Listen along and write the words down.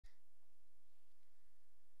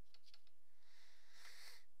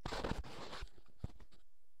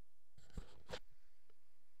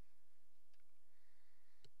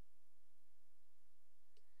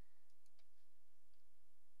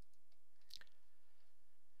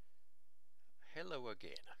Hello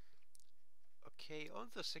again. Okay, on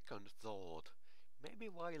the second thought, maybe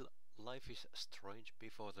while life is strange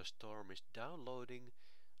before the storm is downloading,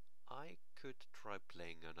 I could try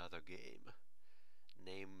playing another game,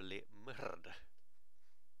 namely MHRD.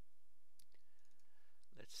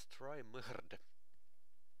 Let's try MHRD.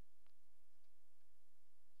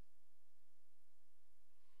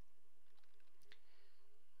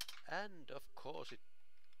 And of course it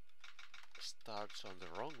starts on the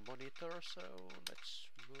wrong monitor, so let's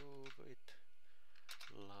move it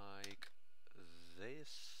like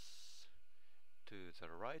this to the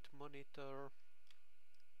right monitor,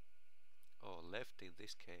 or left in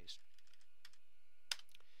this case.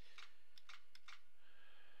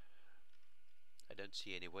 I don't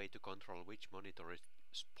see any way to control which monitor it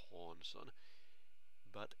spawns on,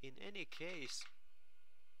 but in any case,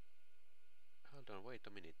 hold on, wait a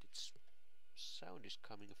minute, its sound is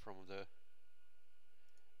coming from the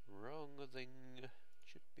wrong thing. It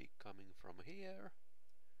should be coming from here.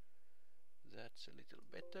 That's a little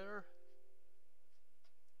better.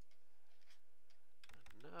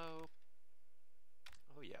 And now,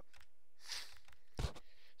 oh yeah.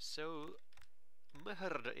 So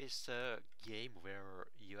MHRD is a game where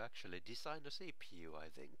you actually design a CPU, I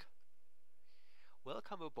think.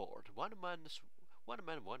 Welcome aboard. One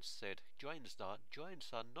man once said, joints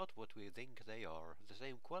are not what we think they are. The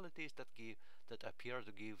same qualities that appear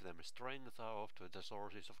to give them strength are often the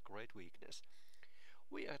sources of great weakness.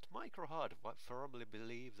 We at MHRD firmly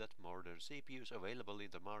believe that modern CPUs available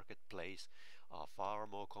in the marketplace are far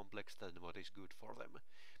more complex than what is good for them.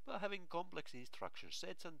 By having complex instruction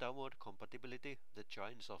sets and downward compatibility, the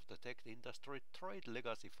giants of the tech industry trade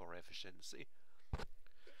legacy for efficiency.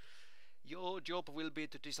 Your job will be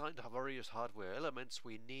to design the various hardware elements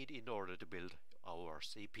we need in order to build our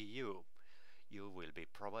CPU. You will be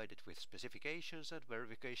provided with specifications and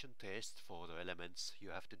verification tests for the elements you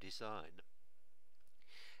have to design.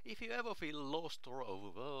 If you ever feel lost or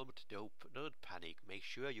overwhelmed, don't panic. Make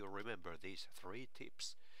sure you remember these 3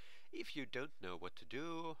 tips. If you don't know what to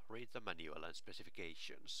do, read the manual and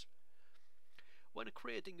specifications. When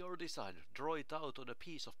creating your design, draw it out on a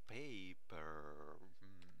piece of paper.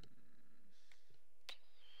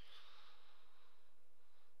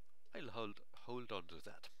 I'll hold on to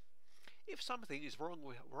that. If something is wrong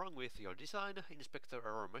with your design, inspect the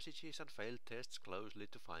error messages and failed tests closely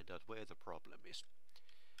to find out where the problem is.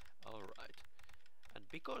 Alright, and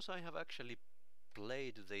because I have actually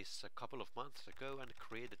played this a couple of months ago and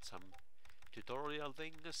created some tutorial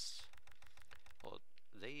things or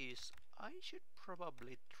these, I should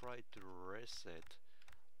probably try to reset.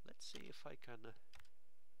 Let's see if I can.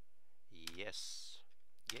 Yes,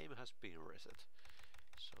 game has been reset.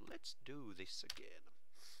 So let's do this again.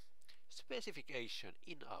 Specification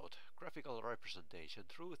in-out, graphical representation,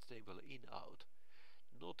 truth table in-out.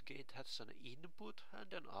 Not gate has an input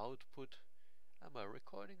and an output. Am I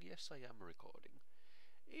recording? Yes, I am recording.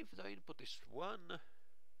 If the input is 1,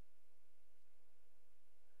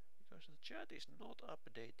 because the chat is not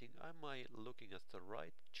updating, am I looking at the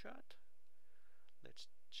right chat? Let's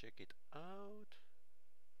check it out.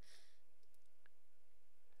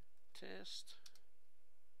 Test.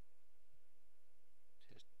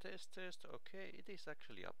 Test. Okay, it is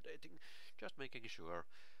actually updating. Just making sure.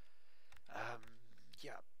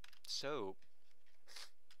 Yeah, so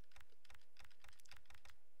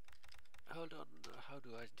hold on, how do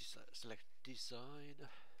I select design?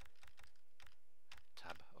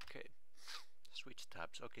 Tab, okay. Switch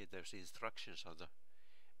tabs, okay, there's instructions on the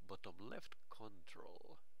bottom left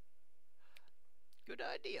control. Good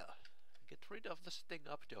idea! Get rid of the setting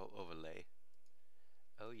up the overlay.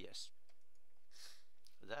 Oh yes.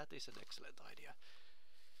 That is an excellent idea.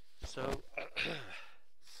 So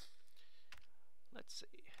let's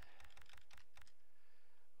see.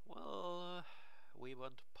 Well, we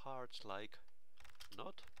want parts like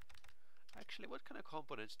not. Actually, what kind of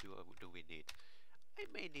components do we need? I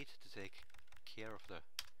may need to take care of the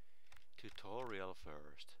tutorial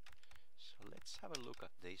first. So let's have a look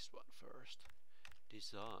at this one first.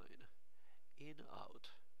 Design in out.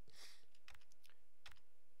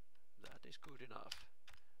 That is good enough.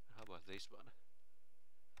 How about this one?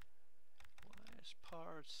 Where's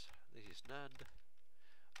parts? This is NAND.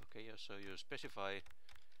 Okay, so you specify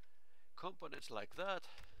components like that,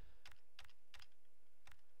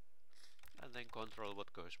 and then control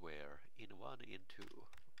what goes where, in 1, in 2.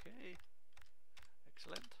 Okay,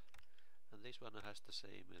 excellent. And this one has the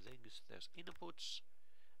same things. There's inputs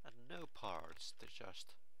and no parts, they're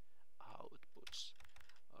just outputs.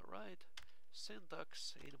 Alright,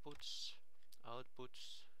 syntax, inputs,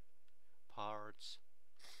 outputs, parts,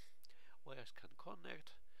 wires can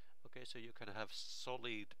connect, Okay, so you can have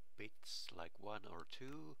solid bits like 1 or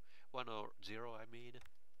 2, 1 or 0 I mean,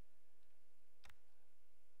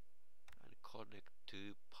 and connect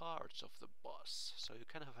to parts of the bus. So you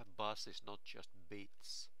can have a bus is not just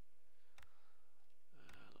bits.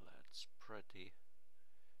 That's pretty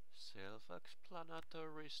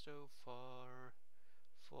self-explanatory so far.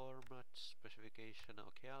 Format specification,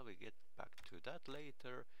 okay, I will get back to that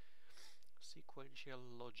later. Sequential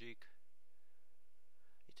logic,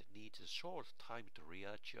 it needs a short time to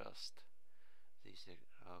readjust. This is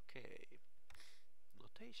okay.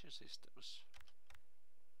 Notation systems.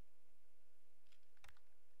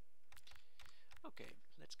 Okay,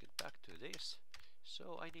 let's get back to this.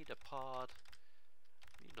 So I need a path,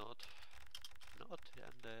 not,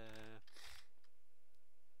 and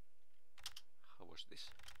how was this?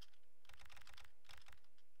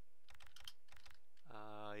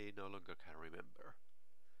 I no longer can remember.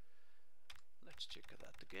 Let's check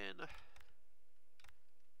that again.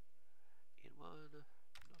 In one,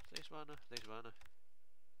 not this one, this one.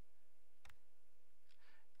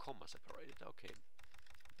 Comma separated, okay.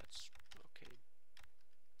 That's okay.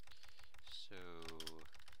 So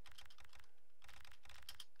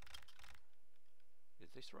is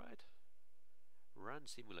this right? Run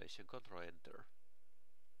simulation, control enter.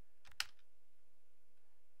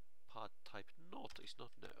 Path type not is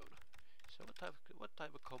not known. So what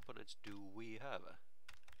type of components do we have?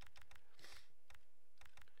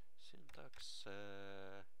 Syntax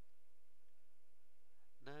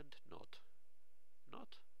NAND not.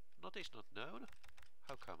 Not is not known.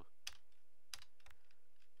 How come?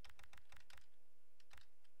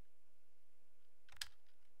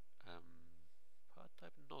 Path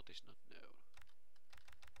type not is not known.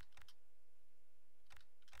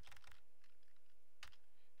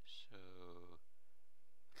 So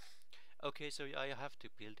okay, so I have to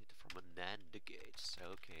build it from a NAND gate. So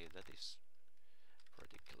okay, that is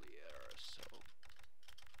pretty clear. So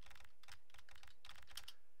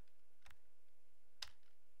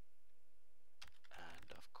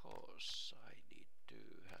and of course I need to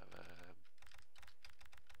have a,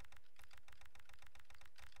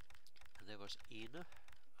 and there was in,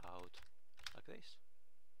 out, like this.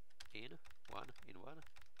 In one.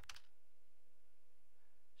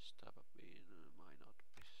 Stop up in might not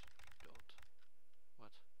be dot.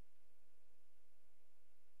 What?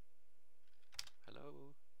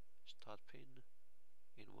 Hello? Start pin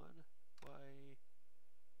in one. Why?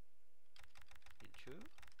 In two?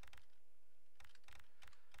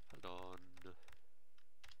 Hold on.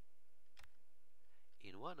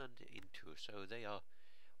 In one and in two. So they are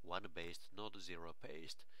one based, not zero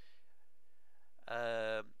based.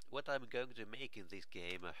 What I'm going to make in this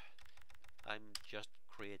game, I'm just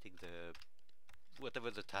creating the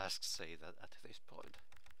whatever the tasks say that at this point.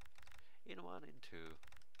 In one, in two.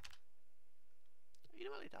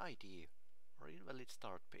 Invalid ID or invalid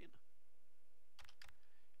start pin.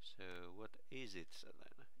 So what is it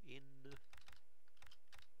then? In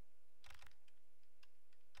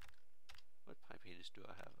what pipe pins do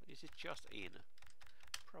I have? Is it just in?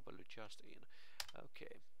 Probably just in.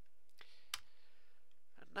 Okay.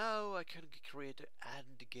 And now I can create an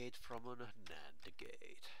AND gate from a NAND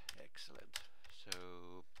gate. Excellent.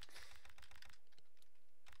 So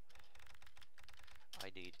I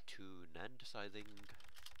need 2 NANDs, I think.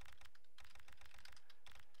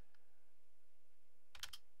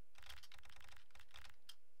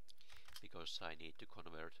 Because I need to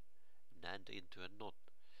convert NAND into a not,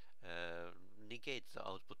 negate the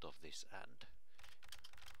output of this AND.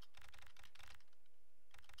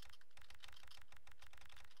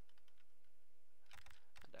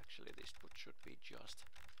 And actually this should be just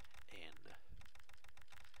N.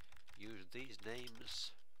 Use these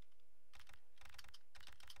names.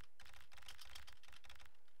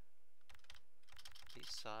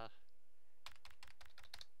 These are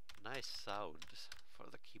nice sounds for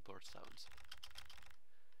the keyboard sounds.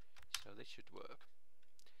 So this should work.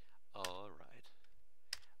 Alright.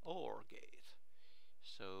 OR gate.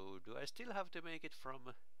 So do I still have to make it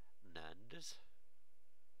from NANDs?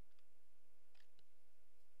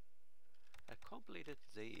 I completed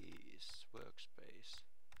this workspace.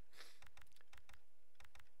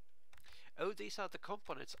 Oh, these are the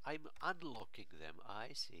components. I'm unlocking them.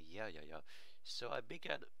 I see. Yeah. So I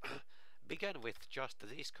began with just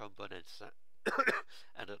these components,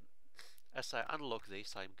 and as I unlock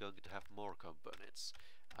this, I'm going to have more components.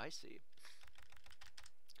 I see.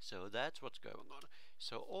 So that's what's going on.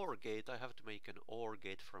 So OR gate, I have to make an OR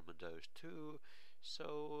gate from those two.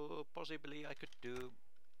 So possibly I could do,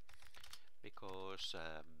 because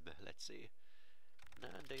let's see,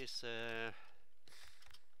 NAND is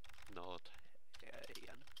not A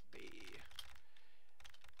and B.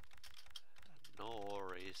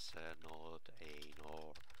 Nor is not a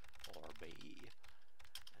nor or B.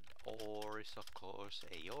 And or is of course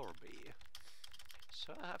A or B.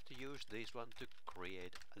 So I have to use this one to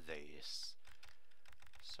create this.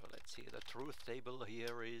 So let's see, the truth table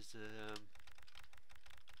here is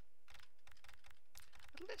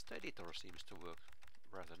at least the editor seems to work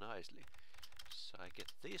rather nicely. So I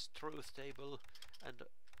get this truth table, and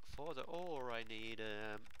for the OR I need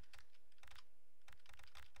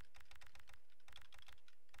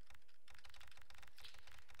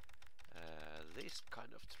this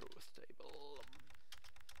kind of truth table.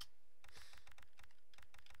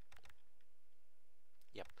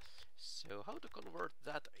 Yep. So how to convert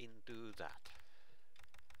that into that?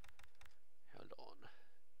 Hold on.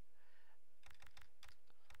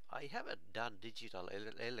 I haven't done digital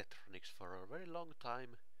electronics for a very long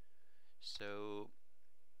time, so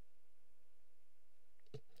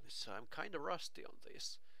I'm kinda rusty on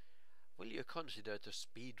this. Will you consider to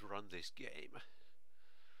speedrun this game?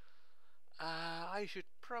 I should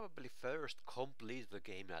probably first complete the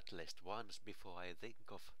game at least once before I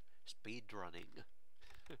think of speedrunning.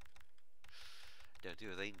 Don't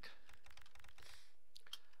you think?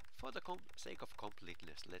 For the sake of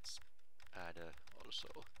completeness, let's add also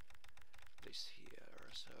this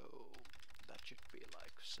here, so that should be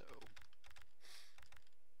like so.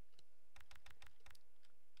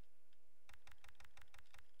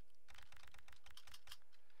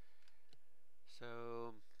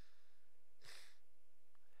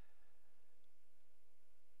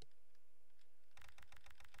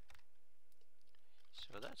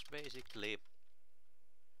 So that's basically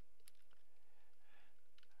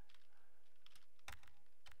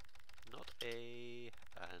not A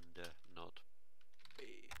and not B.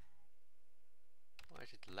 Why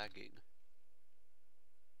is it lagging?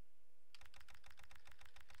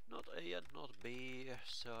 Not A and not B,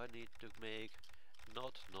 so I need to make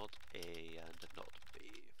not A and not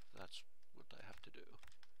B. That's what I have to do.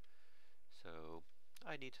 So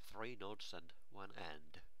I need 3 nodes and 1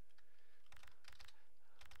 AND.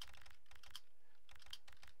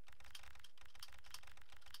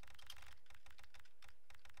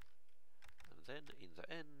 And then in the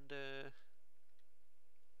end,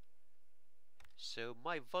 so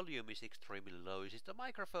my volume is extremely low. Is it the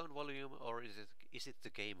microphone volume or is it the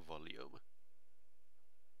game volume?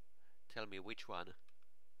 Tell me which one.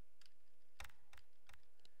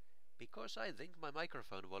 Because I think my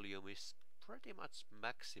microphone volume is pretty much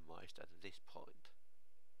maximized at this point.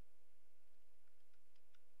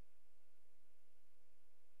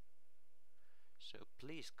 So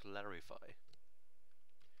please clarify.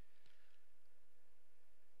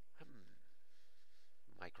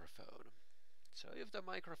 Microphone. So if the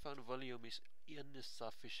microphone volume is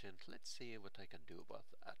insufficient, let's see what I can do about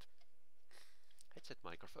that. Headset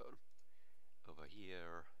microphone. Over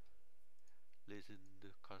here. Listen to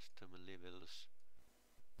custom levels.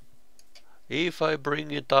 If I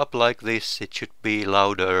bring it up like this, it should be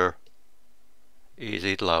louder. Is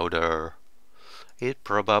it louder? It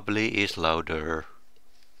probably is louder.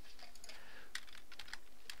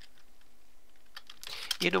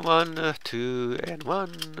 In 1 to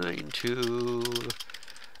N1 into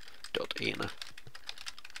dot in.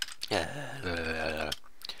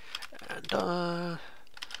 And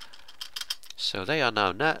so they are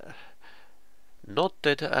now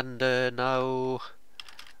knotted, and now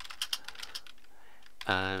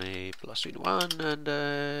plus in 1, and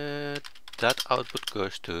that output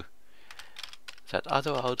goes to that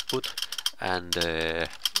other output, and the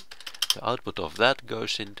output of that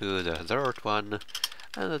goes into the third one,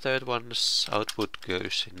 and the third one's output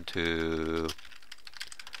goes into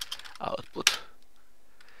output.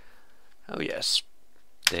 Oh yes,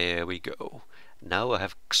 there we go. Now I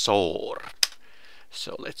have XOR.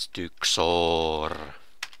 So let's do XOR.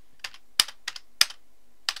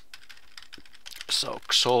 So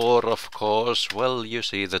XOR, of course, well, you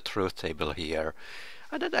see the truth table here.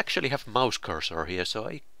 I don't actually have mouse cursor here, so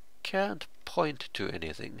I can't point to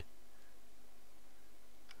anything.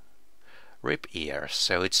 Rip ears,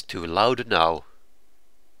 so it's too loud now.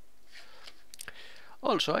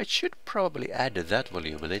 Also, I should probably add that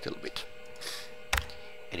volume a little bit.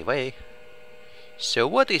 Anyway, so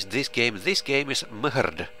what is this game? This game is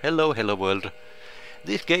MHRD. Hello, hello world.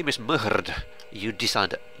 This game is MHRD. You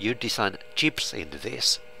design chips in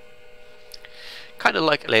this. Kind of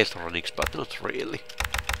like electronics, but not really.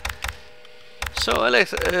 So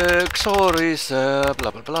XOR is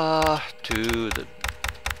blah blah blah to the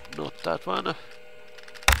not that one.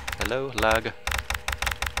 Hello, lag.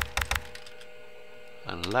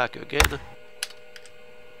 And lag again.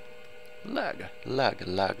 Lag, lag,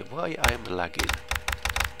 lag. Why I'm lagging?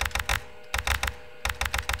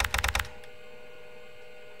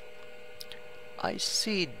 I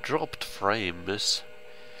see dropped frames.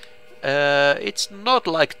 It's not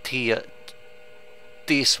like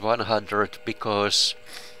this 100 because,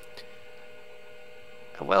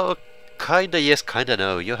 well, kinda yes, kinda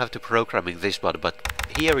no. You have to programming this one, but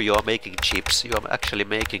here you are making chips. You are actually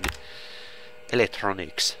making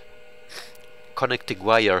electronics, connecting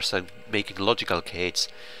wires and making logical gates.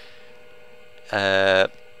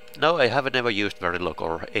 No, I have never used Verilog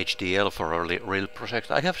or HDL for a real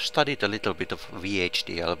project. I have studied a little bit of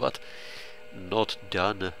VHDL, but not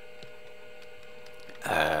done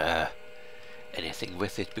anything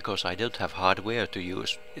with it because I don't have hardware to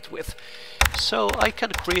use it with. So I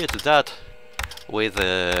can create that with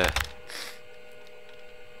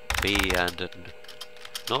B and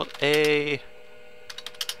not A,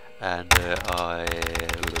 and I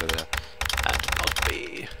and not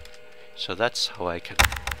B. So that's how I can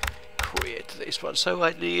create this one. So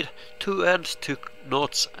I need 2 ends, 2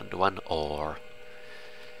 knots and 1 OR.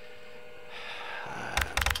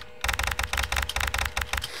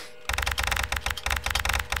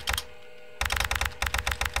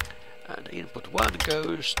 And input 1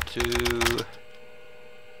 goes to...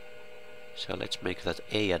 So let's make that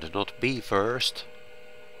A and not B first.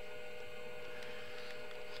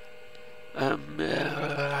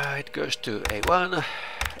 It goes to A1,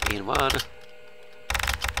 in 1,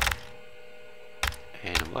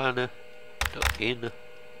 N1, dot in,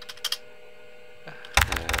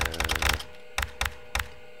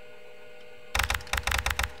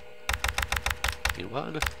 in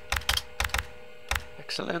 1,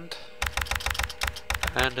 excellent,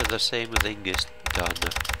 and the same thing is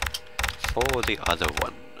done for the other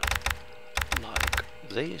one, like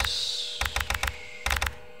this.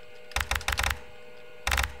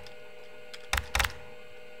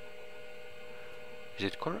 Is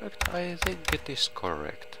it correct? I think it is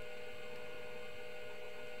correct.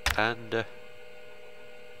 And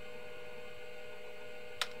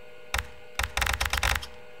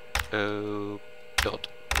dot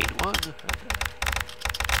in 1.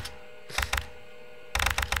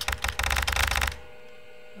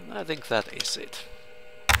 And I think that is it.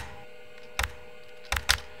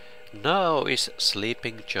 Now is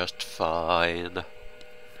sleeping just fine.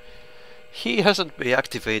 He hasn't been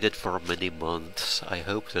activated for many months. I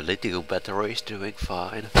hope the lithium battery is doing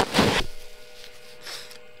fine.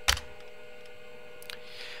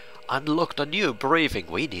 Unlocked a new briefing.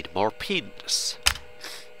 We need more pins.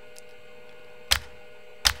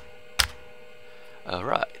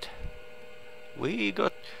 Alright.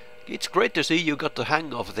 It's great to see you got the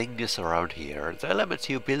hang of things around here. The elements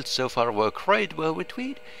you built so far were great, but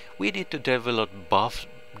we need to develop bus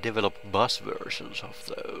versions of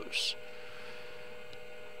those.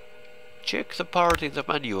 Check the part in the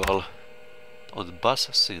manual on the bus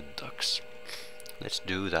syntax. Let's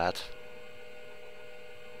do that.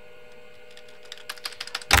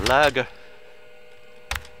 Lag.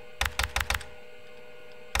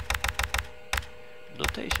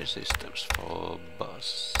 Notation systems for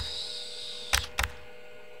bus.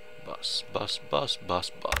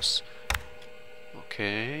 Bus.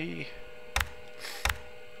 Okay.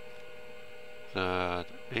 That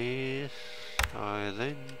is, I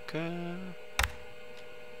think,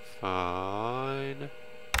 fine.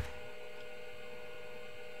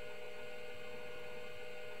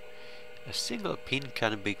 A single pin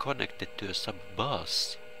can be connected to a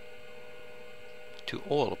sub-bus. To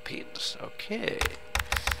all pins, okay.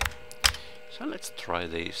 So let's try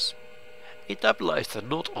this. It applies the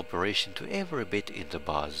NOT operation to every bit in the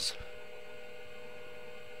bus.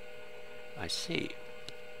 I see.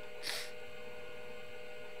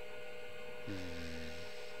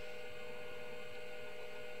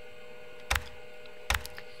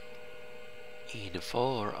 In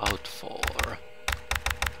 4, out 4.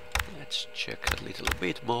 Let's check a little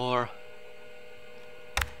bit more.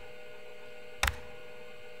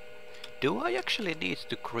 Do I actually need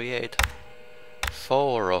to create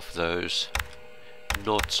 4 of those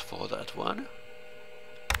knots for that one?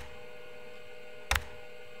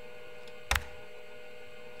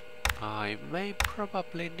 I may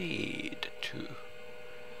probably need to.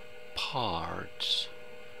 Parts,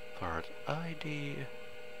 part ID,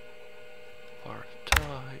 part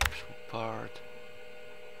types,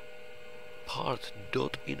 part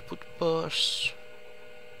dot input bus.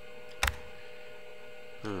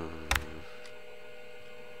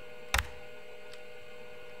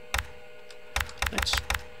 Let's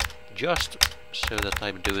just so that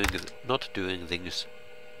I'm not doing things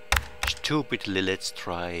stupidly. Let's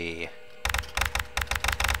try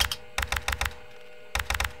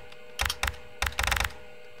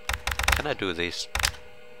Can I do this?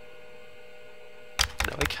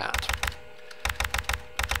 No, I can't.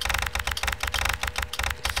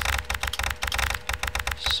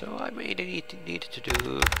 So I may need to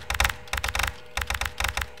do...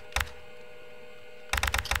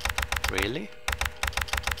 Really?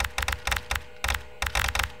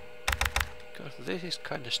 Because this is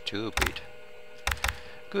kinda stupid.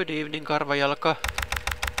 Good evening, Karvajalka.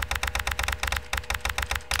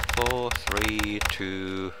 4, 3,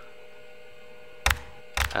 2...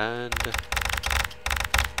 And...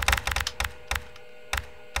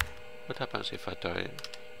 What happens if I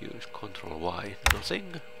use Ctrl Y?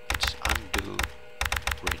 Nothing. It's undo,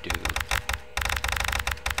 redo.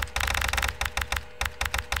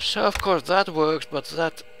 So of course that works, but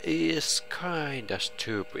that is kinda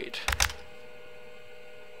stupid.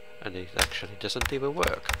 And it actually doesn't even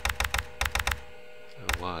work.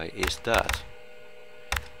 Why is that?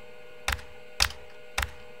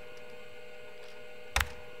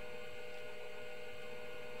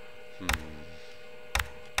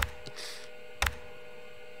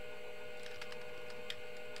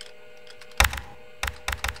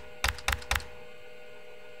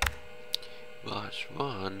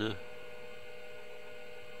 One.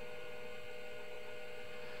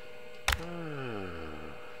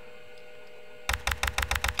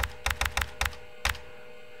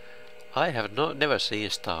 I have never seen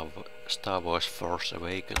Star Wars Force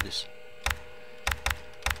Awakens,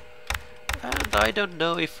 and I don't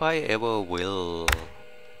know if I ever will.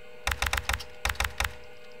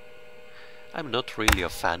 I'm not really a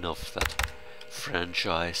fan of that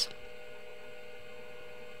franchise.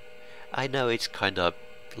 I know it's kind of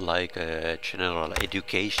like a general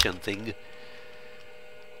education thing.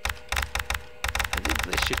 I think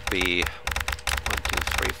this should be 1, 2,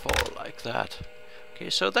 3, 4 like that. Okay,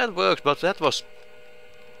 so that works, but that was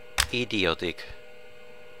idiotic.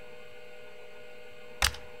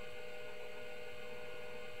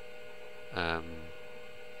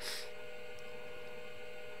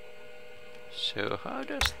 So how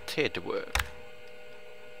does TED work?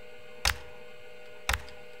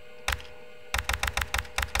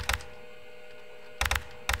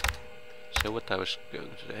 So what I was going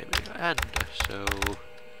to say, and so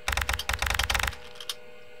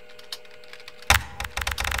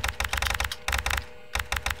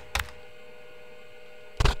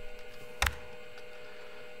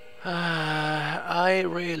I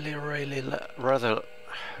really rather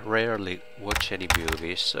rarely watch any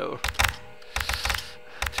movies, so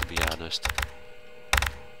to be honest.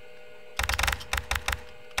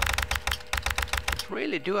 But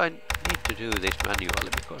really, do I need to do this manually,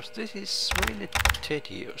 because this is really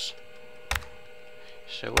tedious.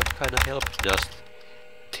 So what kind of help does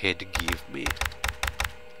TED give me?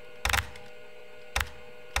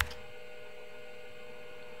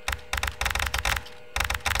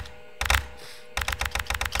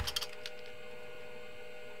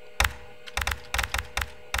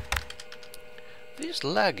 This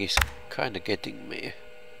lag is kinda getting me.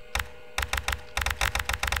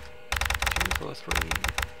 2, 4, 3.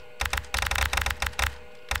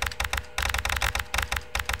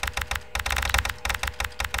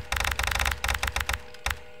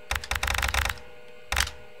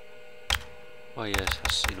 Oh yes,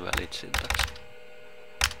 has invalid syntax.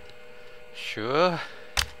 Sure.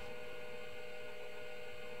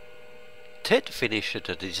 TED finished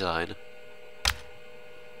the design.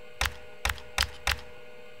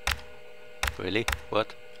 Really?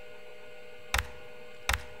 What?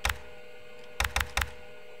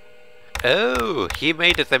 Oh, he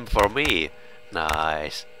made them for me.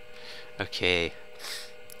 Nice. Okay.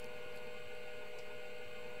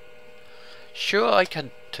 Sure, I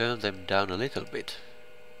can turn them down a little bit.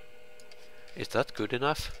 Is that good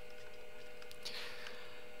enough?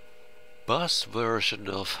 Bus version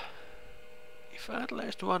of... If at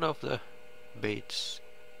least one of the bits.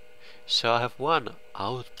 So I have one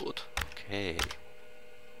output. Okay.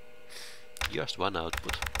 Just one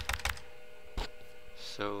output.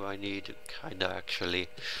 So I need kinda actually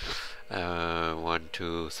 1,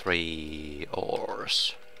 2, 3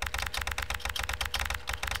 ORs.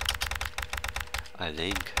 I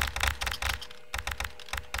think.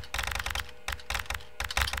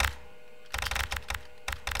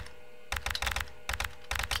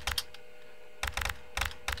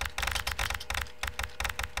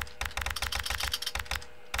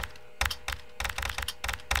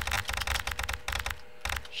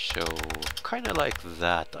 So kinda like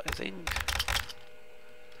that, I think.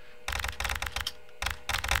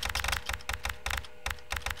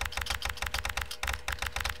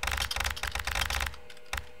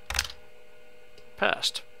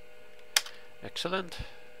 Passed. Excellent.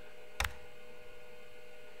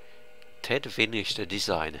 Ted finished the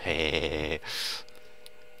design. Hey,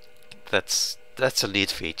 that's a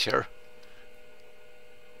neat feature.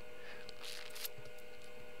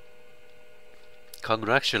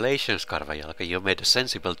 Congratulations, Karvajalka, you made a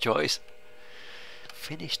sensible choice.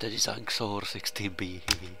 Finish the design XOR 16B.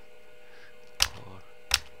 Or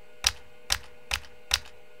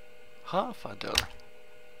half other.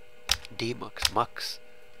 Dmax, max.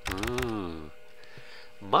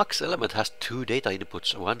 Max element has two data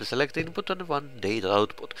inputs, one select input and one data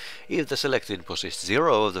output. If the select input is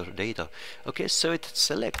 0 of the data, okay, so it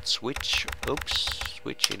selects which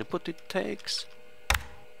input it takes.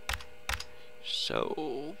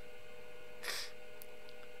 So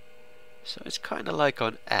it's kind of like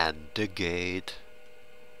an AND gate.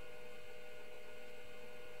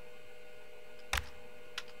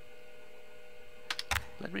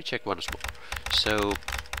 Let me check once more. So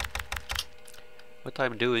what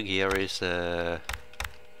I'm doing here is so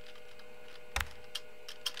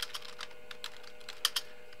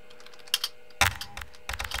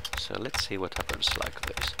let's see what happens like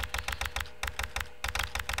this.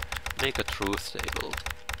 Make a truth table.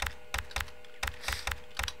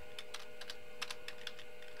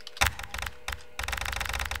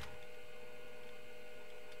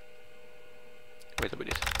 Wait a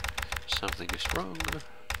minute. Something is wrong.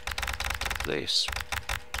 Like this.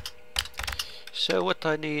 So what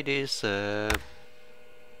I need is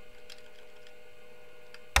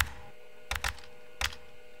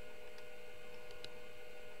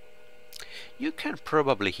you can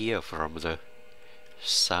probably hear from the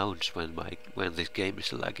sounds when this game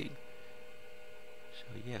is lagging. So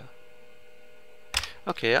yeah.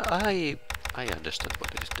 Okay, I understand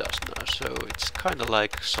what it does now. So it's kind of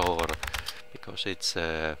like XOR because it's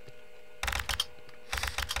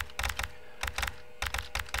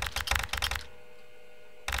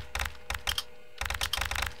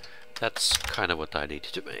that's kind of what I need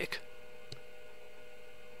to make.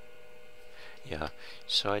 Yeah,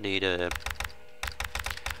 so I need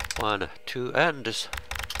 1, 2 ANDs.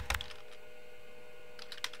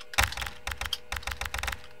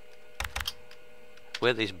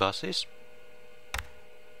 Where these buses?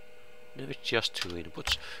 No, it's just 2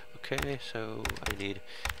 inputs. Okay, so I need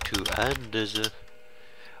 2 ANDs,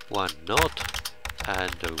 1 NOT,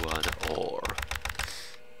 and 1 OR.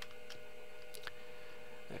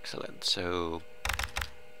 Excellent, so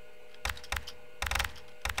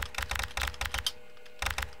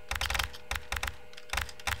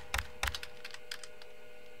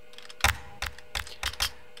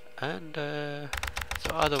and the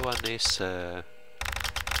other one is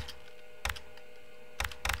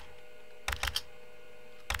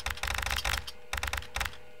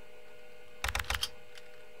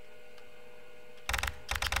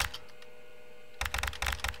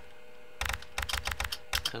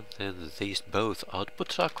and then these both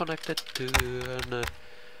outputs are connected to an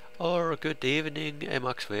or good evening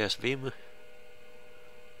Emacs vs Vim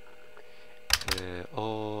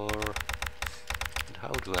or and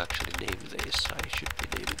how do I actually name this? I should be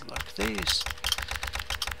naming like this.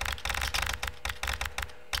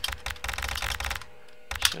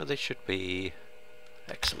 So this should be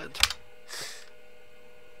excellent.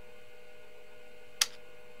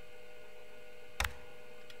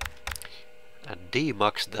 And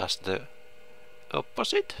Dmax does the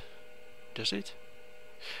opposite, does it?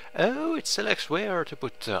 Oh, it selects where to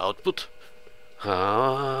put the output.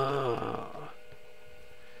 Ah.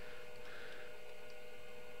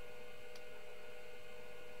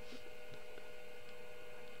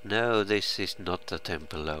 No, this is not the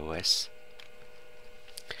Temple OS.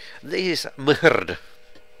 This is MHRD.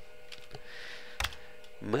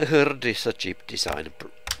 MHRD is a chip design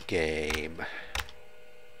game.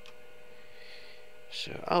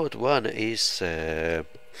 So out one is let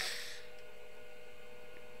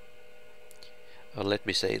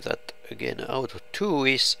me say that again. Out 2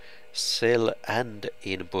 is cell and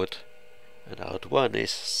input, and out 1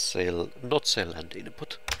 is cell, not cell and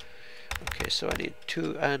input. Okay, so I need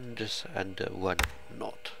 2 ands and 1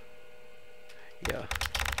 not. Yeah.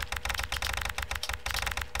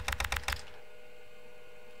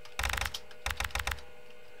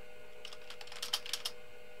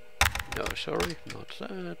 No, sorry, not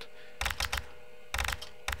that.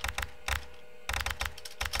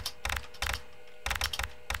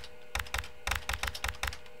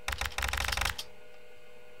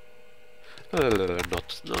 No.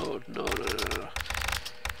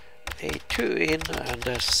 A 2 in and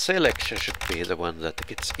a selection should be the one that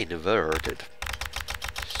gets inverted.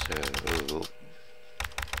 So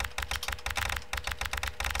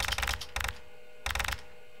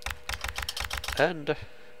and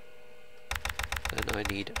Then I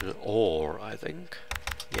need an OR, I think.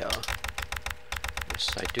 Yeah. Yes,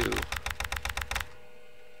 I do.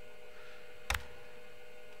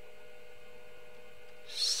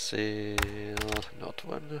 Cell, not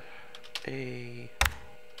one. A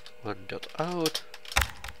one dot out.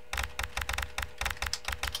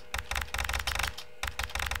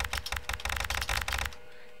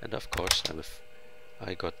 And of course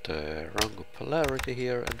I got the wrong polarity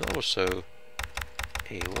here, and also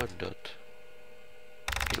a1 dot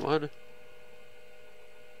in one.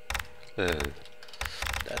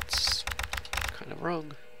 That's kind of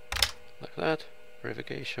wrong. Like that.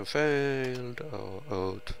 Verification failed. Oh,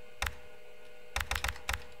 out.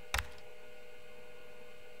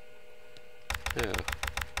 No.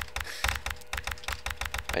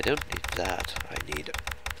 I don't need that. I need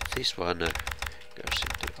this one goes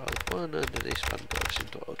into out one, and this one goes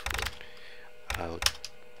into out one. Out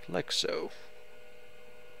like so.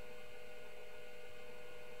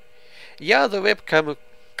 Yeah, the webcam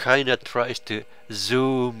kinda tries to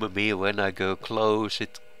zoom me when I go close.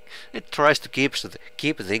 It tries to keep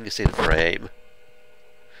things in frame.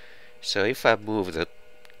 So if I move, the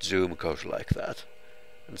zoom goes like that,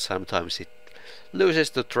 and sometimes it loses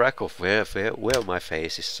the track of where my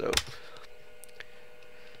face is. So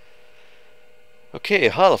okay,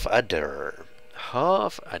 half adder.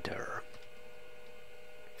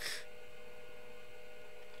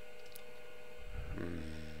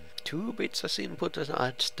 2 bits as input and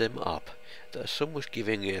adds them up. The sum is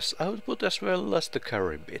giving us output as well as the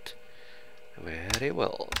carry bit. Very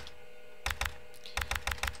well.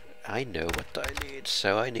 I know what I need.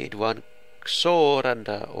 So I need one XOR and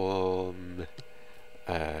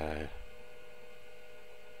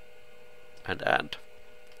and.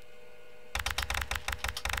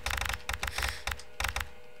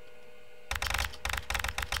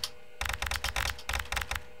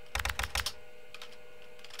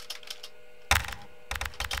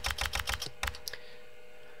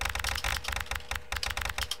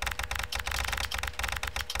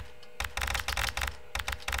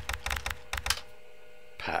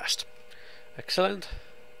 Passed. Excellent.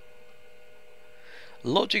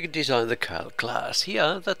 Logic design the cal class.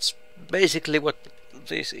 Yeah, that's basically what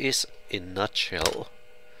this is in a nutshell.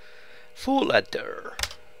 Full adder.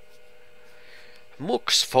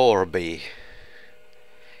 MUX4B.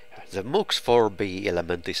 The MUX4B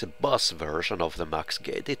element is a bus version of the MUX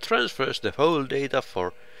gate. It transfers the whole data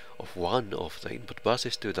of one of the input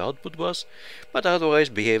buses to the output bus, but otherwise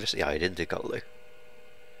behaves identically.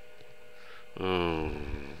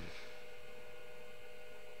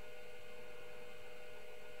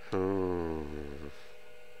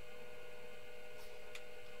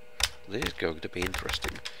 This is going to be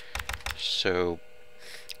interesting. So,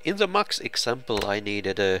 in the MUX example, I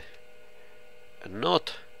needed a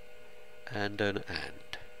NOT and an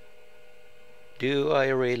AND. Do I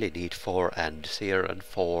really need 4 ANDs here and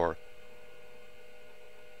 4?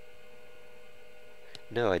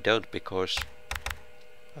 No, I don't, because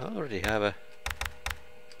I already have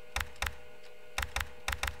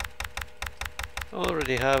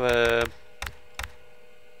a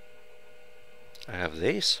I have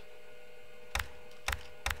this.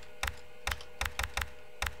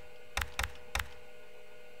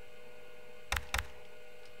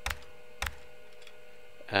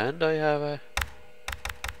 And I have a...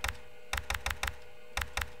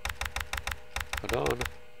 Hold on.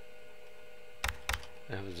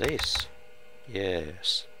 I have this.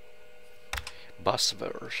 Yes. Bus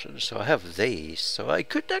version. So I have these. So I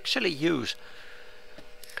could actually use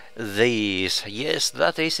these. Yes,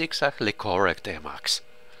 that is exactly correct, Emacs.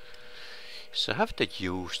 So I have to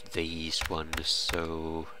use these ones.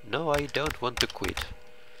 So no, I don't want to quit.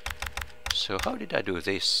 So how did I do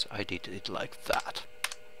this? I did it like that.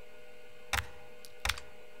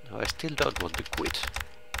 No, I still don't want to quit.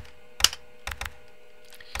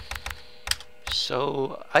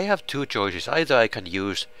 So I have two choices. Either I can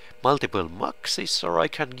use multiple muxes or I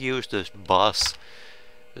can use those bus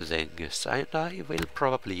things, and I will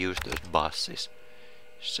probably use those buses.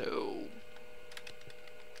 So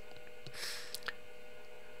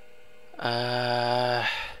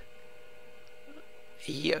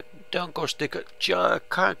yeah, don't go stick.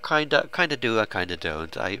 Kinda do, I kinda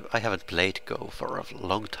don't. I haven't played Go for a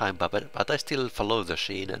long time, but I still follow the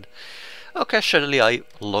scene, and occasionally I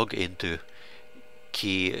log into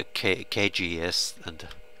KGS and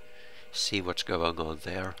see what's going on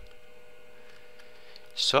there.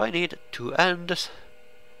 So I need 2 ANDs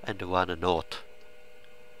and 1 NOT.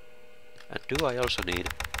 And do I also need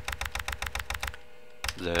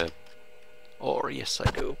the OR? Yes,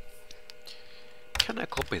 I do. Can I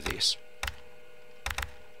copy this?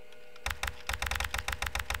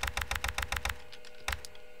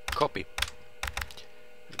 copy.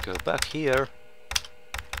 Go back here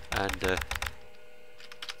and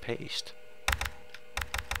paste.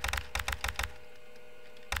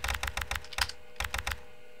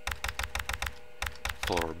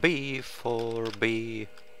 For B, for B,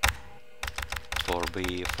 for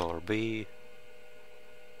B, for B.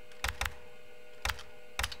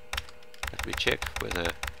 Let me check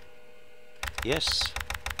whether yes.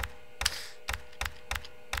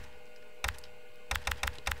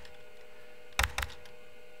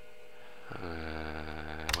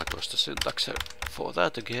 What was the syntax for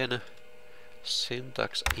that again?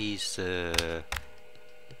 Syntax is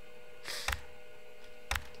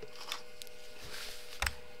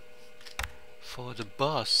for the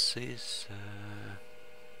bus is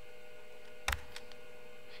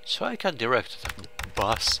so I can direct the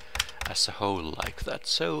bus as a whole like that.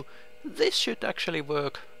 So this should actually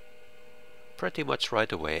work pretty much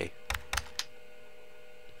right away.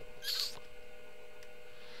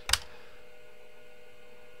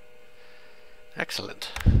 Excellent.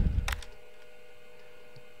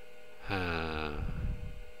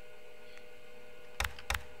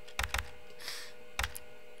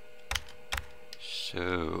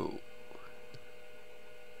 So,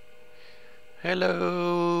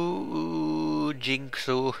 hello,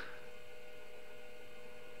 Jinxu.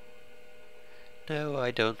 No,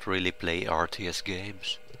 I don't really play RTS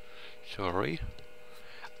games. Sorry.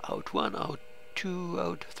 Out 1, out 2,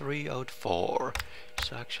 out 3, out 4.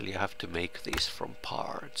 So actually I have to make these from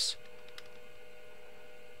parts.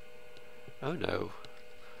 Oh no.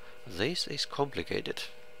 This is complicated.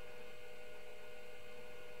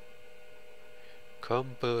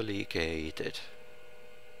 Complicated.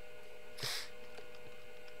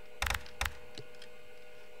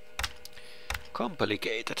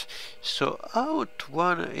 Complicated. So out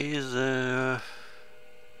 1 is so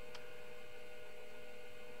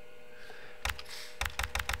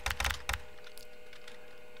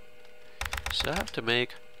I have to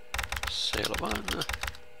make cell 1,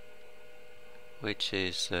 which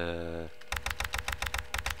is so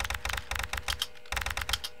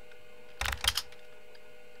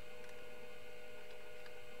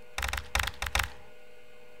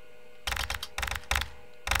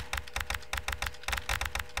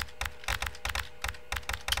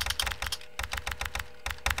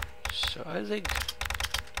I think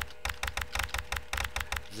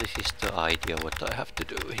this is the idea what I have to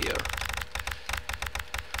do here.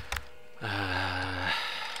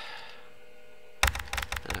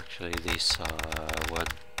 Actually these are 1, 1, 1,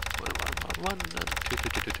 1, 1 and 2, 2,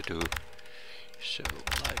 2, 2, 2, 2. So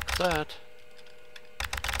like that.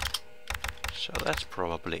 So that's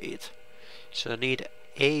probably it. So I need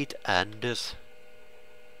 8 ands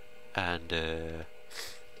and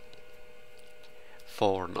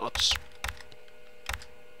 4 knots.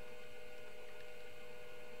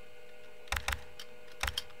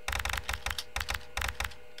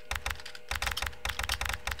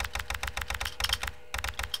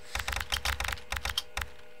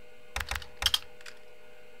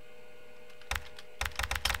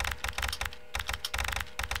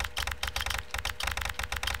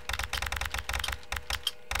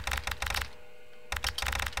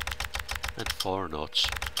 And 4 knots.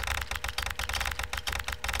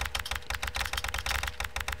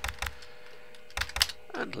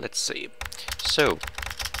 And let's see. So,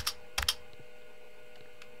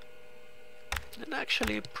 and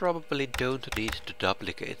actually probably don't need to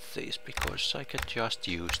duplicate these because I can just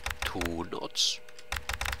use 2 knots.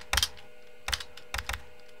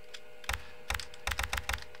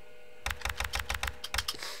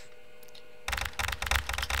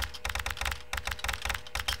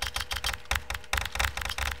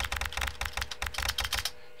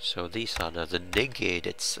 So these are the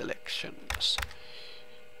negated selections.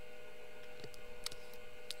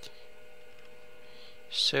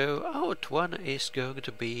 So out 1 is going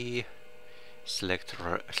to be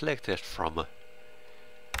selected from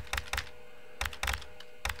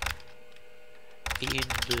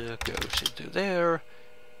in goes into there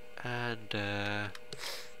and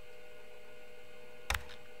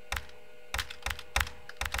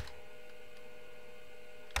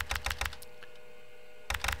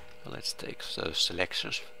let's take those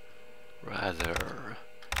selections rather.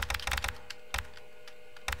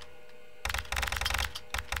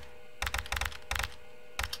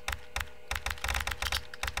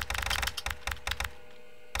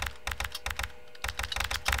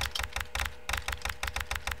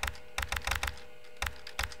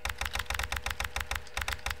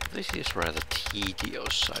 This is rather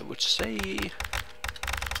tedious, I would say.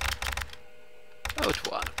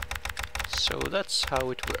 Out 1. So that's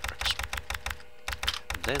how it works.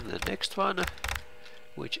 And then the next one,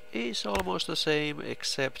 which is almost the same,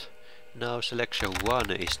 except now selection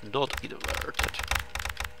 1 is not inverted.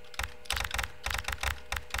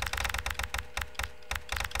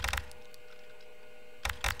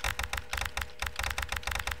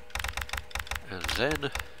 And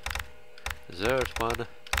then the third one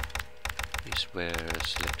is where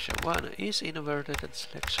selection 1 is inverted and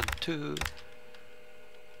selection 2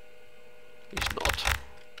 is not.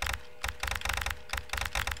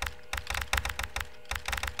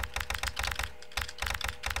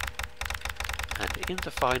 And in the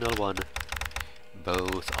final one,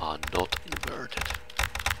 both are not inverted.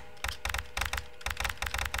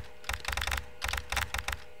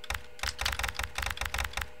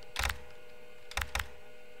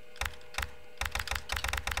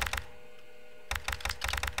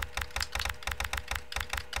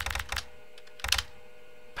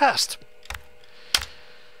 Passed!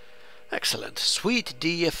 Excellent. Sweet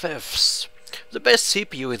DFFs. The best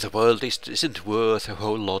CPU in the world isn't worth a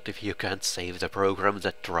whole lot if you can't save the program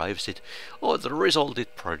that drives it or the result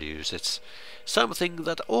it produces. Something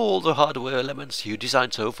that all the hardware elements you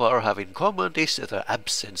designed so far have in common is the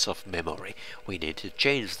absence of memory. We need to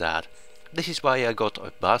change that. This is why I got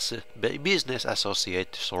a business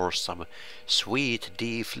associate to source some sweet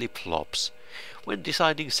D flip-flops. When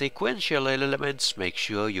designing sequential elements, make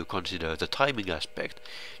sure you consider the timing aspect.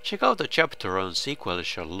 Check out the chapter on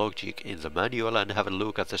sequential logic in the manual and have a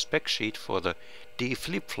look at the spec sheet for the D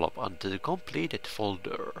flip-flop under the completed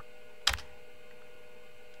folder.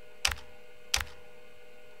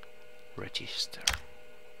 Register.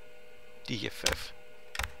 DFF.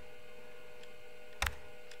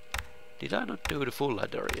 Did I not do the full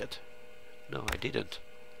adder yet? No, I didn't.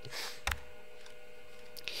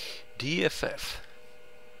 DFF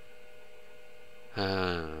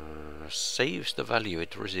saves the value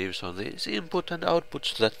it receives on this input and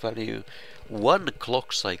outputs that value 1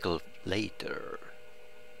 clock cycle later.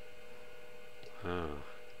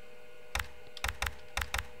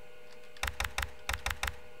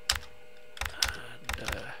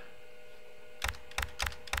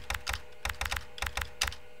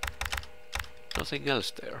 Nothing else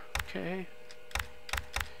there. Okay.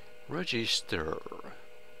 Register.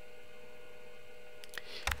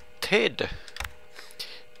 Ted.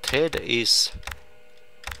 Ted is...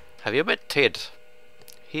 Have you met Ted?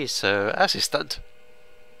 He's assistant.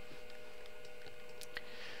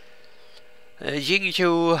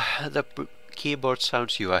 Jingyu, the keyboard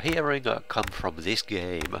sounds you are hearing come from this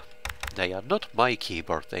game. They are not my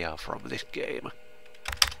keyboard, they are from this game.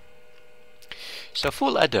 So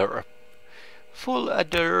full adder. Full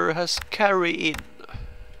adder has carry in.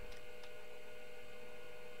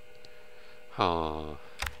 Oh.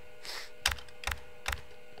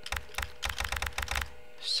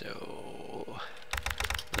 So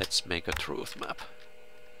let's make a truth map.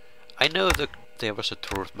 I know that there was a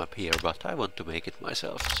truth map here, but I want to make it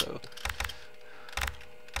myself, so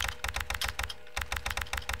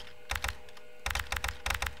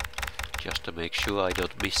just to make sure I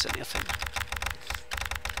don't miss anything.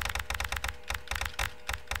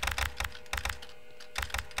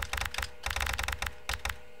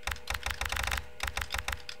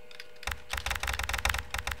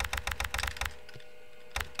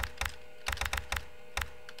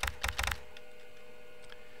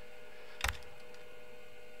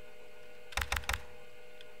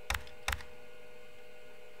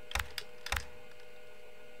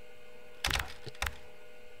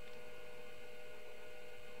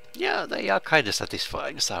 Yeah, they are kind of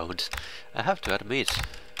satisfying sounds, I have to admit.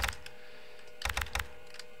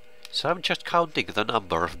 So I'm just counting the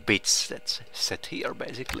number of bits that's set here,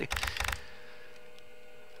 basically.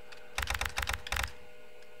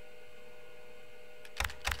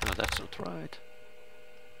 No, that's not right.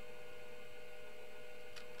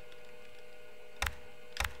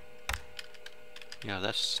 Yeah,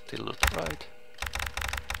 that's still not right.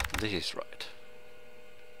 This is right.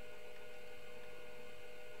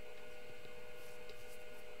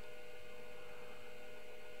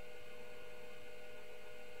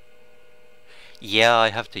 Yeah, I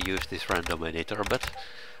have to use this random editor, but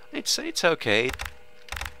it's okay.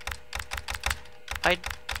 I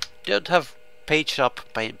don't have page up,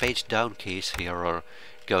 page down keys here, or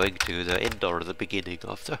going to the end or the beginning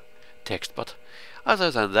of the text, but other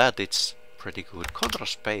than that it's pretty good.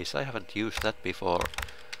 Contrast space, I haven't used that before.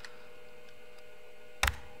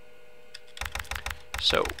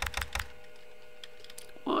 So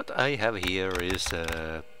what I have here is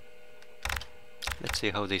let's see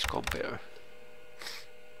how these compare.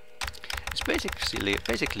 It's basically a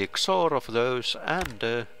XOR of those,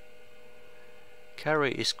 and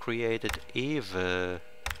carry is created if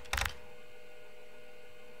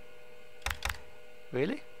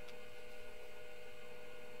Really?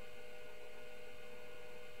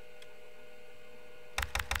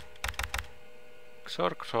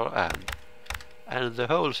 XOR, XOR, and the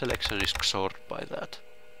whole selection is XORed by that.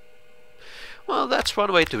 Well, that's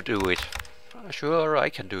one way to do it. Sure, I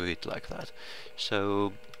can do it like that.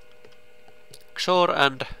 So XOR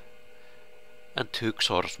and 2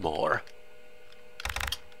 XORs more.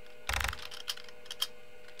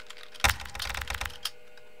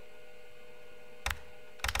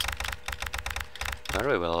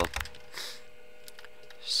 Very well.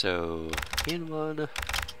 So in one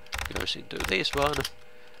goes into this one,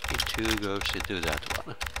 in two goes into that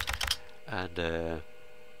one, and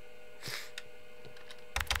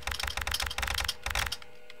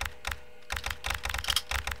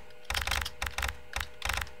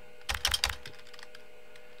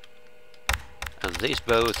these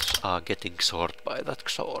both are getting XORed by that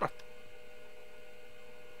XOR.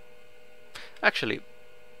 Actually,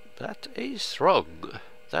 that is wrong.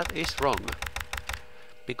 That is wrong.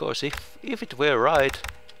 Because if it were right,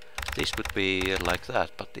 this would be like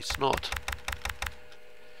that, but it's not.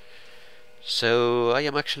 So I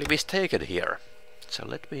am actually mistaken here. So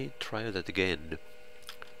let me try that again.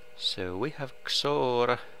 So we have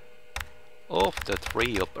XOR of the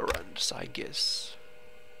 3 operands, I guess.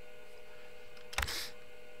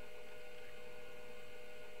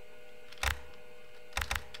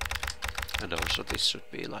 And also this should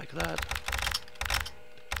be like that.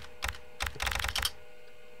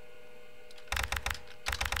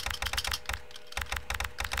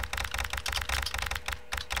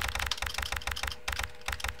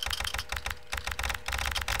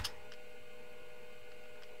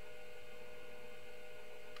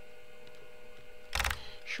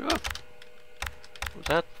 Sure,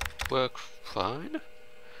 that works fine.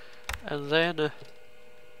 And then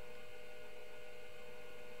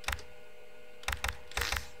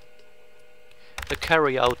the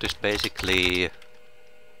carry out is basically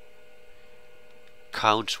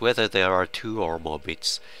counts whether there are 2 or more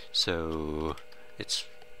bits. So it's,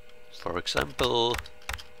 for example,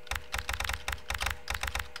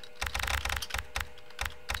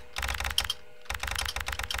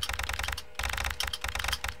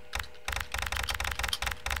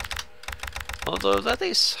 although that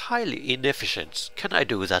is highly inefficient. Can I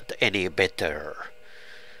do that any better?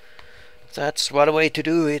 That's one way to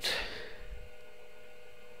do it.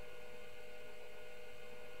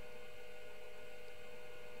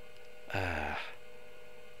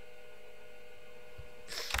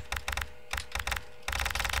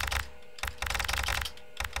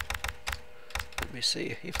 Let me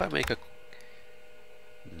see if I make a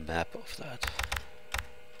map of that.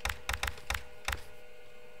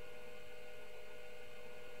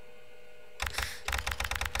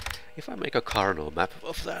 If I make a Carnot map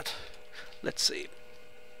of that, let's see.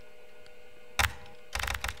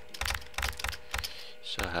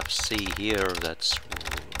 So I have C here, that's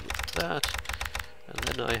that, and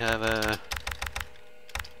then I have a...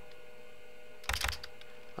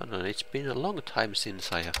 I don't know, it's been a long time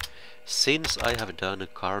since I have done a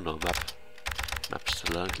Carnot maps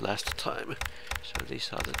last time. So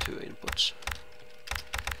these are the 2 inputs.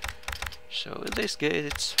 So in this case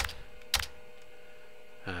it's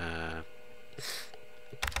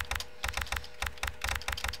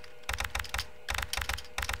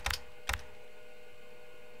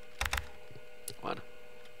one.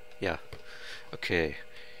 Yeah. Okay.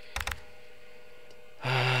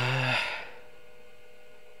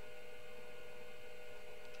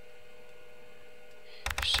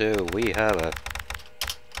 So we have a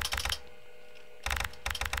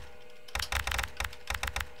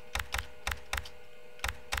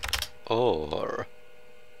or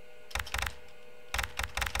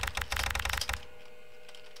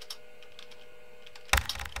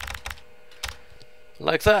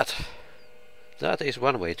like that. That is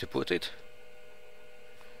one way to put it.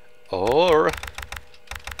 Or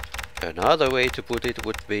another way to put it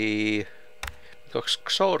would be, because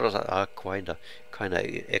XORs are kinda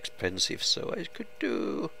expensive, so I could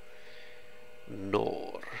do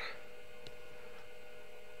NOR.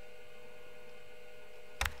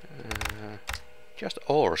 Just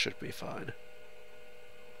OR should be fine.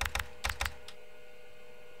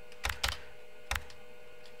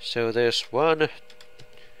 So there's 1,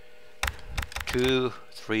 2,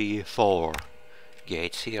 3, 4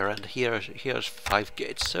 gates here, and here's 5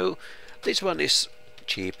 gates. So this one is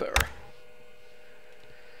cheaper.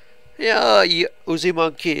 Yeah, Uzi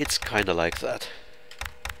Monkey, it's kinda like that.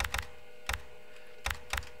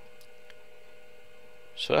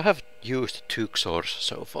 So I have used 2 XORs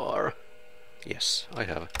so far. Yes, I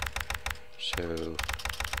have. So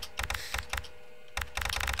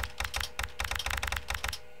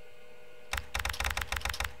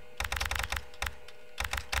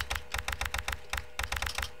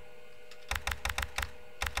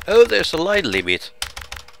Oh, there's a line limit.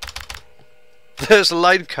 There's a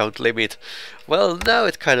line count limit. Well, now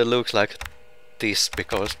it kind of looks like this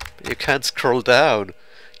because you can't scroll down.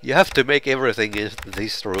 You have to make everything in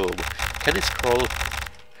this room. Can it scroll?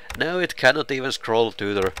 No, it cannot even scroll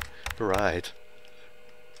to the right.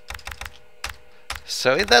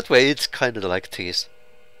 So in that way it's kind of like this.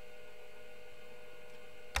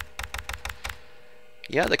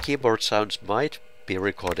 Yeah, the keyboard sounds might be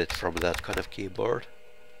recorded from that kind of keyboard.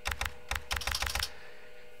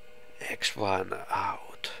 X1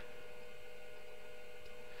 out.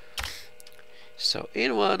 So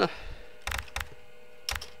in one.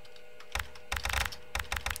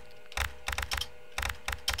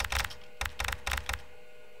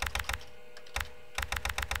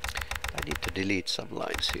 I need to delete some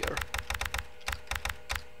lines here.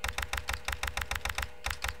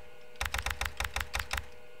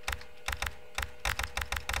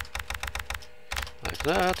 Like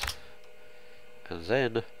that. And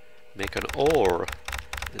then make an OR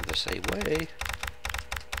in the same way.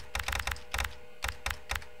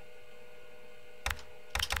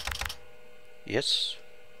 Yes.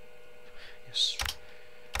 Yes.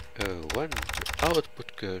 One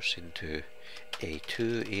output goes into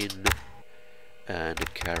A2 in,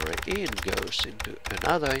 and carry in goes into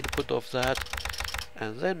another input of that,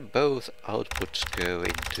 and then both outputs go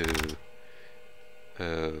into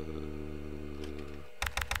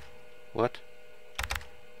what?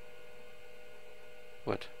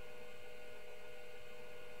 What?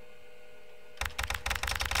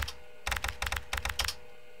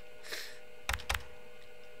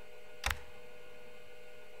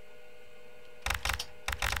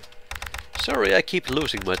 Sorry, I keep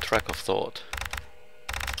losing my track of thought.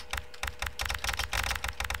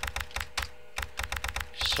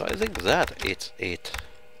 So I think that it's it.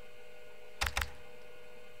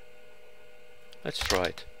 Let's try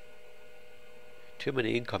it. Too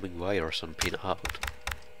many incoming wires on pin out.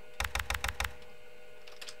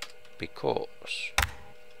 Because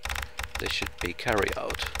they should be carry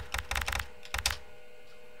out.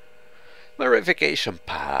 Verification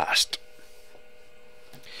passed.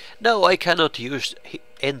 No, I cannot use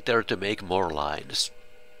enter to make more lines.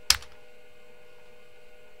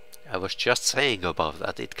 I was just saying about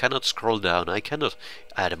that. It cannot scroll down. I cannot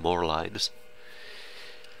add more lines.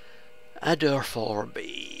 Adder for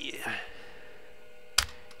B.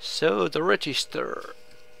 So the register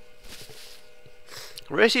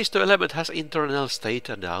element has internal state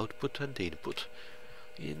and output and input.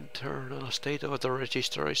 Internal state of the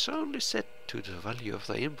register is only set to the value of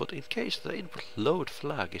the input in case the input load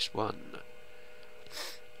flag is 1.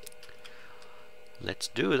 Let's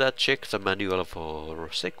do that. Check the manual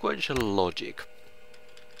for sequential logic.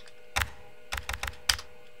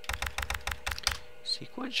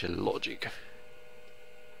 Sequential logic.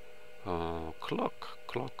 Clock,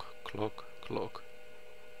 clock, clock, clock.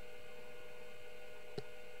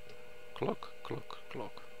 Clock, clock,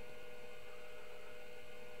 clock.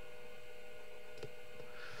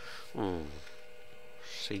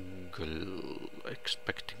 Single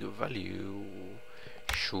expecting a value.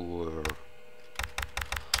 Sure.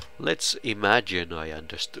 Let's imagine I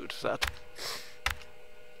understood that.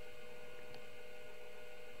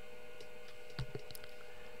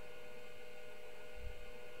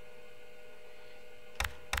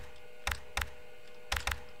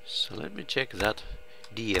 So let me check that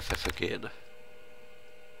DFF again.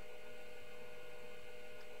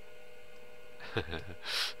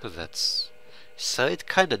 That's so it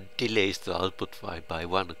kind of delays the output by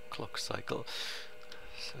 1 clock cycle.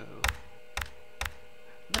 So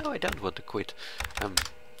no, I don't want to quit.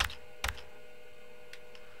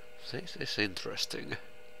 This is interesting.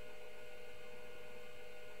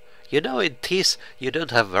 You know, in this you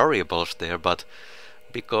don't have variables there, but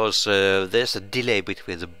because there's a delay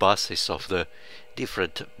between the buses of the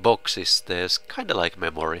different boxes, there's kind of like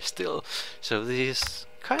memory still. So this is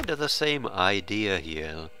kind of the same idea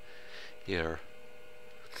here.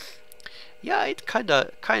 Yeah, it kind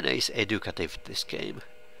of is educative, this game.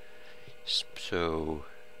 So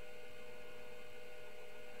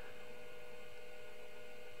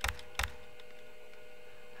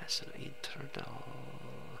as an internal.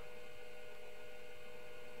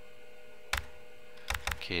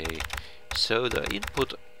 Okay, so the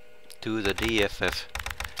input to the DFF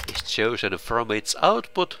is chosen from its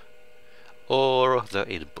output or the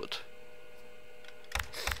input.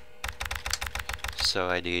 So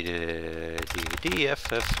I need the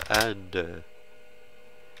DFF and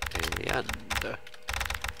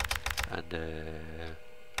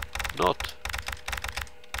not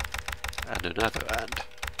and another and.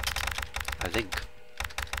 I think.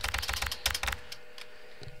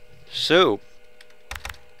 So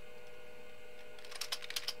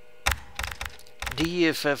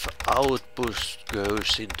DFF output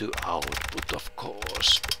goes into output, of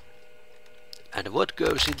course. And what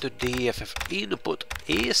goes into DFF input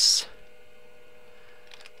is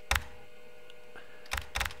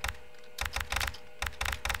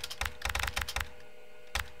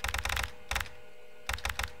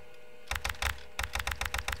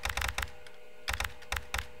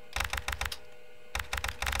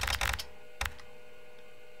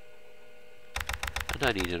and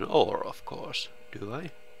I need an OR, of course, do I?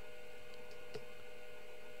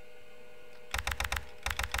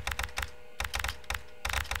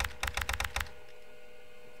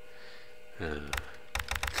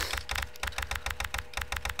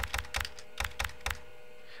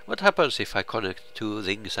 What happens if I connect two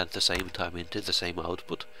things at the same time into the same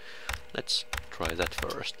output? Let's try that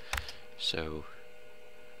first. So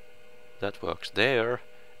that works there,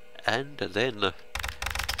 and then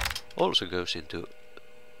also goes into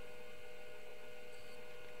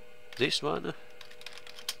this one.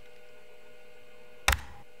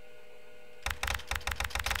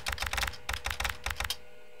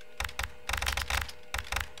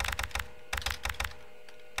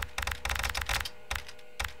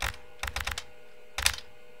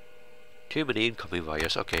 Too many incoming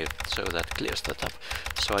wires, okay, so that clears that up.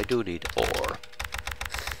 So I do need OR.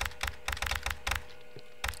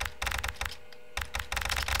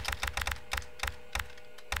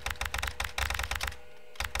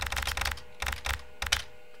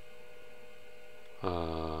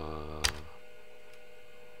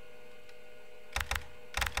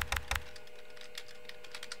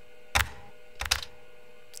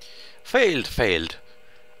 Failed.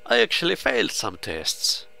 I actually failed some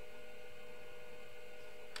tests.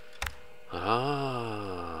 And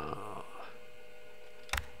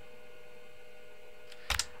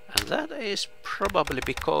that is probably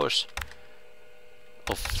because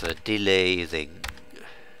of the delay thing.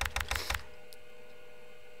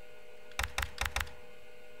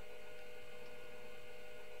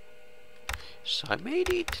 So I may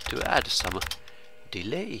need to add some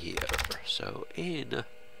delay here. So in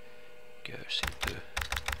goes into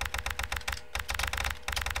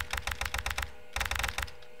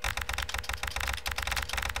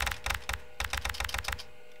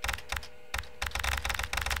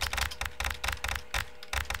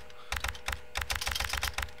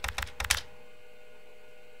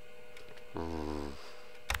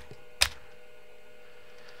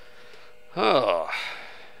oh.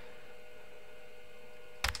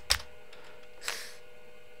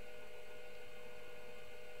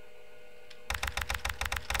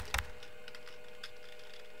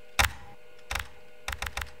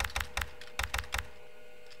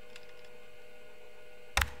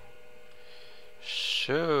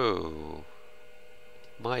 So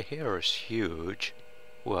my hair is huge.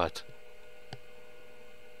 What?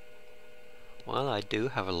 Well, I do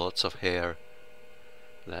have lots of hair.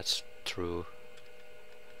 That's true.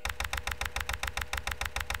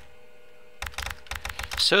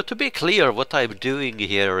 So to be clear, what I'm doing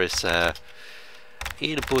here is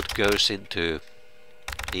input goes into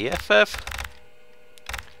DFF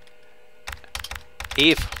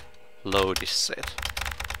if load is set.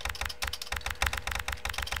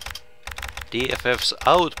 DFF's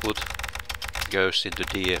output goes into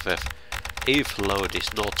DFF if load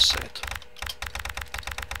is not set.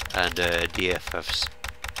 And DFF's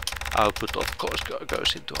output, of course,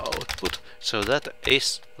 goes into output. So that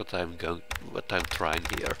is what I'm trying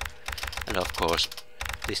here. And of course,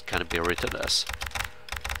 this can be written as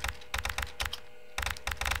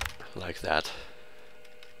like that.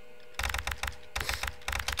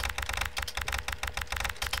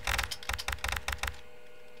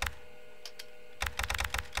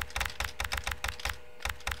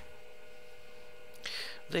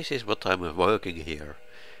 This is what I'm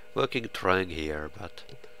trying here, but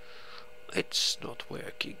it's not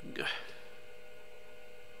working.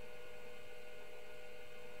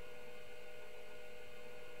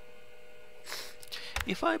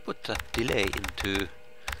 If I put that delay into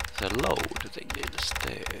the load thing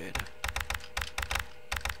instead.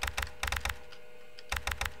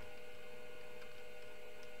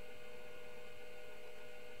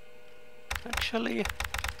 Actually,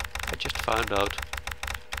 I just found out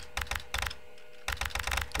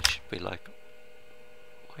it should be like,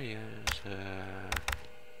 why is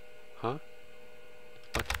huh?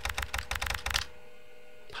 What?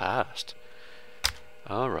 Past.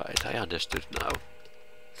 Alright, I understood now.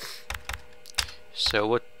 So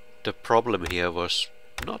what the problem here was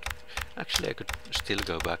not, actually I could still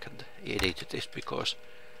go back and edit this because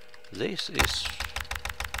this is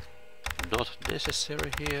not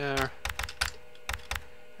necessary here.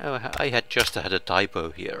 Oh, I had just had a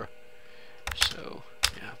typo here. So,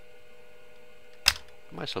 yeah.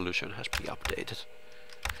 My solution has been updated.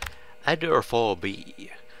 Adder 4B.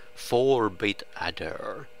 4-bit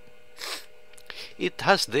adder. It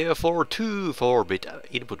has therefore 2 4-bit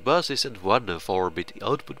input buses and 1 4-bit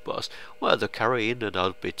output bus, while the carry in and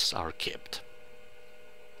out bits are kept.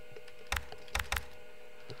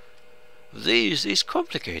 This is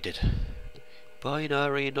complicated.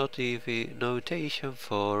 Binary notation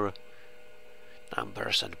for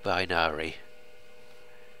numbers and binary.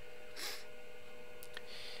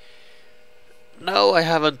 No, I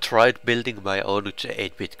haven't tried building my own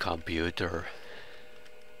 8-bit computer.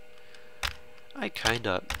 I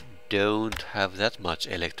kinda don't have that much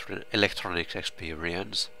electronics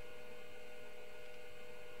experience.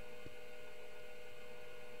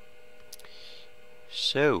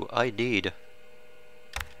 So I need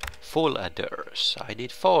full adders. I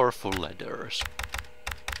need 4 full adders.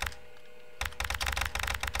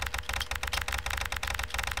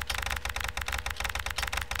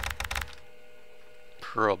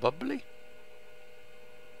 Probably.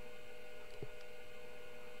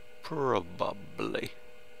 Probably.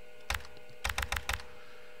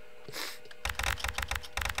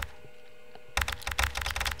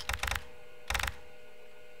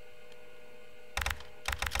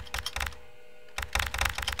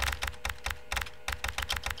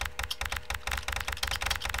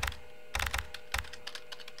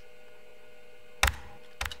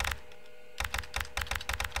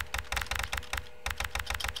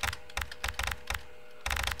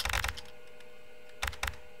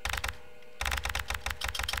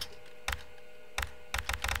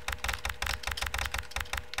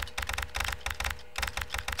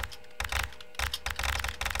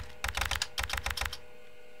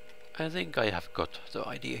 I think I have got the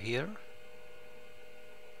idea here.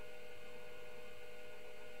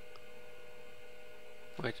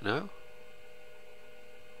 Wait, no?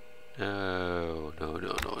 No, no,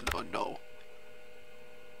 no, no, no, no.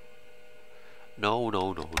 No,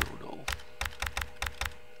 no, no, no, no.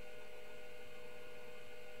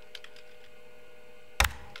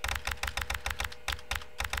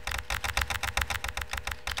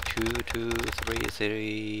 Two,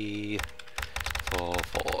 three, 4,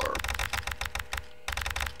 4.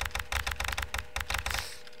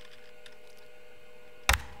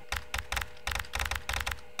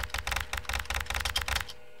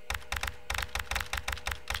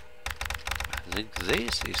 I think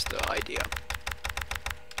this is the idea.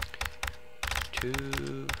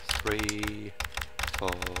 2, 3, 4,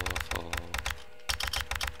 4.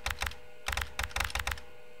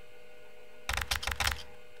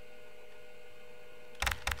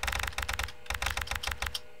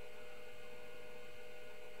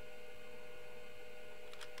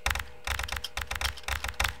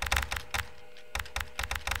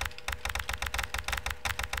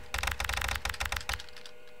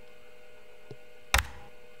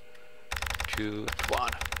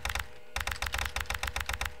 One.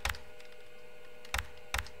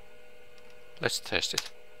 Let's test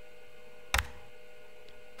it.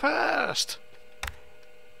 Passed!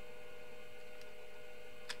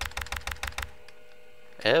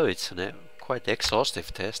 Oh, it's a quite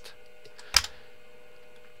exhaustive test.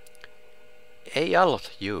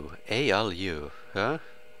 ALU, huh?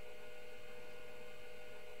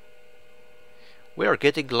 We are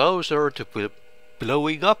getting closer to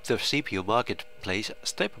blowing up the CPU marketplace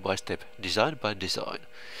step by step, design by design.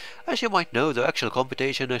 As you might know, the actual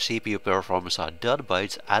computation and CPU performance are done by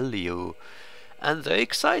its ALU. And the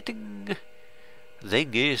exciting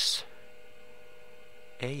thing is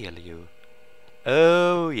ALU.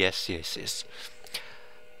 Oh, yes, yes, yes.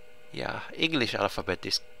 Yeah, English alphabet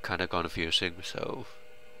is kinda confusing, so...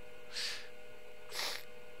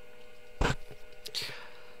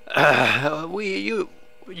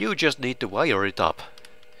 You just need to wire it up.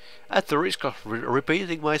 At the risk of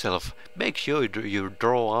repeating myself, make sure you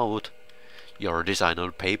draw out your design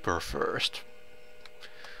on paper first.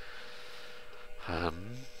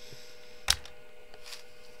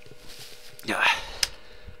 Yeah.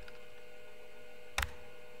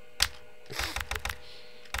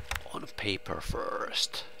 On paper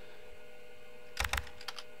first.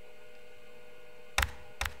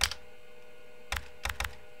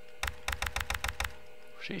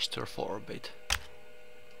 Register 4-bit.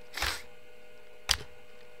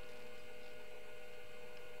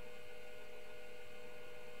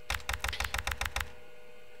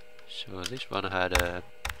 So this one had a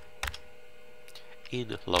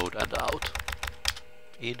in, load and out.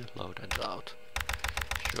 In, load and out.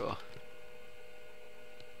 Sure.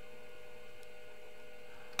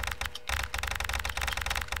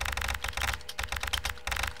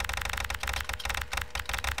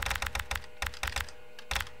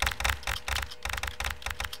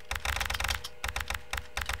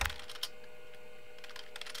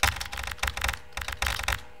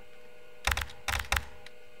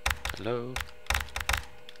 Hello.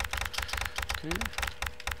 Okay.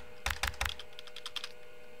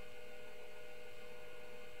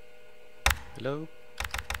 Hello.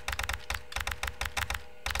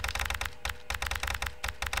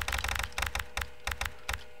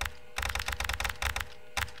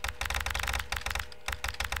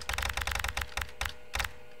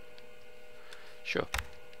 Sure.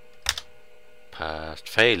 Passed.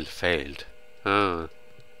 Failed.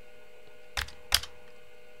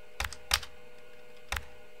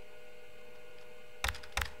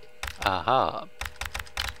 Aha.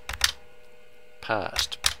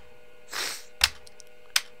 Passed.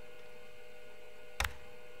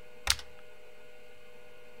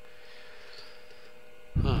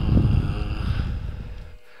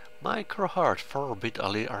 MHRD 4-bit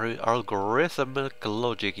algorithmic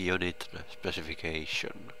logic unit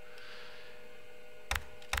specification.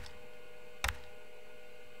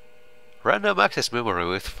 Random access memory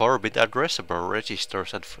with 4-bit addressable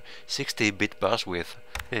registers and 16-bit bus width.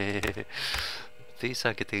 These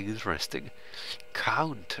are getting interesting.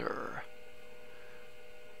 Counter.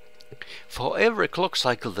 For every clock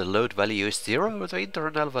cycle the load value is 0, the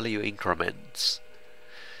internal value increments.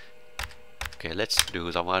 Okay, let's do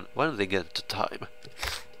the one thing at a time.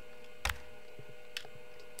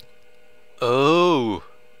 Oh!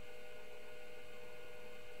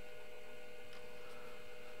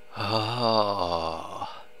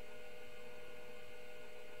 Ah!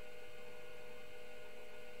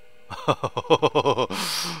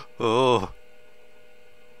 Oh!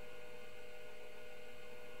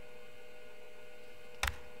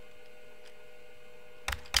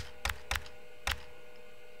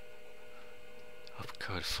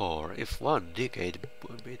 Code 4. If 1 negate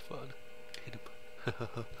 1 bit 1.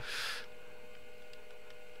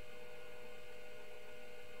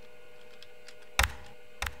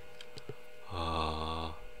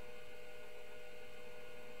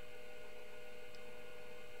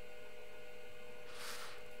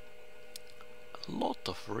 A lot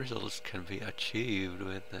of results can be achieved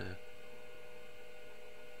with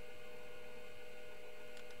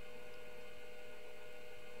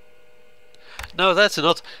No, that's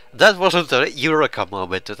not. That wasn't a eureka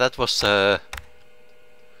moment. That was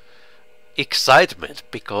excitement,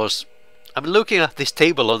 because I'm looking at this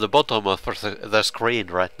table on the bottom of the screen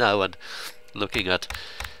right now and looking at,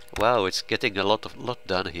 wow, it's getting a lot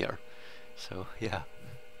done here. So yeah,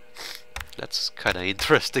 that's kind of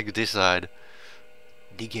interesting design.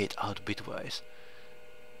 Negate out bitwise.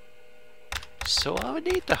 So I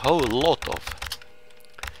need a whole lot of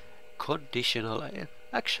conditional.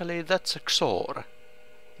 Actually, that's a XOR.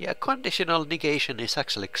 Yeah, conditional negation is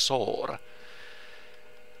actually XOR.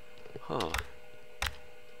 Huh.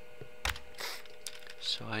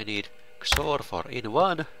 So I need XOR for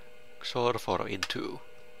in1, XOR for in2.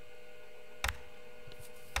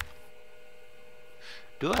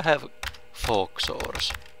 Do I have 4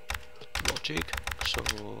 XORs? Logic,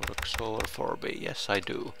 XOR for B. Yes, I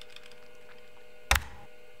do.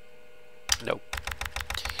 No.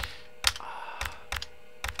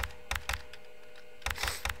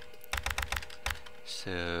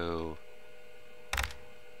 So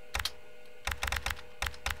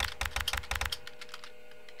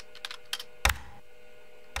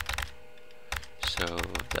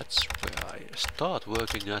that's where I start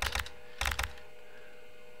working at.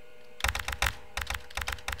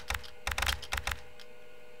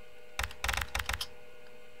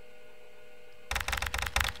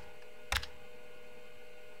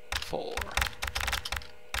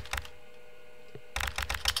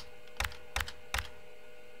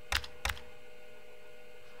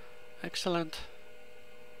 Excellent.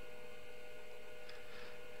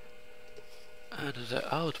 And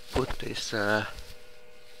the output is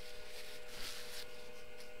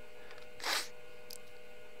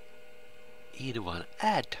in1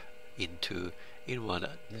 add into in1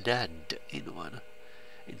 NAND in1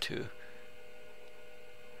 into.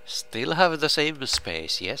 Still have the same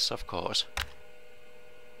space, yes, of course.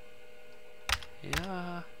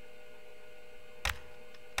 Yeah.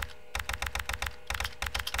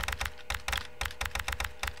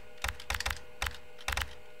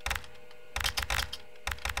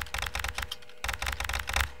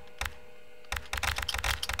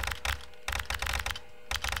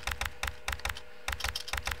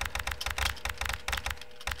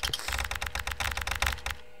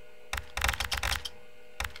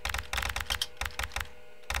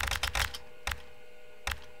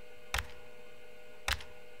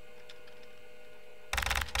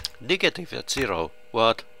 Negative at 0.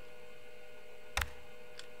 What?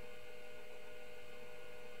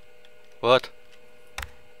 What?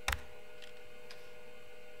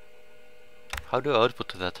 How do I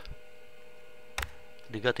output that?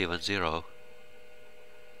 Negative and 0.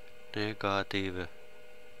 Negative.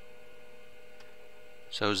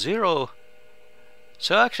 So 0.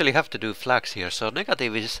 So I actually have to do flags here. So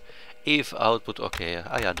negative is if output. Okay,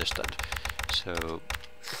 I understand. So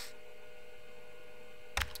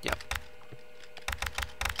yeah.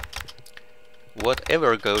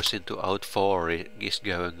 Whatever goes into out4 is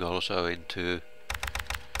going also into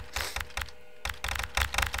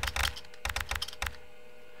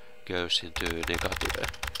negative.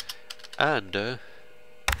 And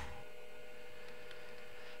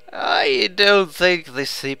I don't think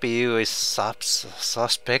this CPU is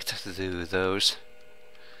suspect to do those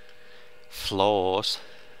flaws.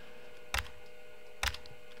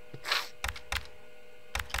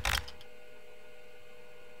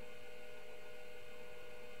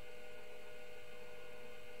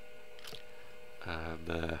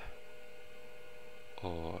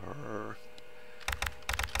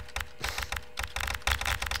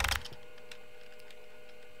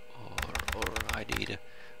 Or I need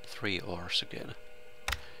 3 ors again.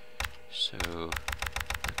 So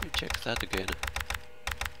let me check that again.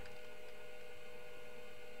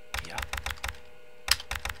 Yeah.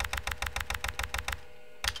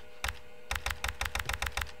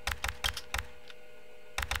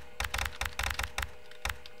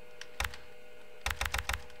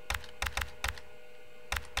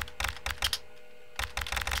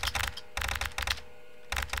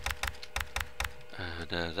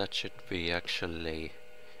 And that should be actually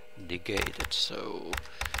negated, so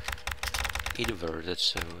inverted,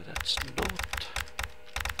 so that's not.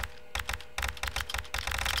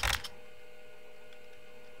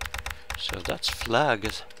 So that's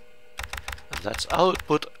flags, and that's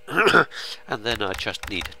output, and then I just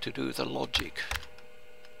need to do the logic.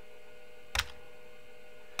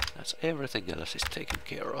 That's everything else is taken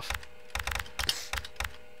care of.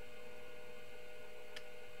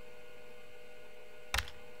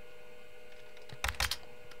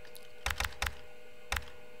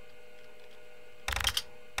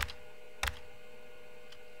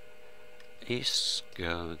 Is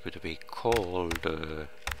going to be called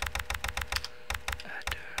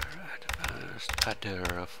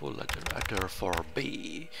adder, full adder for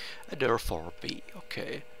B, adder for B,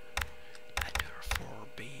 okay, adder for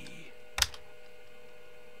B,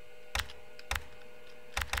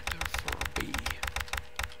 adder for B.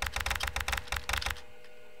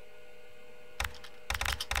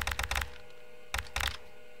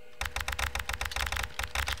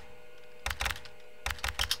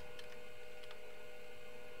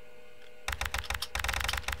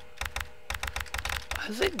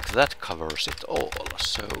 I think that covers it all,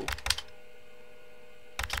 so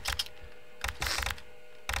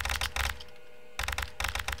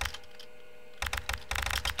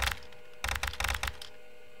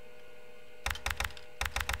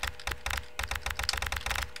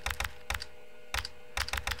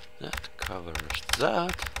that covers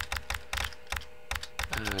that,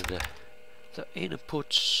 and the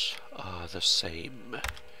inputs are the same,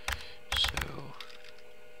 so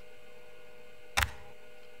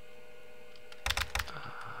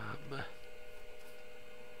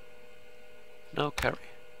no carry,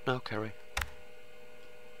 no carry,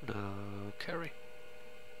 no carry,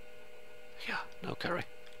 yeah, no carry.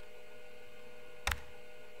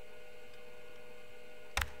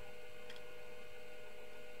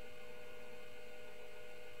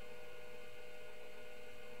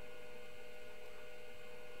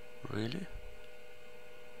 Really?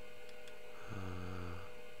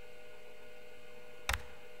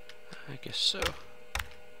 I guess so.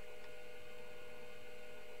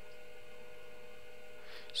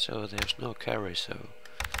 So there's no carry, so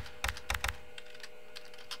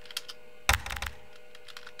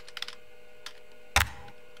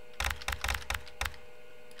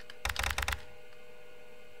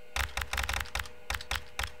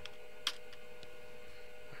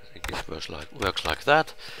I think it works like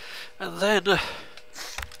that, and then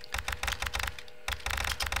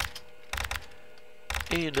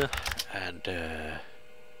in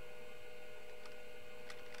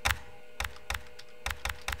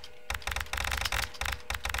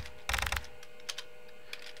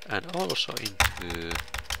and also into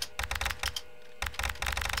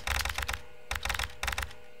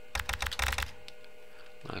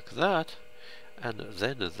like that, and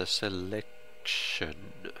then the selection,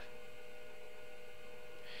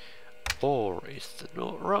 or is the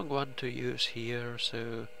wrong one to use here,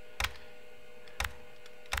 so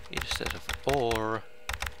instead of or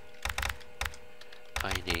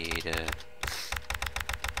I need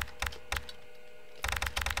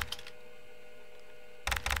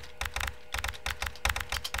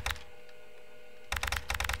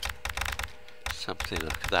something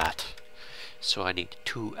like that. So I need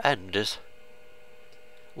two ands,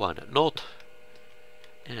 one not,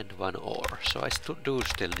 and one or. So I do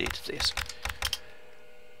still need this.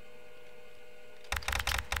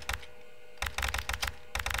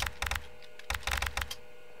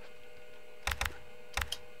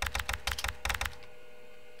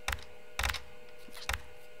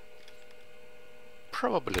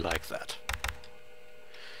 Probably like that.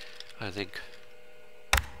 I think.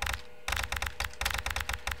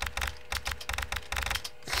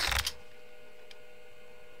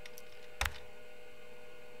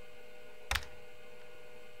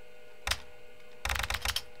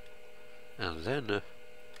 And then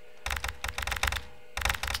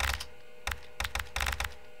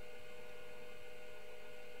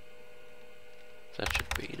that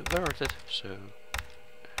should be inverted, so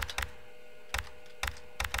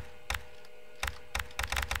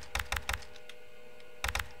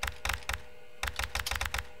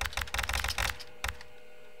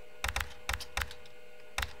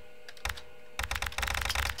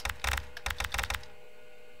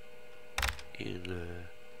in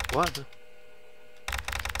one.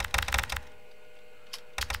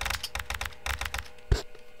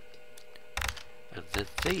 And then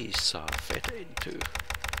these are fed into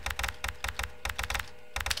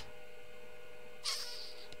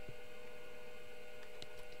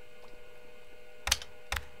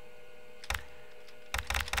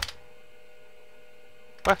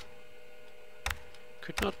what?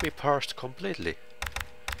 Could not be parsed completely.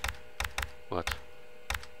 What?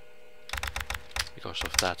 Because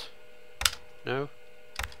of that. No?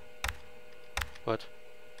 What?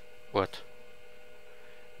 What?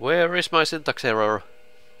 Where is my syntax error?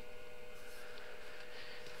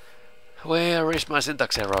 Where is my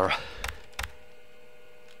syntax error?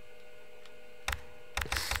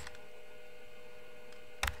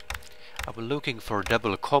 I'm looking for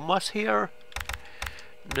double commas here.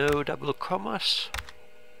 No double commas.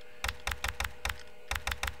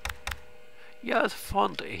 Yeah, the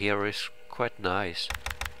font here is quite nice.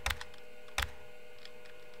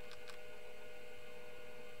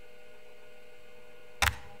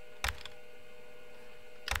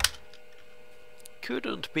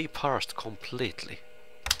 Couldn't be parsed completely.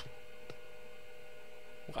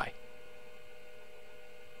 Why?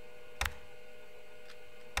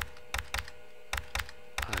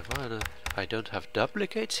 I don't have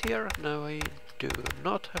duplicates here. No, I do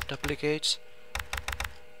not have duplicates.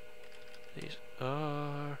 These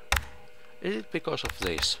are... Is it because of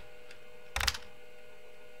this?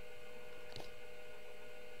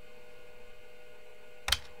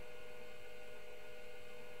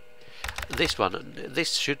 This one,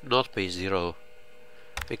 this should not be 0,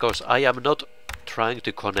 because I am not trying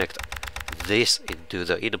to connect this into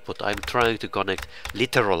the input. I'm trying to connect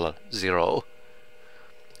literal 0.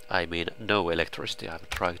 I mean no electricity. I'm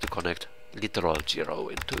trying to connect literal 0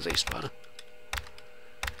 into this one.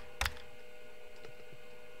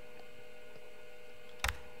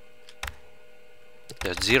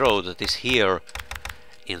 The 0 that is here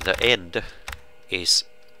in the end is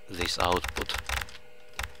this output.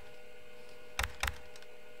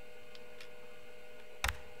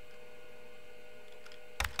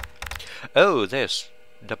 Oh, there's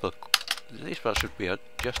double. This one should be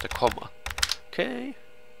just a comma. Okay.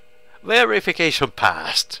 Verification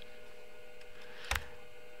passed.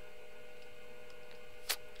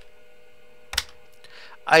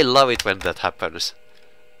 I love it when that happens.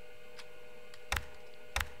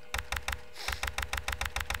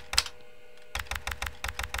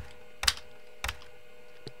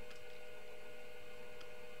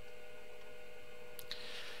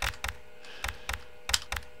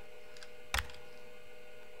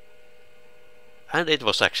 And it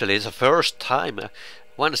was actually the first time,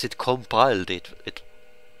 once it compiled it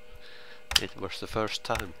was the first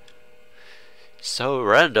time. So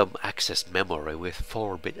random access memory with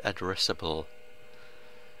 4-bit addressable.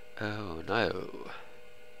 Oh no.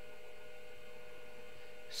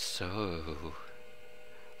 So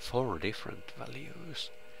 4 different values.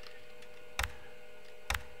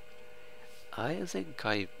 I think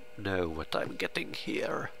I know what I'm getting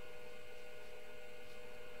here.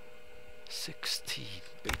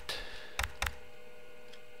 16-bit.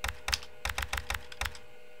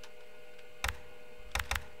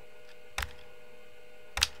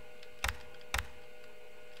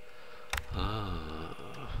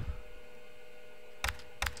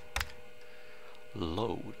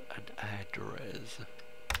 Load an address.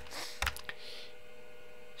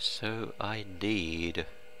 So I need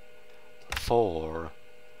 4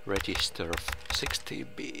 register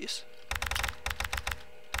 16Bs.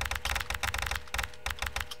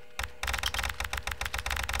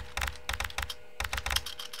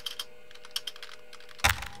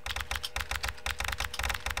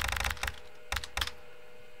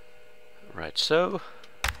 Right, so,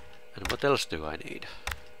 and what else do I need?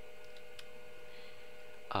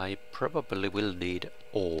 I probably will need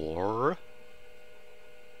ore.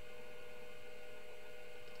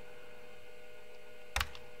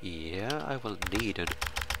 Yeah, I will need an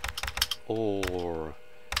ore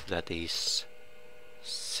that is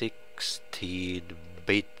 16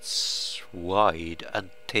 bits wide and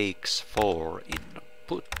takes 4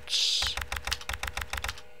 inputs.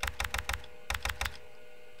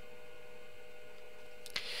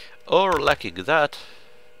 Or lacking that,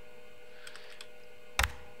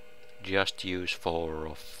 just use 4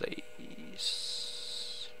 of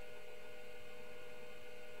these.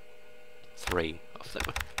 3 of them.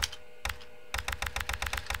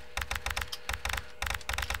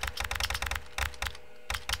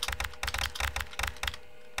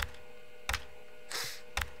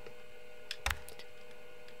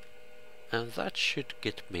 And that should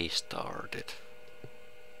get me started.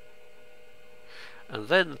 And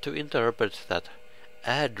then to interpret that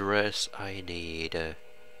address I need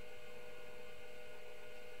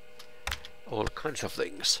all kinds of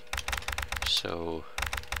things. So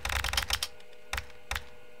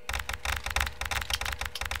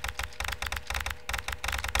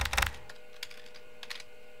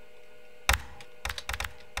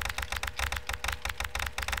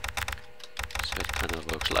it kind of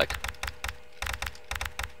looks like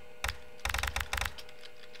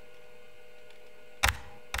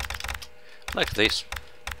this.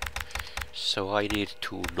 So I need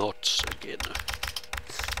 2 knots again.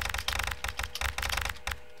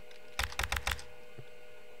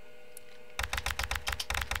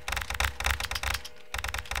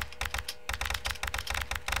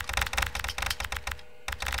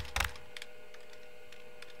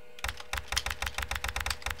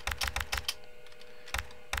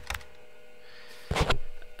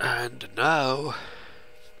 And now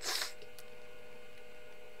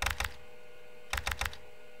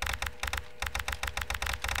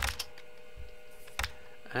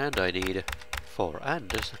and I need 4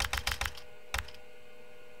 ands.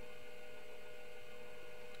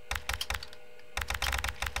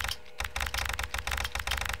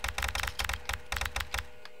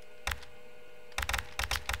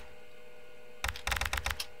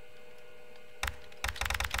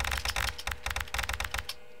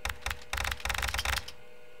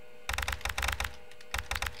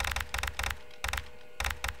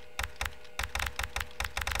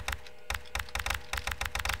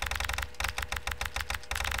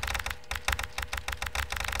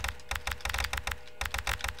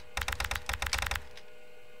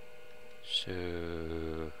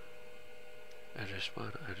 So address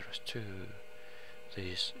 1, address 2,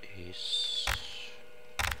 this is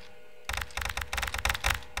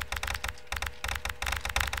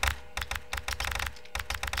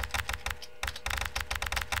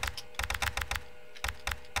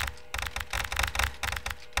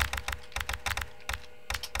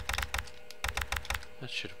that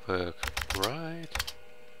should work right.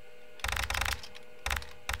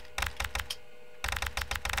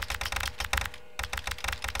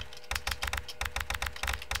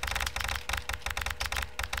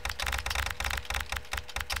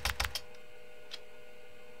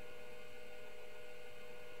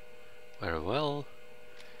 Very well,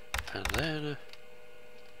 and then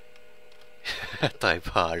type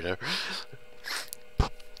harder.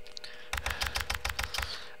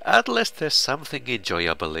 At least there's something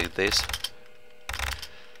enjoyable in this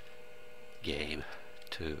game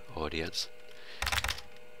to audience.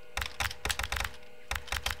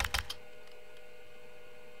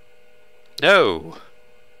 No!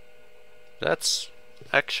 That's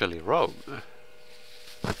actually wrong.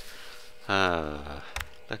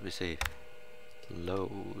 Let me see.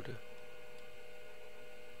 Load.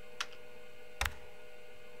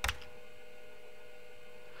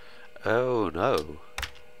 Oh no.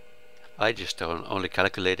 I just only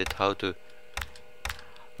calculated how to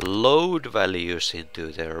load values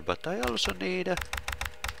into there, but I also need a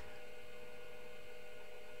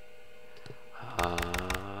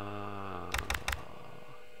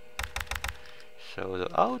so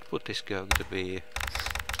the output is going to be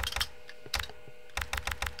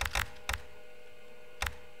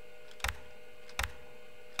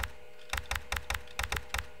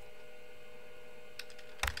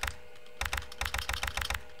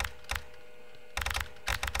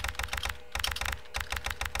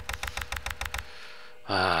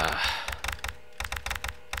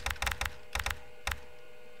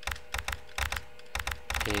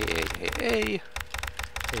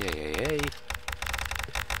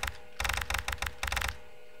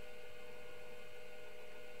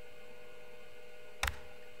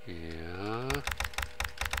yeah.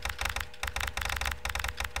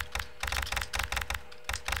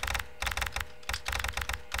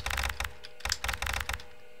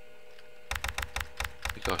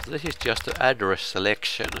 because this is just the address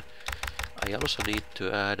selection. I also need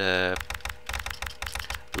to add a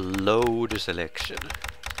load selection.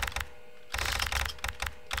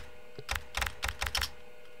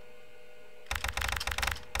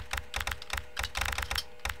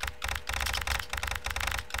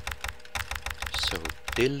 So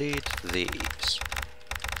delete these.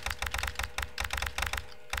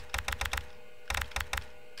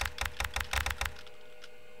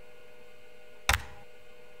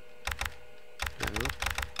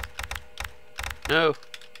 No.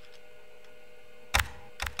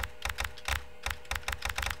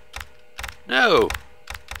 No.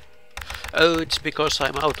 Oh, it's because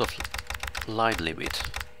I'm out of line limit.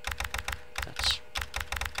 That's...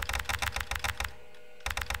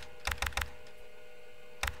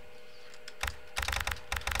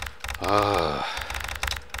 Ah.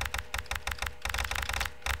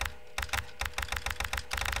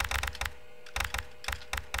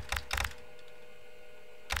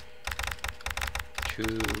 Two,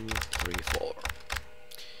 three, four.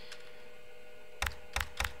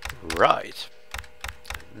 Right.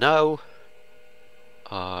 Now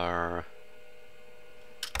our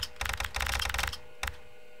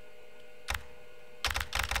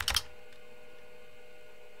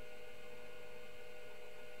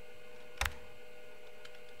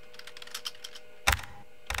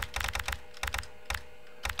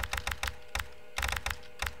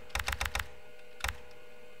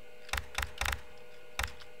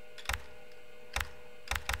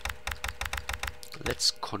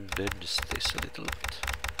let's condense this a little bit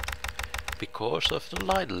because of the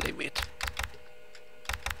line limit.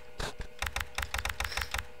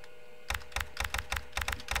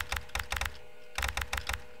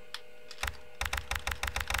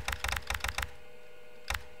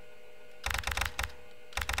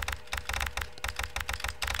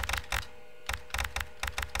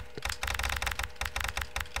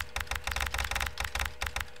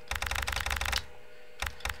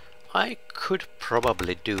 I could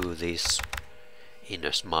probably do this in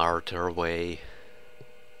a smarter way.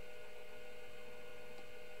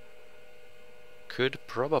 Could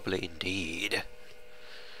probably indeed.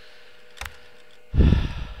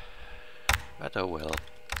 But oh well.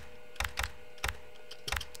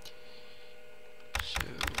 So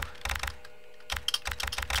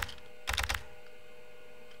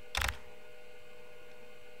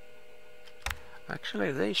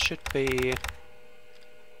actually they should be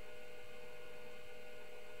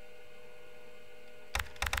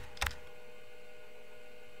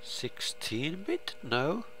 16-bit?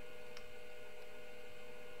 No.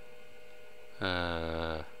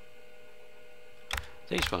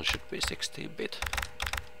 This one should be 16-bit.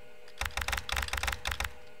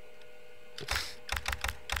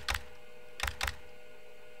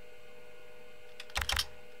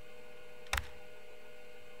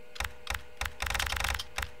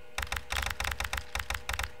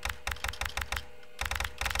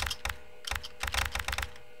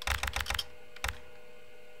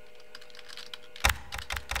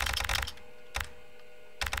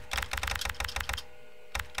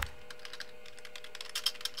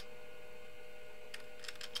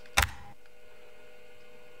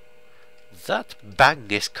 That bang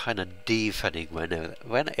is kinda deafening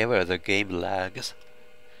whenever the game lags.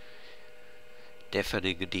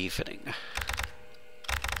 Deafening, deafening.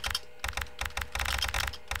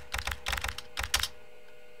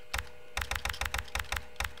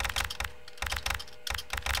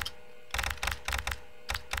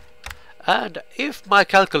 And if my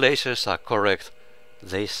calculations are correct,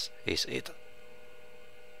 this is it.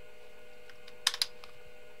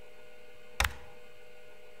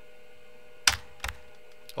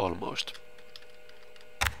 Almost.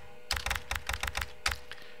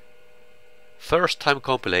 First time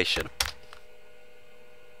compilation.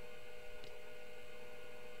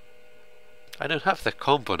 I don't have the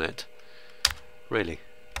component, really,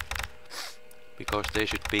 because they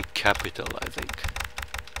should be capital, I think.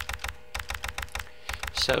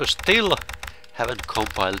 So still haven't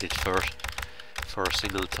compiled it for a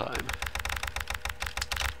single time.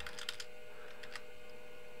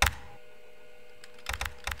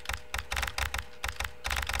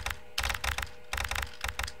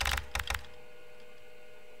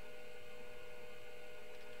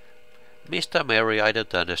 Mr. Mary, I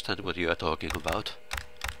don't understand what you are talking about.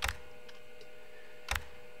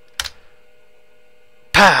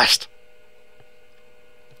 Passed!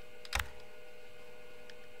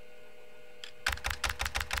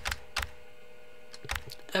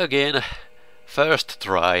 Again, first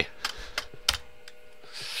try.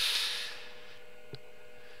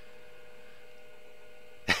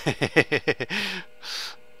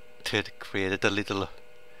 created a little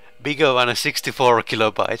bigger one, a 64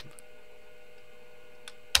 kilobyte.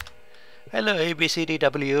 Hello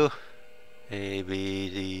ABCDW,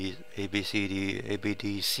 ABCDCW.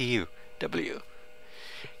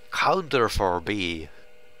 Counter for B.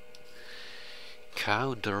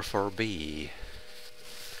 Counter for B.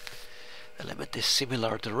 Element is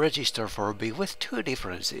similar to register for B with two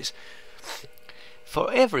differences. For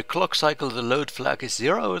every clock cycle the load flag is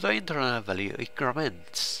 0, the internal value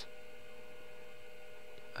increments.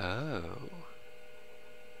 Oh.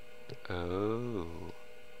 Oh.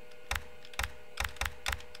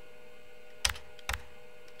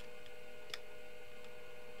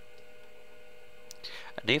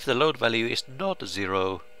 And if the load value is not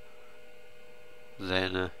 0,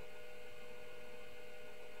 then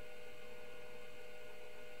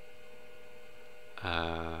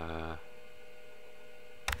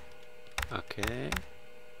okay.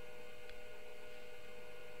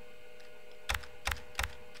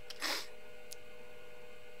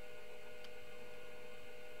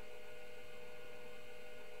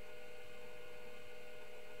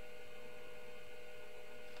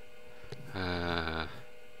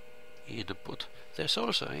 Input. There's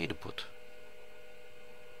also an input.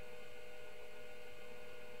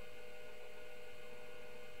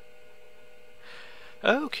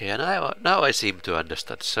 Okay, and now I seem to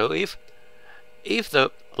understand. So if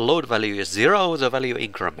the load value is 0, the value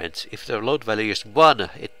increments. If the load value is 1,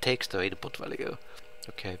 it takes the input value.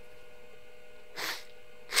 Okay.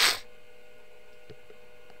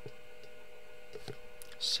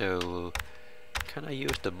 So can I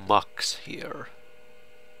use the mux here?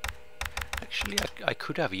 Actually, I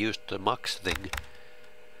could have used the mux thing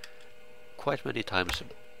quite many times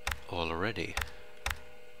already.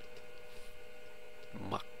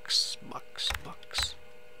 Mux. Mux,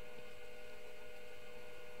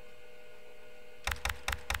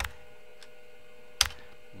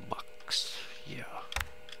 yeah.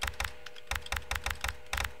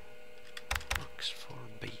 Mux for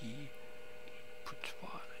B. Input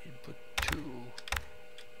 1, input 2.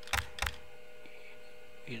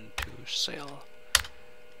 Into cell.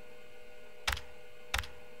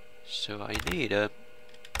 So I need a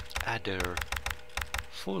adder,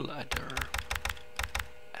 full adder.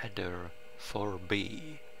 Adder for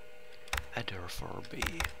B. Adder for B.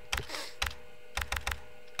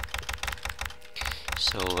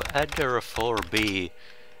 So adder for B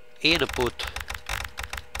input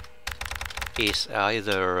is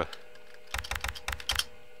either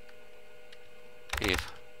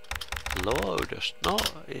if load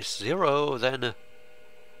is 0, then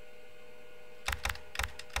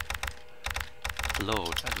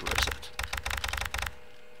load and reset.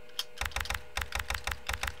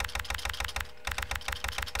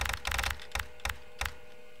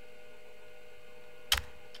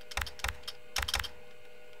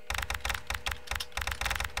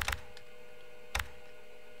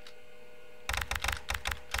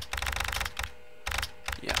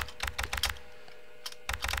 Yeah.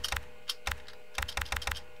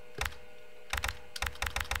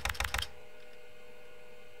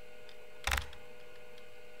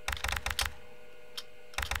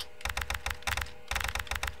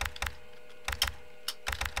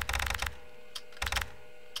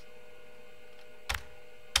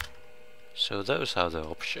 So those are the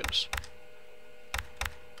options.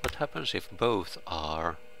 What happens if both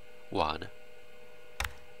are 1?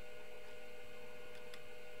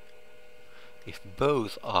 If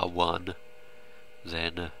both are 1,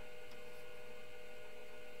 then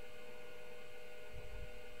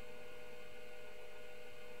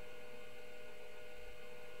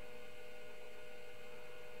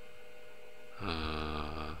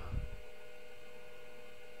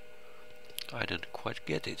I don't quite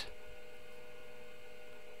get it.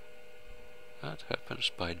 That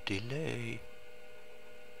happens by delay.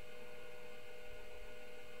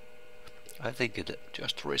 I think it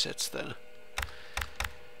just resets then.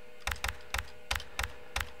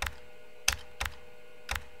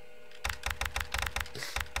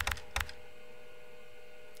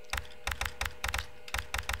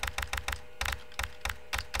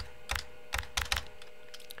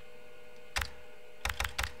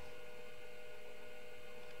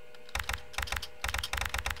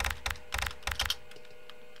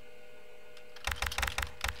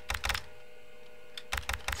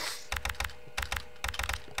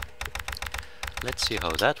 Let's see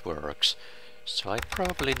how that works. So I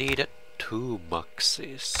probably needed 2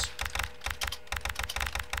 muxes.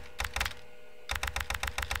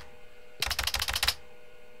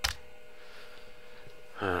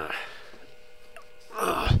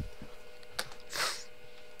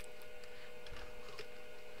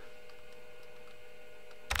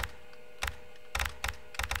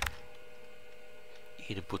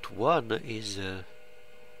 one is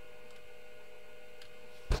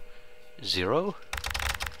 0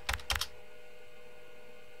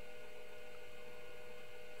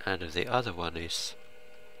 and the other one is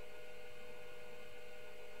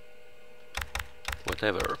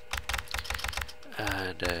whatever,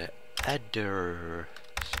 and adder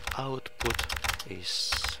output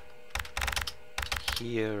is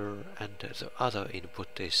here and the other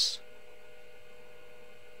input is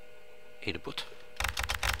input,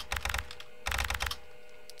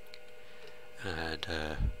 and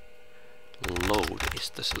load is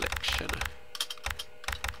the selection.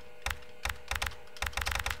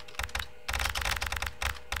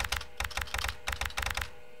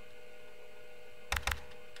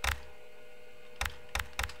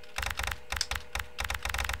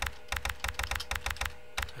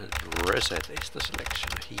 And reset is the selection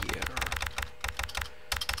here.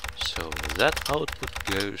 So that output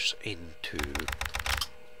goes into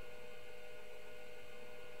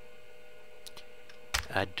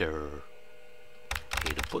adder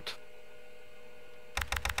input.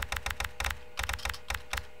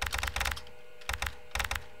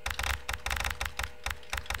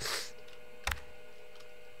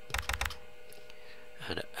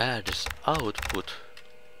 And adds output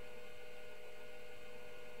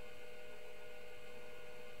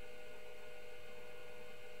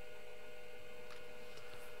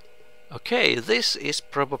okay, this is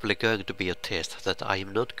probably going to be a test that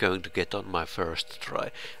I'm not going to get on my first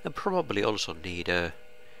try, and probably also need a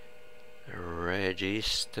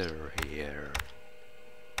register here.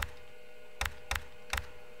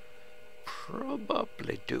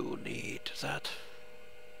 Probably do need that.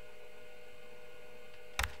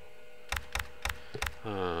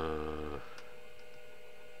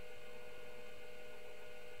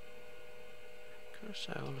 Because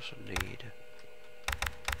I also need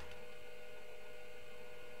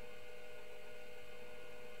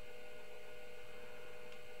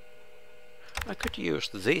I could use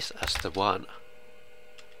this as the one.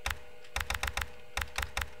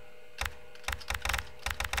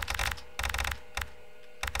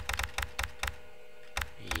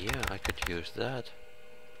 Yeah, I could use that.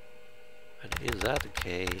 And in that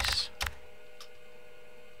case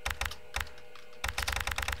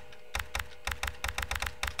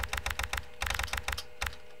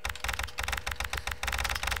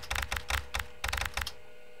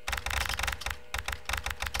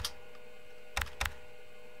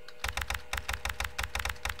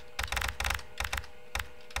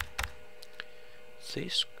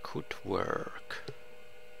this could work.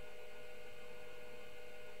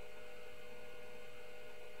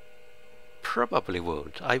 Probably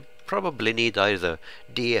won't. I probably need either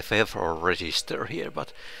DFF or register here,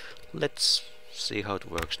 but let's see how it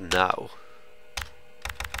works now.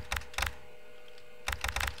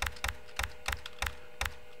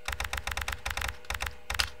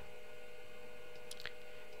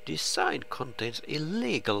 Design contains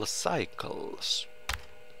illegal cycles.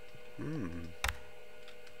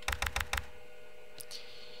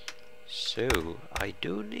 So I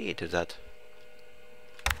do need that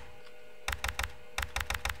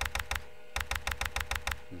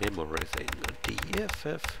memory thing,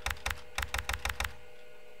 DFF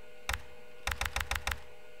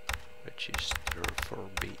register for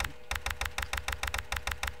B,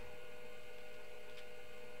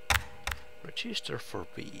 register for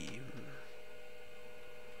B.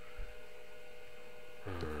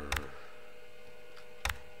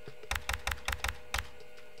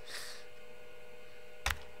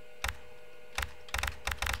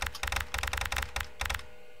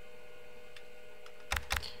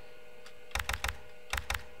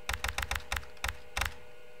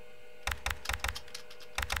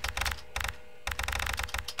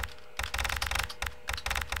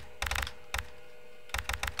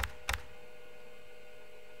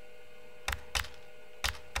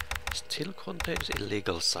 Still contains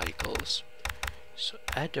illegal cycles, so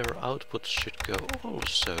adder output should go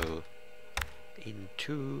also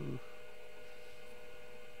into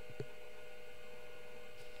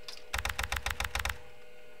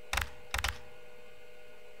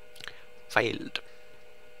failed.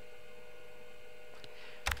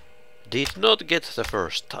 Did not get the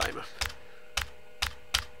first time.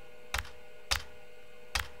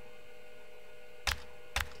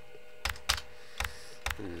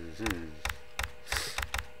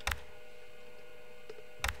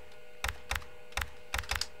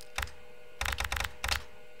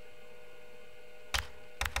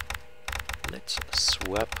 Let's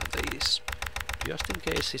swap these, just in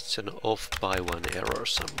case it's an off by one error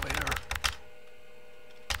somewhere.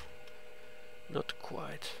 Not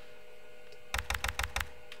quite.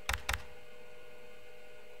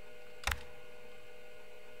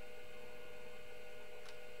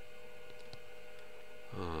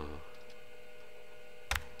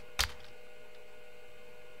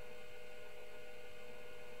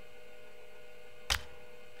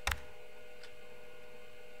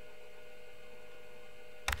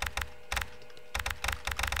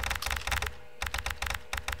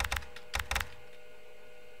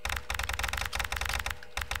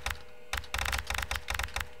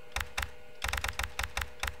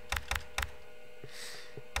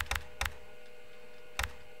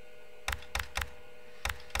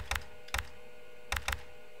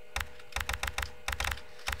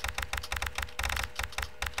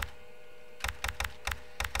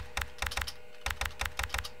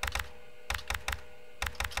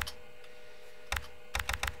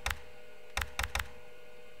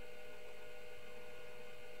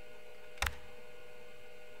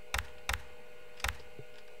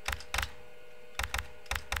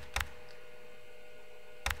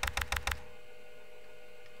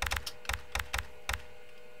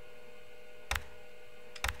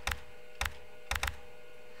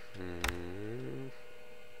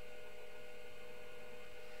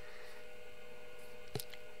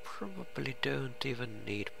 probably don't even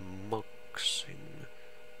need muxing.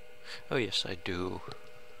 Oh yes, I do.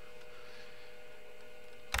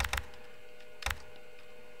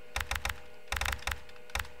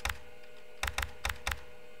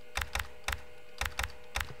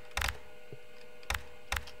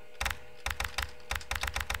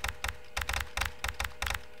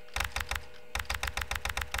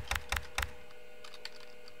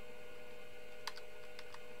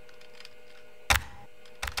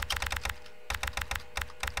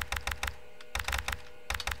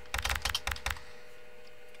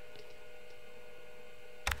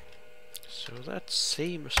 So that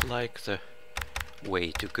seems like the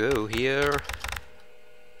way to go here.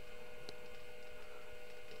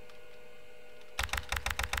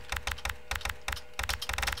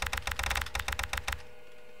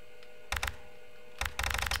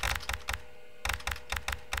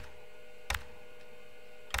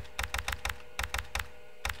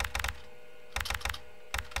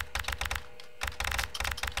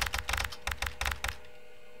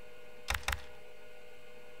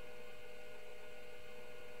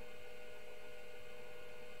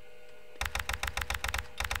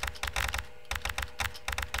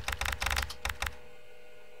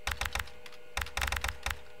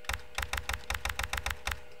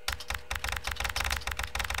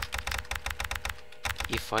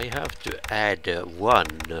 If I have to add 1,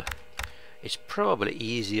 it's probably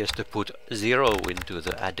easiest to put 0 into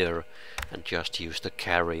the adder and just use the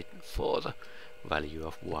carry for the value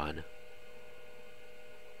of 1.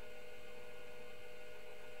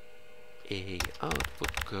 A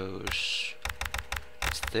output goes...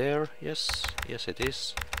 It's there, yes, yes it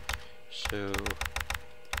is. So...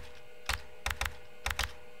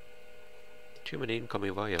 Too many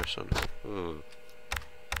incoming wires on... Oh.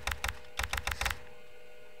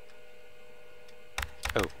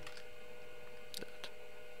 Oh. That.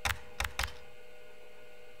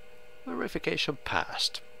 Verification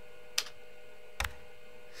passed.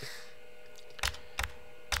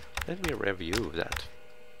 Let me review that.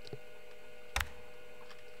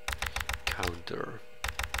 Counter.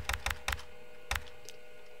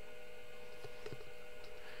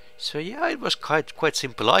 So yeah, it was quite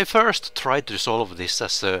simple. I first tried to solve this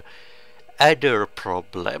as a adder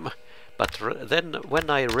problem. But then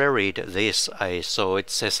when I reread this, I saw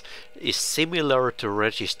it says is similar to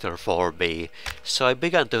register for B. So I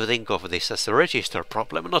began to think of this as a register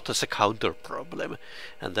problem, not as a counter problem.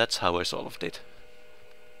 And that's how I solved it.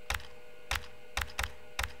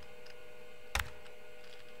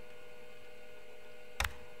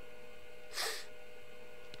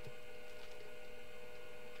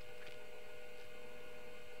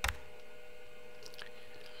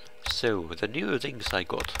 So, the new things I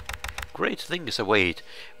got. Great things await.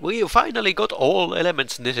 We finally got all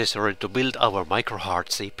elements necessary to build our MHRD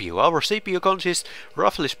CPU. Our CPU consists,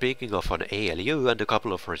 roughly speaking, of an ALU and a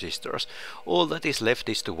couple of registers. All that is left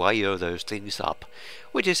is to wire those things up,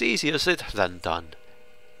 which is easier said than done.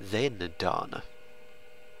 Then done.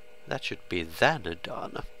 That should be then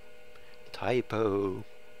done. Typo.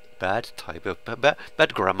 Bad typo.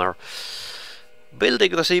 Bad grammar.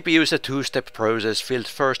 Building the CPU is a two-step process.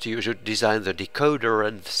 First you should design the decoder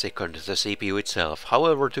and second the CPU itself.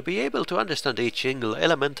 However, to be able to understand each single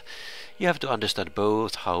element, you have to understand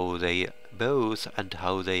both and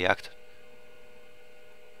how they act.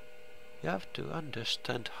 You have to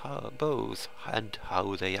understand both and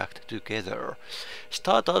how they act together.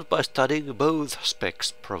 Start out by studying both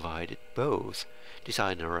specs provided, both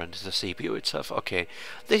designer and the CPU itself. Okay,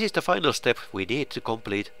 this is the final step we need to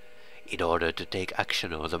complete in order to take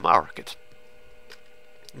action on the market.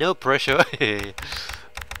 No pressure.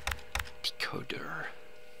 Decoder.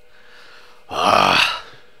 Ah.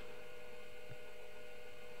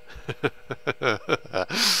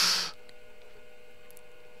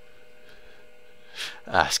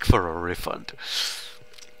 Ask for a refund.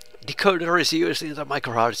 Decoder is used in the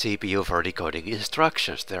MHRD CPU for decoding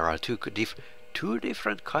instructions. There are two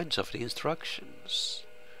different kinds of the instructions.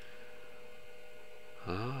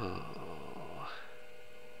 Oh.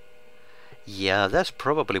 Yeah, that's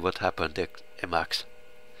probably what happened to Emacs.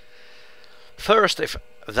 First, if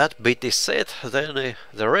that bit is set, then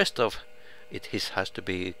the rest of it has to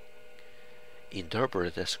be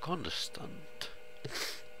interpreted as constant.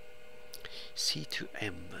 C to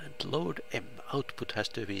M and load M. Output has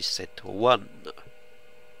to be set to 1.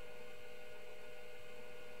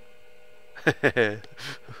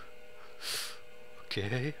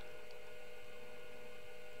 Okay.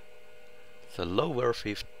 The lower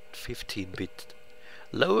 15-bit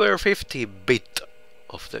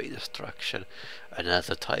of the instruction.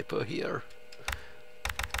 Another typo here.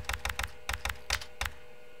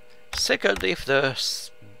 Second, if the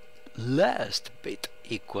last bit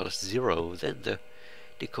equals 0, then the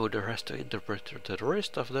decoder has to interpret the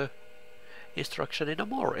rest of the instruction in a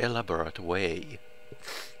more elaborate way.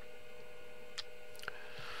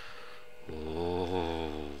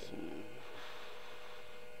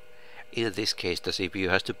 In this case, the CPU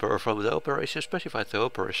has to perform the operation, specify the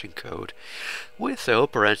operation code, with the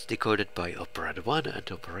operands decoded by operand 1 and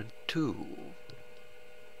operand 2.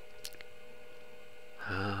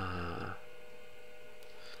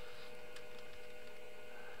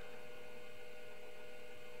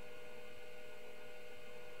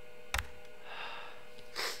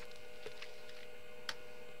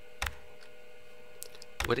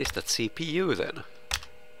 What is that CPU then?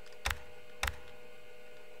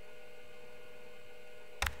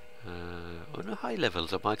 On a high level,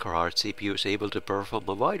 the MHRD CPU is able to perform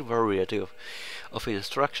a wide variety of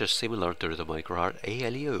instructions similar to the MHRD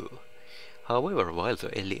ALU. However, while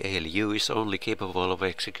the ALU is only capable of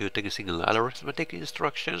executing single arithmetic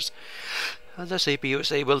instructions, the CPU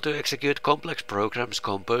is able to execute complex programs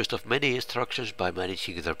composed of many instructions by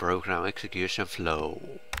managing the program execution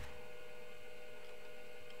flow.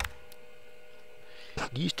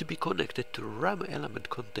 Needs to be connected to RAM element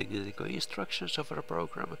containing the instructions of a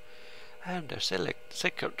program and select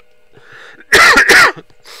second.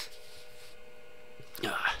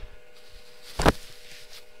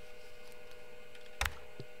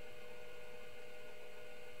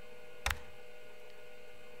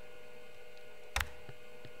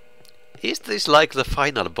 Is this like the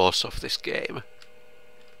final boss of this game?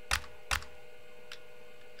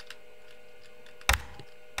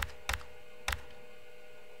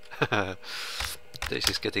 This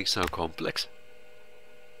is getting so complex.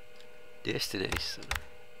 Destination.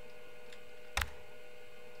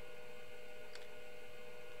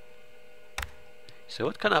 So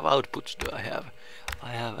what kind of outputs do I have?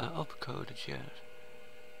 I have an opcode, yes.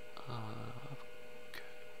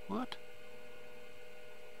 What?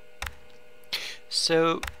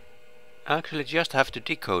 So actually just have to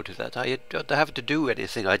decode that. I don't have to do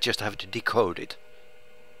anything, I just have to decode it.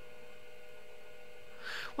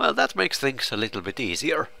 Well, that makes things a little bit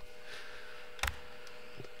easier.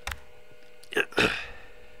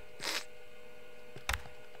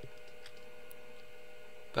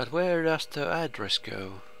 But where does the address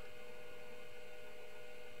go?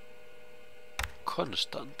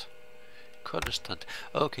 Constant. Constant.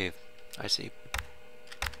 Okay, I see.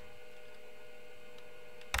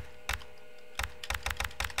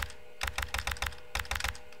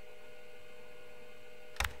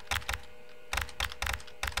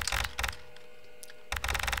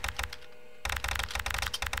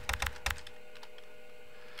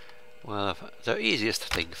 Well, the easiest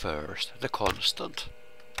thing first, the constant.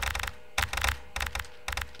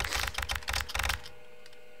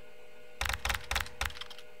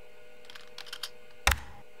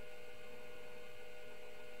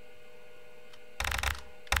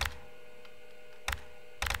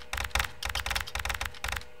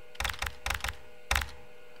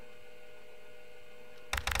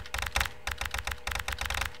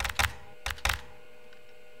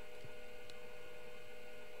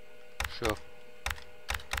 Sure.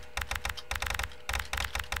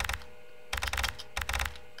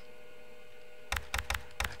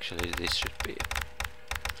 Actually, this should be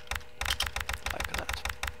like that.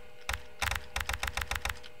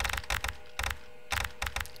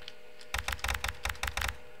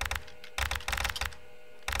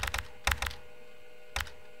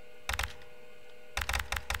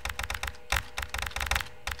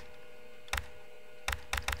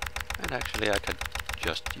 And actually I can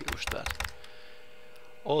just use that.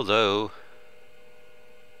 Although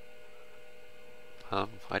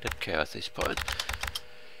I don't care at this point.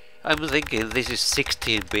 I'm thinking this is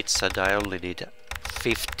 16 bits and I only need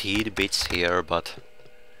 15 bits here, but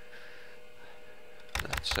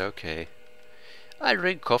that's okay. I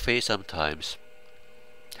drink coffee sometimes.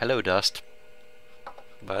 Hello, Dust.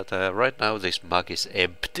 But right now this mug is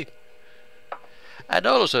empty. And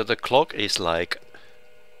also the clock is like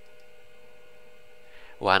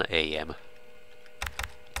 1 AM.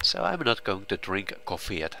 So I'm not going to drink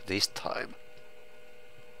coffee at this time.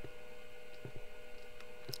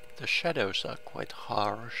 The shadows are quite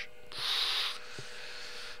harsh.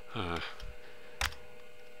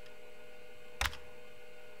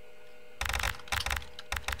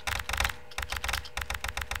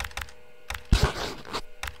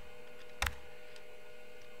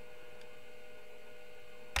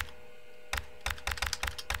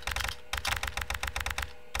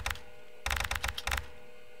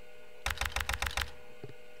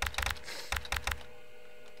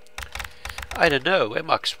 I don't know,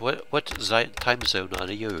 Emax, what time zone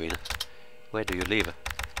are you in? Where do you live?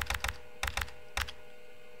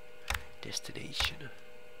 Destination.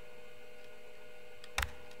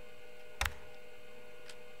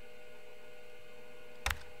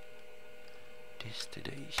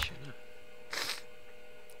 Destination.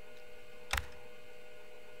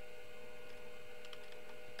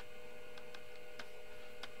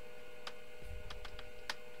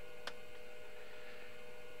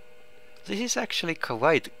 This is actually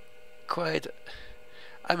quite.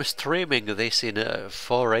 I'm streaming this in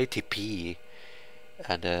 480p,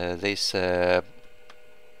 and this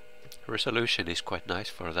resolution is quite nice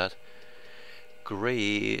for that.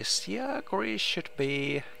 Greece, yeah, Greece should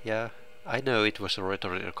be, yeah. I know it was a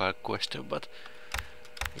rhetorical question, but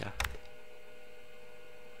yeah.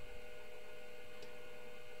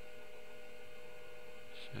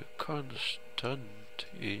 So constant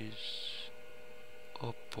is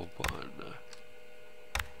oppo 1.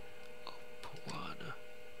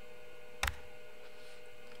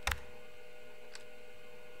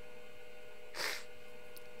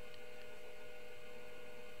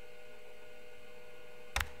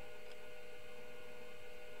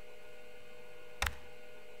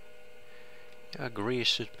 Yeah, Greece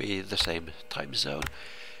should be the same time zone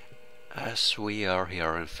as we are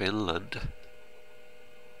here in Finland.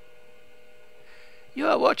 You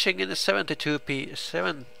are watching in the 72p,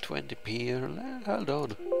 720p. Hold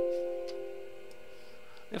on.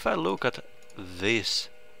 If I look at this,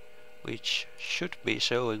 which should be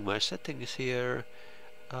showing my settings here,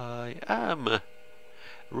 I am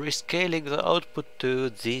rescaling the output to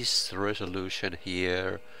this resolution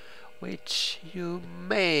here, which you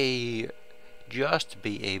may just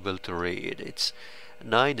be able to read. It's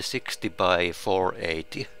 960 by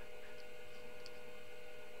 480.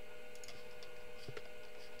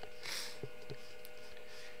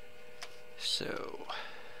 So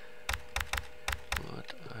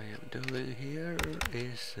what I am doing here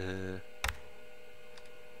is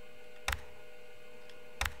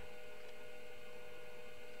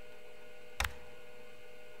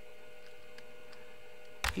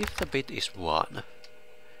if the bit is 1,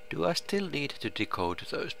 do I still need to decode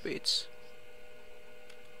those bits?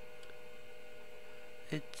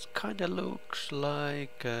 It kinda looks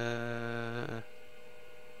like to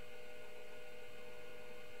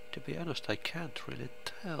be honest, I can't really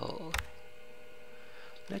tell.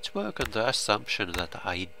 Let's work on the assumption that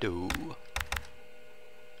I do.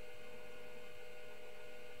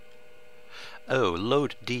 Oh,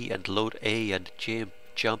 load D and load A and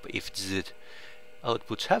jump if Z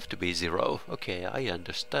outputs have to be 0. Okay, I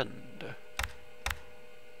understand.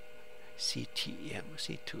 CTM,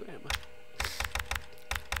 C2M.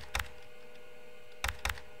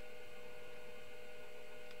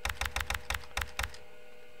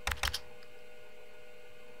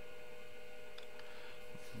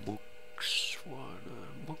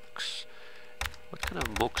 What kind of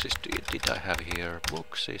muxes did I have here?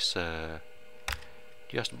 Mux is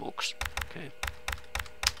just mux. Okay.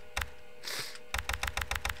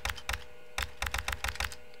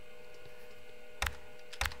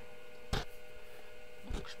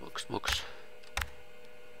 Mux.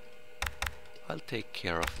 I'll take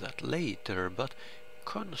care of that later, but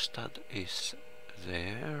constant is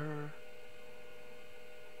there.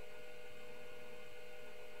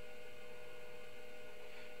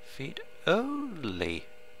 Feed only.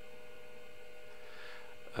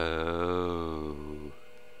 Oh.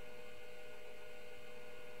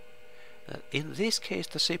 In this case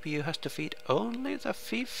the CPU has to feed only the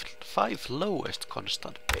 5 lowest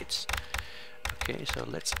constant bits. Okay, so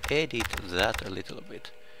let's edit that a little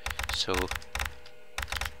bit. So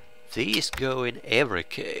these go in every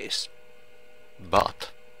case,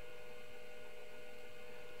 but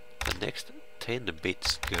the next 10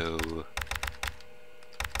 bits go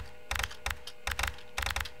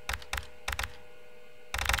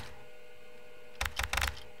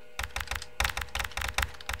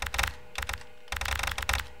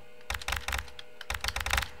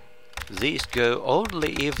these go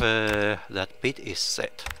only if that bit is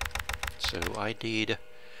set. So I need,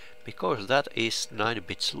 because that is 9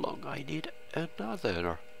 bits long, I need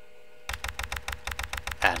another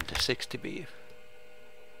and 60B.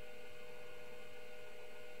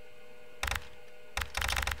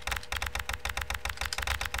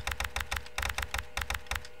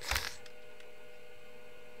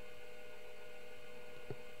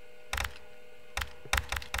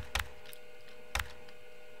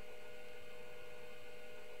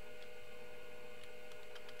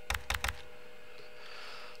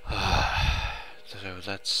 So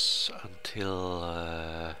that's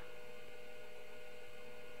until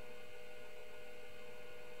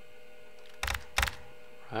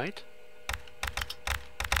Right?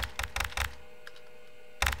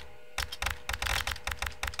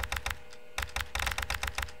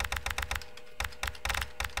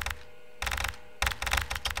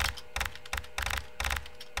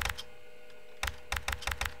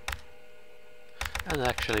 And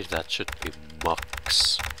actually that should be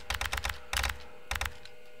max.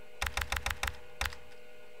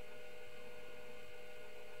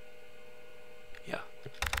 Yeah.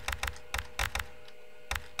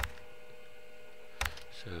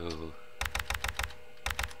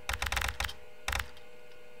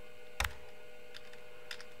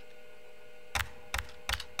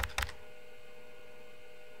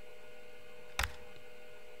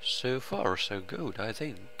 So far so good, I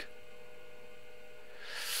think.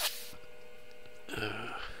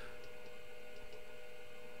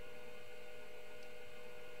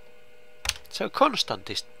 So constant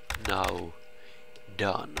is now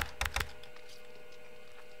done.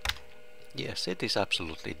 Yes, it is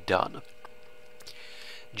absolutely done.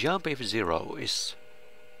 Jump if 0 is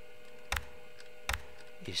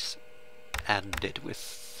ended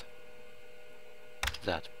with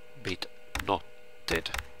that bit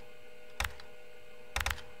knotted.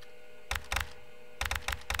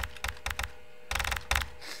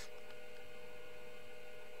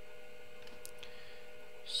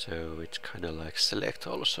 So it's kind of like select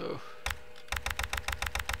also.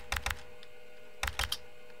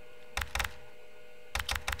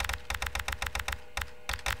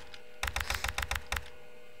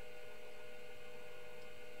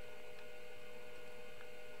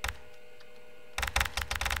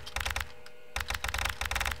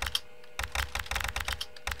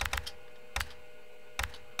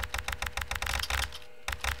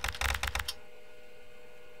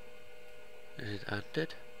 Is it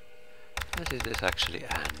ended? Yes, it is actually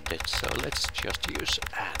ended, so let's just use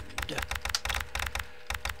end.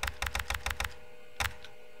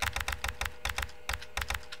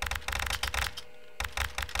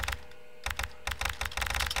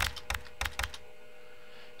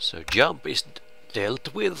 So jump is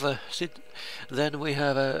dealt with. Then we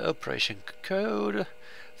have operation code.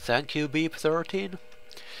 Thank you, beep 13.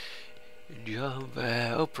 Jump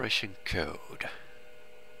operation code.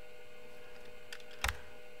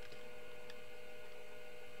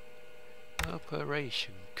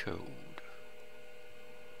 Operation code.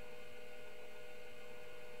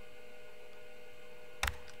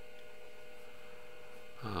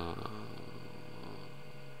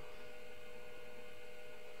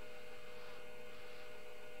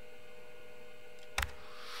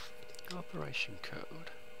 Operation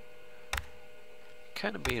code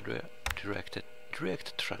can be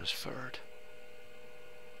direct transferred.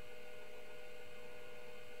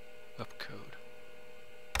 Opcode.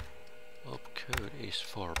 Opcode is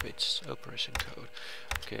 4 bits. Operation code.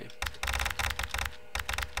 Okay.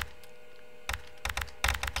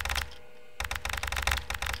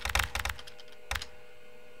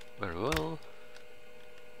 Very well.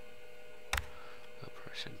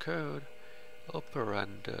 Operation code.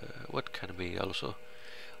 Operand, what can be also?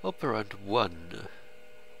 Operand 1.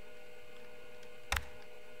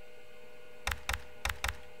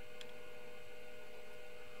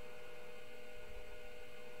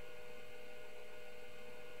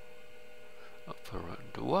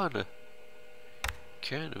 Operand 1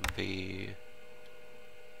 can be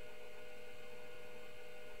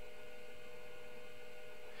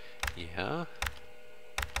yeah.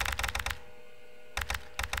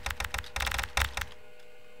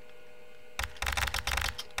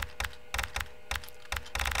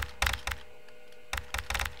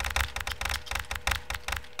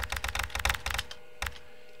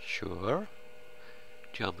 Sure.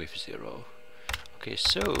 Jump if 0. Okay,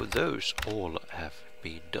 so those all have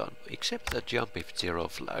been done, except the jump if 0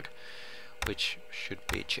 flag, which should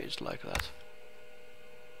be changed like that.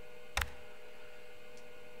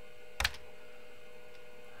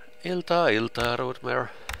 Ilta, Rootmare.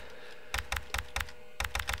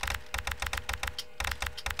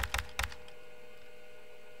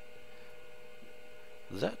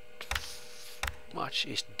 That much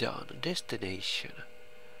is done. Destination.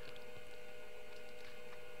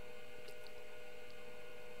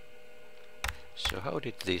 So how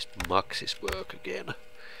did these maxes work again?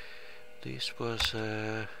 This was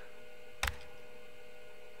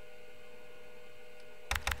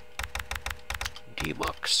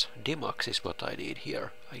dmax. Dmax is what I need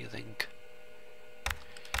here, I think.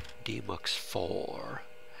 Dmax 4.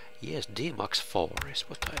 Yes, Dmax 4 is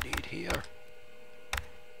what I need here.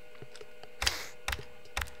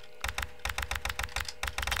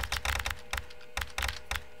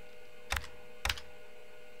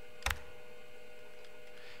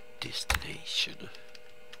 Destination.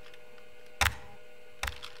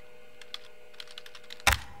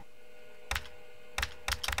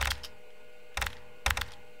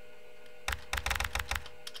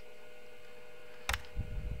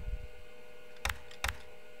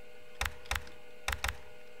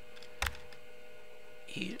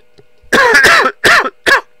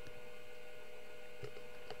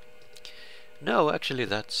 No, actually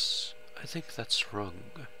I think that's wrong.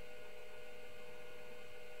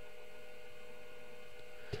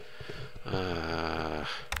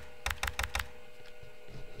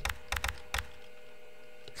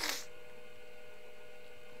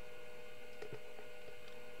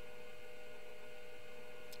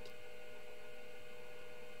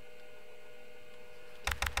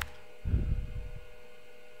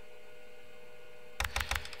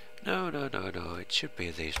 No, it should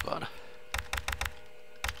be this one.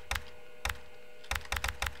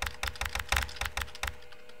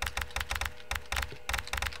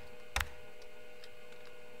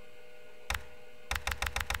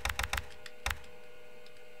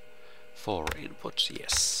 Four inputs,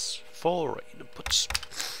 yes. 4 inputs.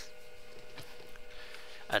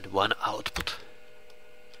 And 1 output.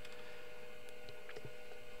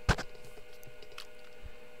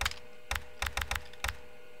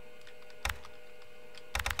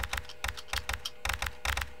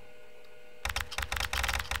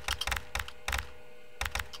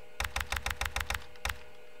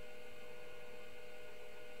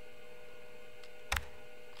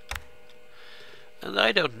 And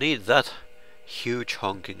I don't need that huge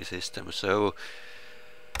honking system, so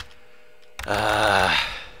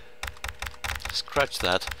scratch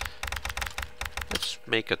that. Let's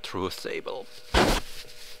make a truth table.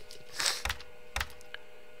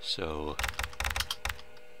 So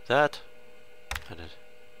that and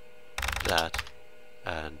that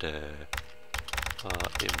and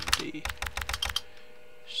RMD.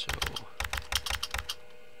 So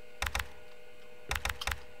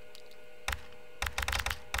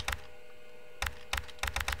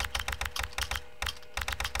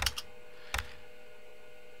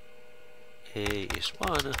A is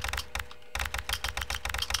 1.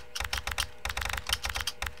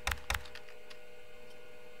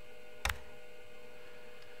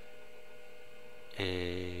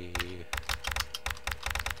 A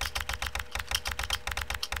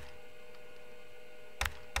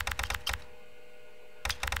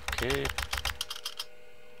okay.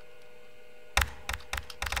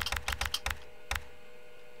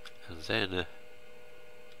 And then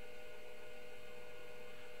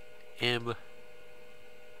M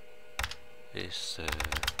is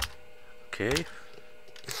okay.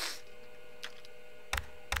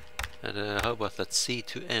 And how about that C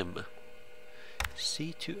to M?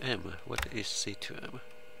 C to M, what is C to M?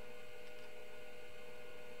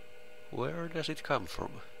 Where does it come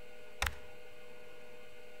from?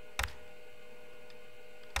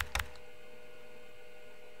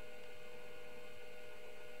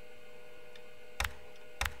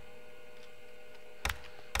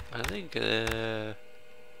 I think it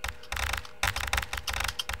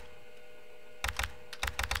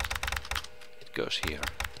goes here.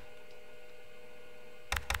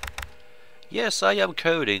 Yes, I am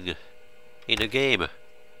coding in a game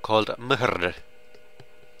called MHRD.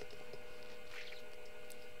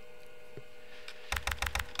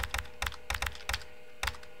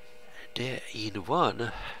 In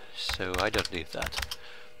 1, so I don't need that.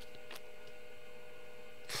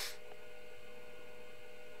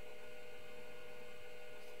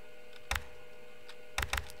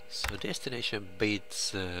 So destination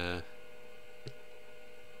bits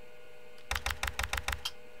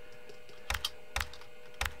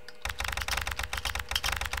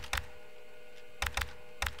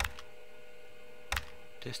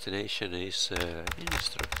destination is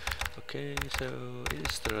instr. Okay, so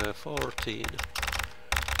instr 14.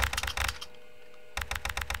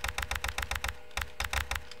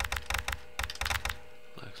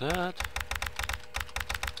 Like that.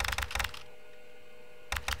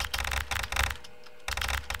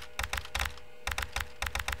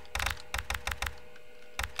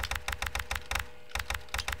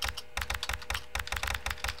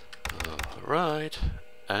 Right,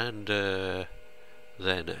 and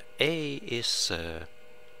then A is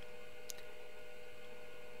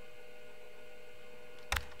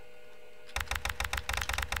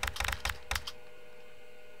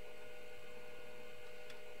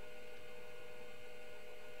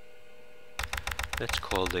let's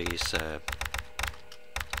call these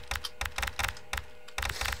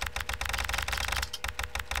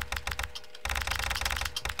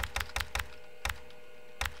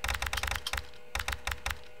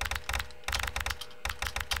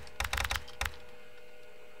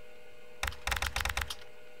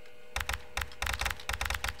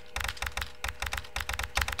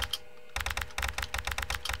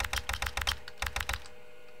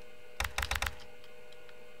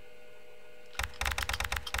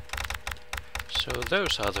So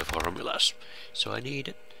those are the formulas. So I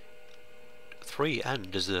need 3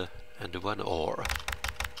 ands and 1 or.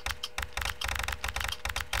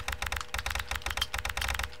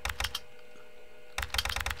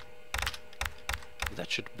 That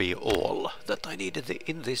should be all that I needed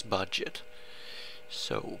in this budget.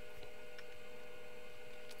 So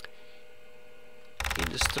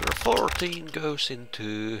instr 14 goes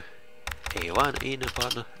into A1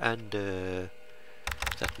 in1 and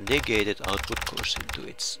that negated output goes into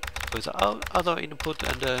its with the other input,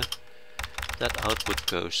 and that output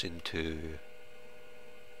goes into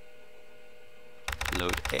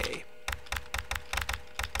load A.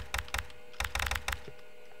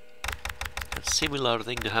 And similar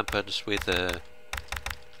thing happens with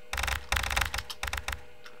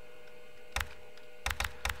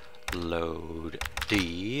load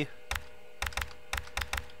D.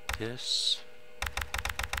 Yes.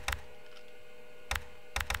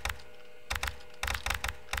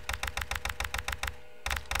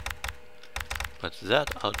 But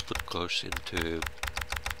that output goes into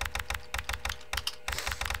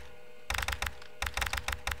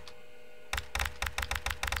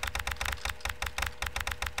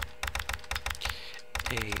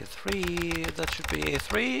A3, that should be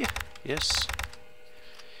A3, yes.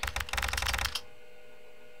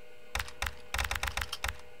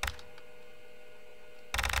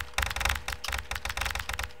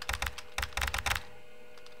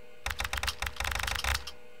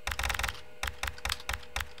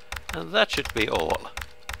 And that should be all.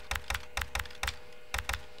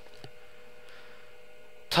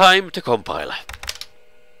 Time to compile.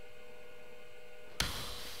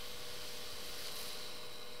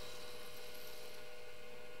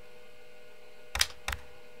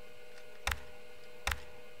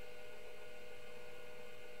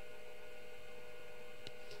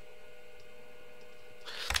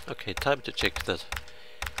 Okay, time to check that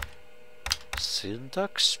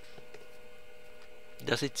syntax.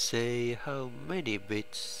 Does it say how many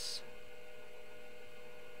bits?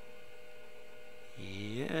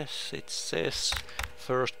 Yes, it says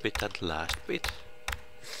first bit and last bit.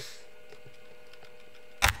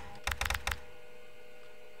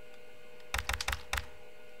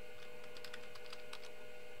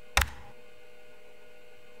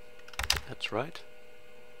 That's right.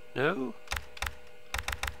 No?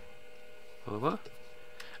 Over.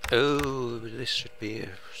 Oh, this should be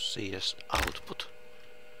CS output.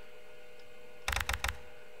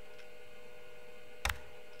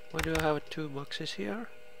 Why do I have 2 boxes here?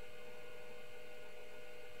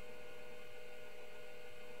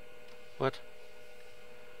 What?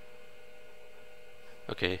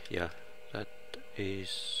 Okay, yeah, that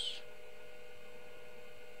is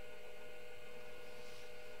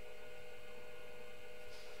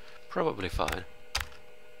probably fine.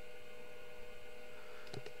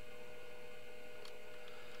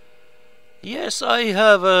 Yes, I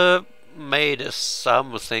have made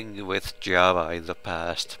something with Java in the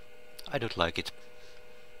past. I don't like it.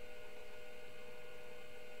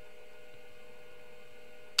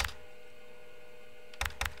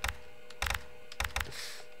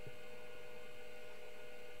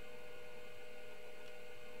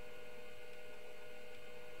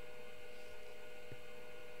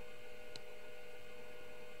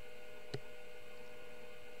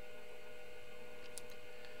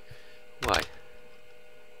 Why?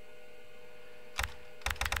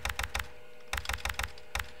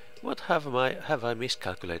 What have I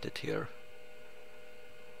miscalculated here?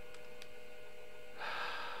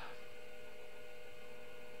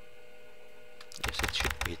 Yes, it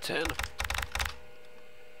should be 10.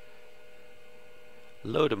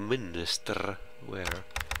 Load minister, where?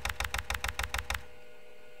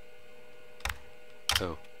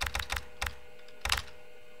 Oh.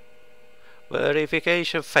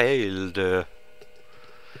 Verification failed.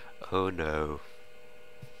 Oh no.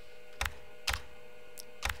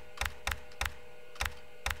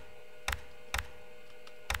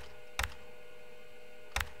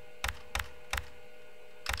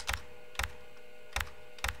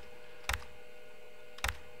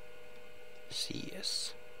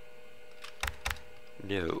 CS.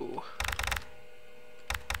 No.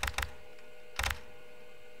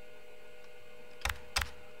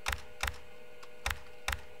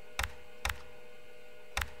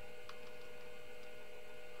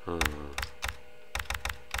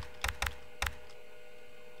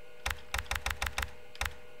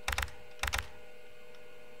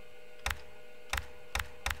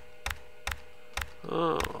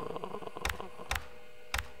 Oh.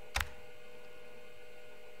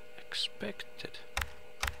 Expected.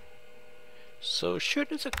 So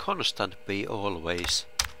shouldn't the constant be always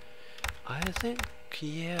I think,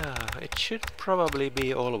 yeah, it should probably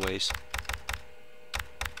be always.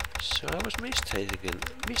 So I was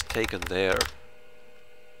mistaken there.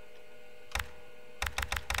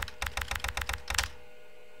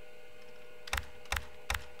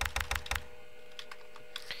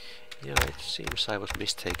 Yeah, it seems I was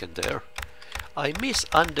mistaken there. I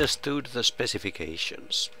misunderstood the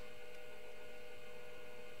specifications.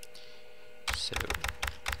 So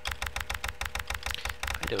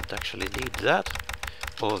I don't actually need that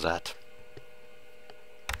or that.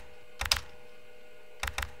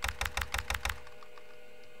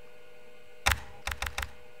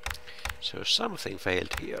 So something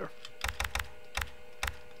failed here.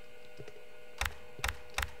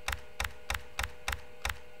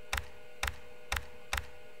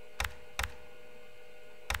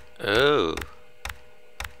 Oh.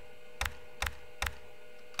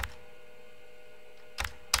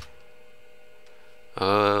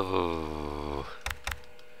 Oh.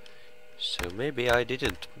 So maybe I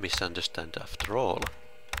didn't misunderstand after all.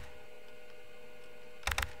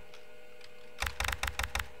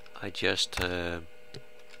 I just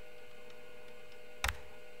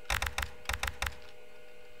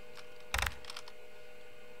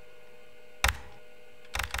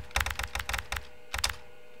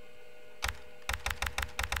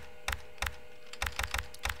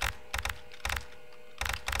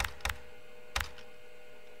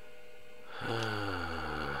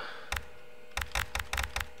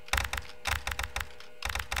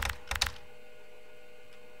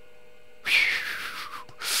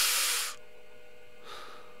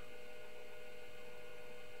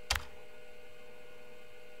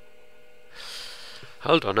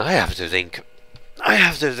hold on, I have to think. I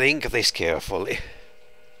have to think this carefully.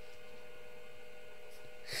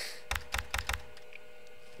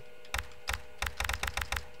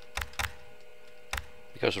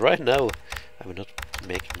 Because right now I'm not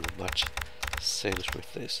making much sense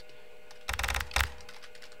with this.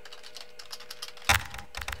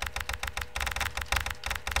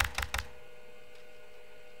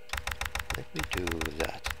 Let me do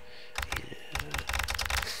that.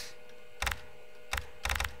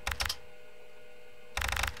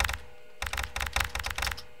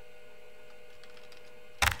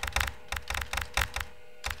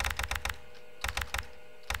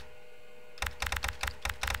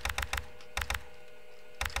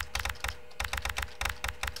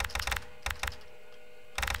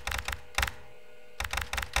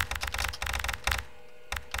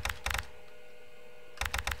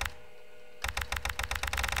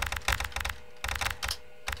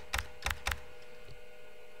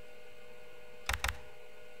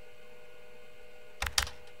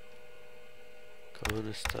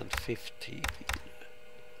 Constant 15.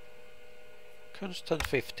 Constant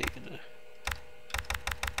 15.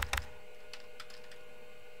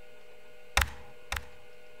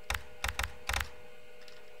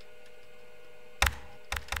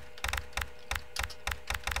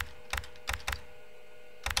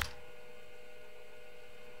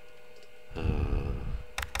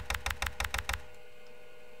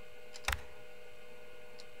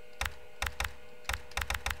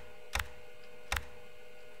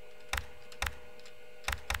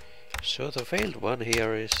 So the failed one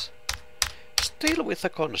here is still with a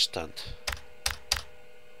constant.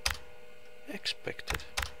 Expected.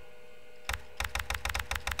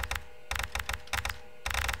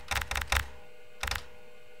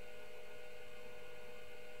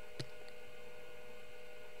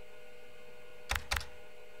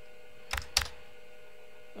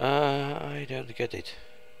 I don't get it.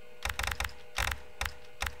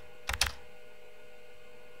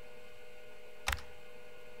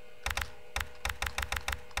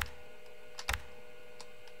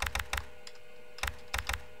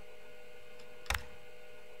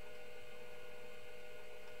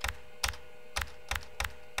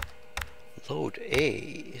 Load A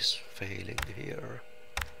is failing here.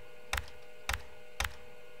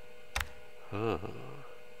 Huh.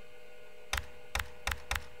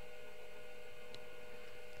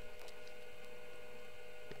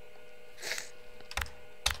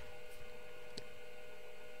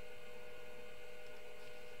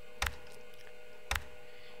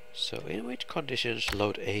 So in which conditions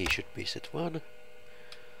load A should be set 1?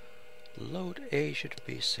 Load A should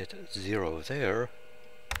be set 0 there.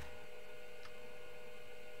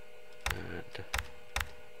 And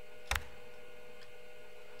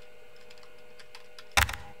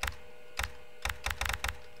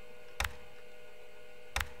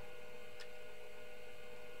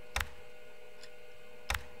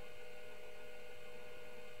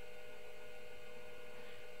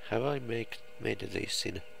have I made this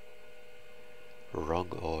in Wrong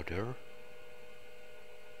order.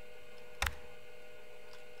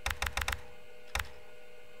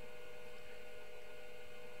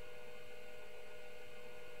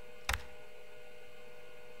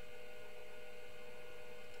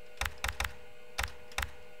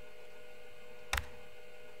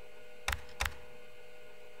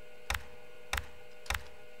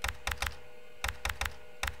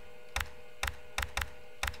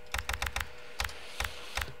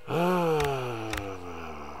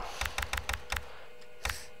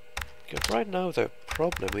 Because right now the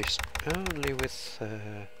problem is only with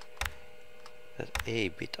that A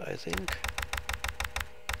bit, I think.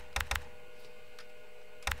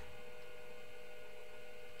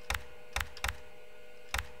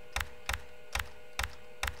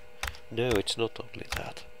 No, it's not only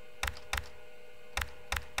that.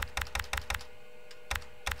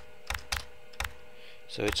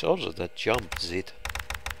 So it's also that jump zit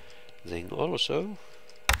thing also.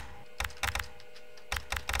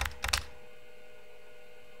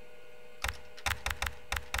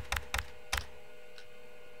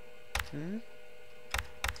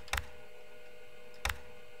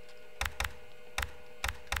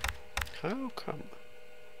 How come?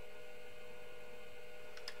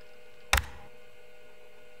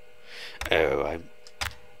 Oh,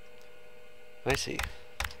 I see.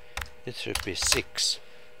 It should be 6.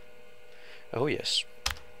 Oh yes.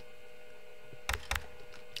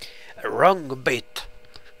 Wrong bit.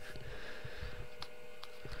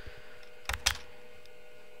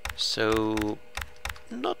 So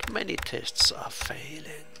not many tests are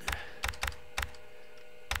failing.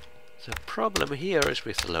 The problem here is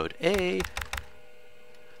with load A.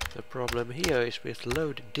 The problem here is with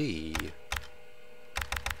load D.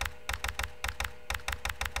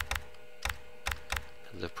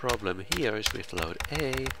 And the problem here is with load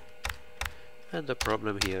A. And the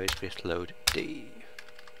problem here is with load D.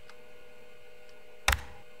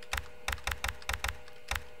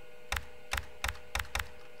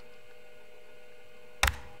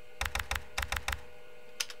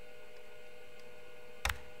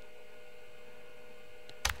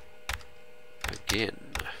 Again.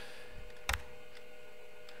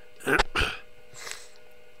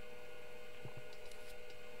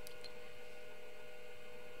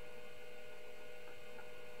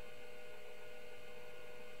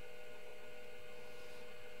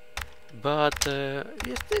 But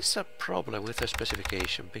is this a problem with the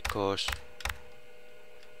specification? Because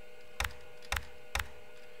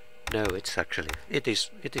no, it's actually it is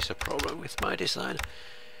a problem with my design.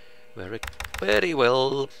 Very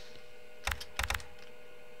well.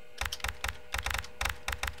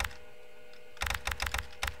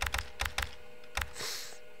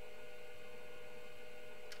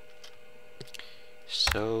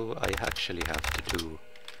 So I actually have to do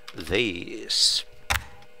this.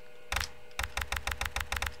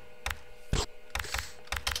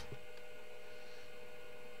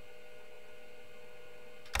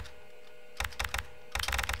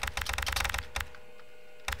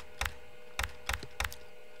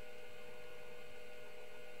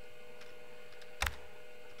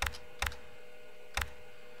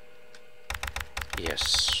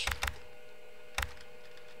 Yes.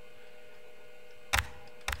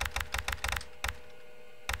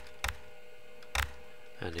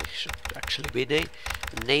 And it should actually be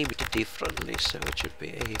named differently, so it should be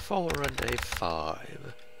A4 and A5.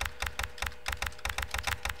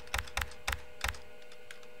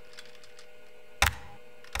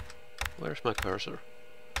 Where's my cursor?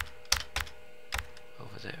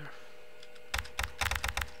 Over there.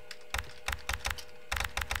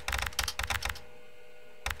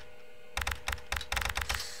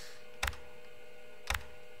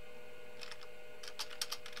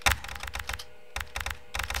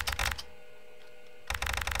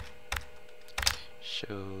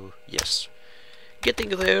 So, yes, getting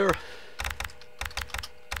there.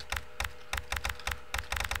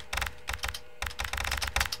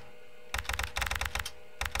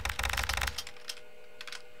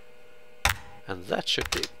 And that should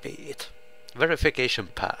be it. Verification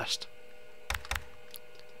passed.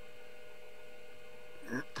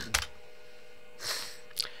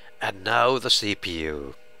 And now the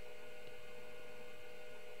CPU.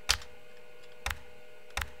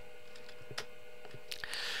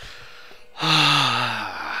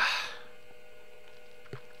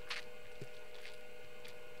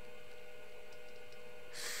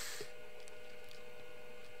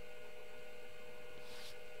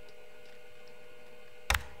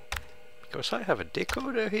 Because I have a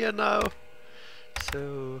decoder here now,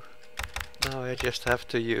 so now I just have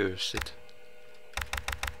to use it.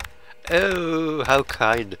 Oh, how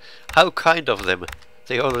kind of them.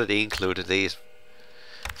 They already included these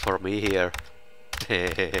for me here.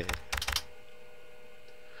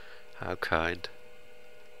 How kind.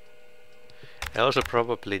 I also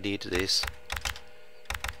probably need this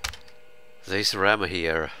RAM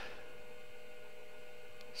here.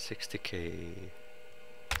 60k.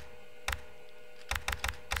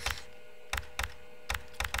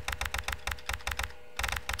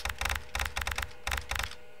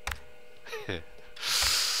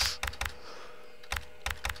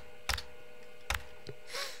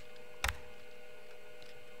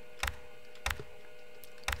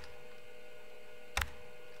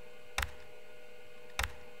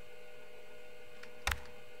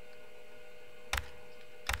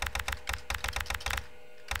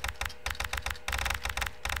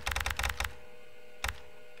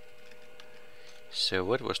 So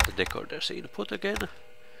what was the decoder's input again?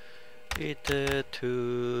 It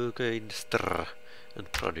took instr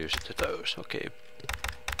and produced those, okay.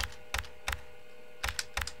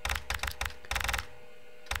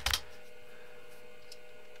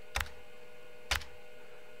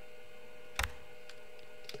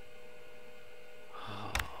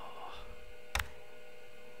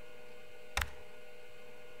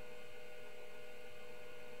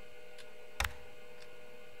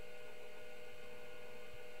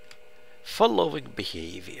 Following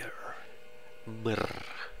behavior. Mrr.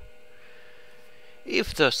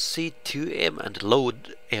 If the C2M and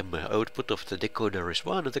load M output of the decoder is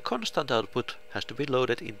 1, the constant output has to be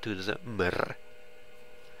loaded into the MR.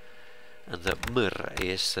 And the MR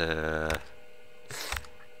is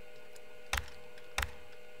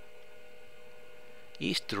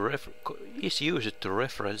used to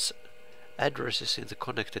reference addresses in the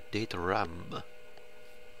connected data RAM.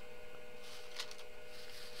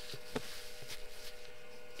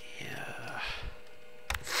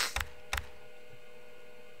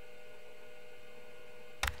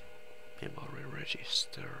 Memory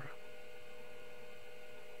register.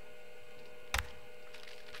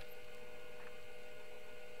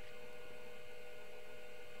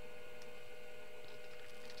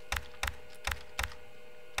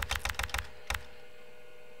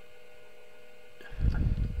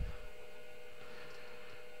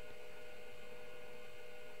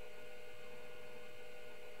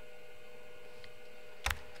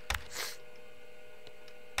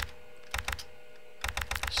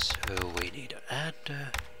 So we need to add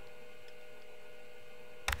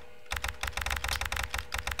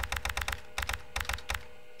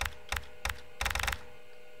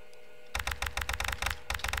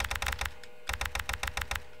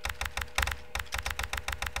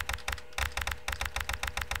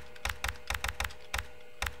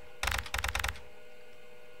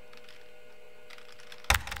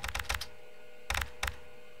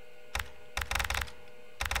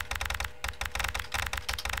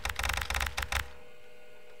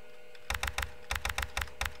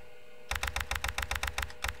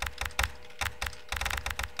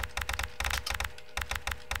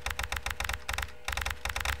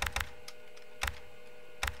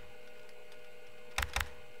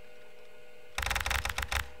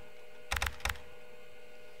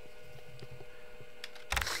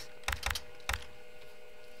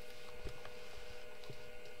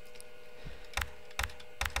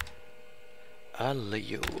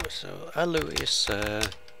ALU. So ALU is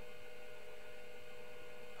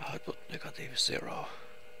output -0.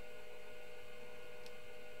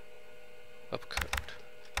 Opcode.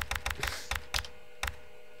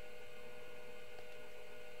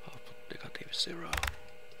 Output -0.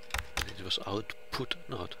 And it was output,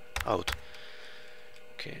 not out.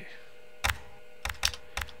 Okay.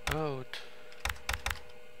 Out.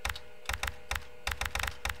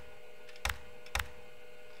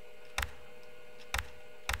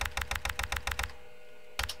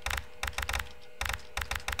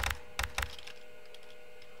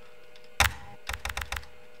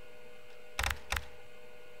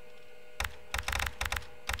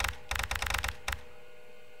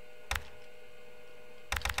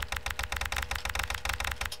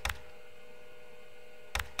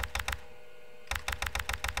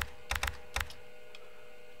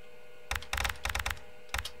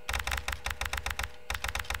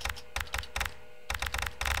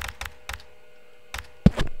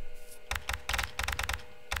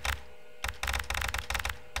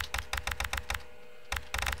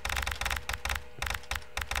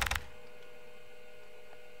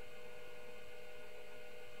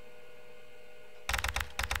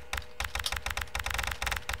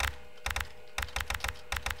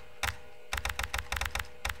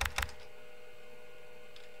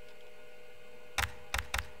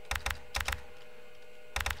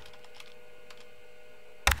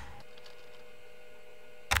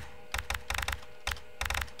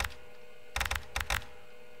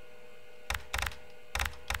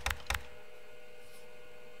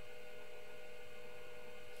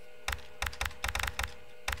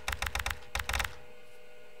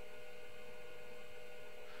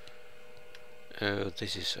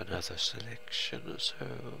 This is another selection, so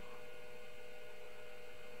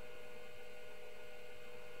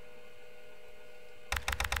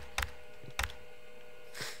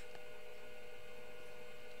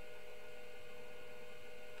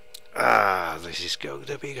this is going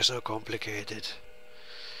to be so complicated.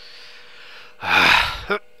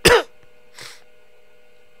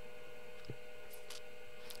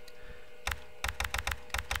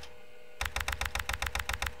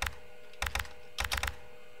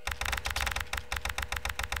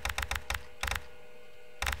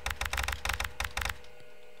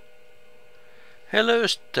 Hello,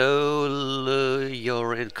 stole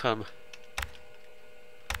your income.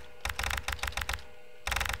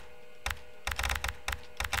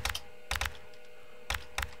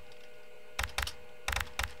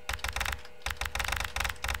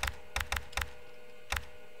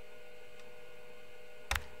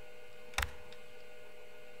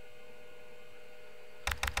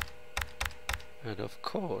 And of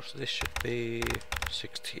course, this should be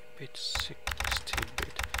 16-bit,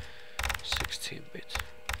 16-bit, 16-bit.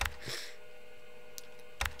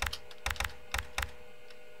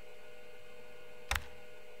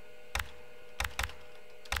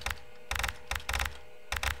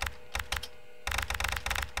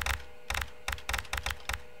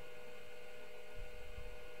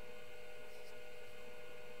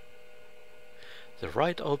 The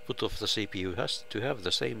right output of the CPU has to have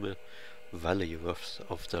the same value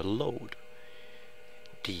of the load,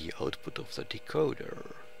 the output of the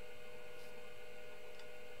decoder.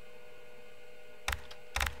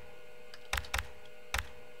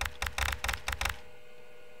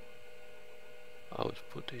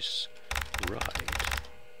 Output is right.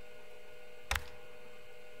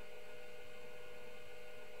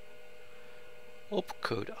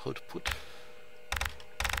 Opcode output.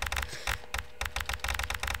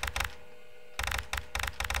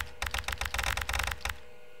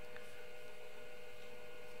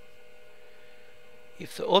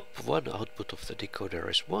 If the op1 output of the decoder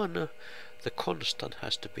is 1, the constant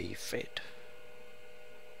has to be fed.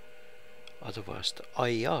 Otherwise the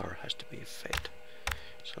IR has to be fed.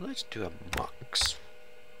 So let's do a mux.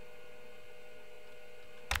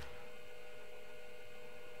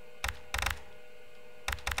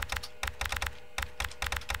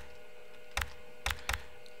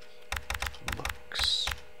 Mux.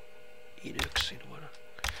 Inux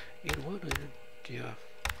in one, yeah.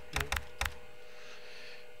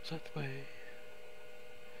 That way.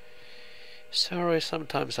 Sorry,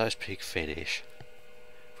 sometimes I speak Finnish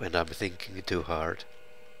when I'm thinking too hard.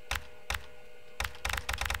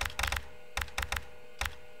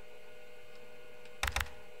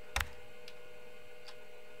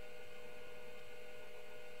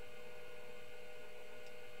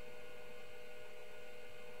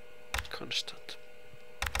 Constant.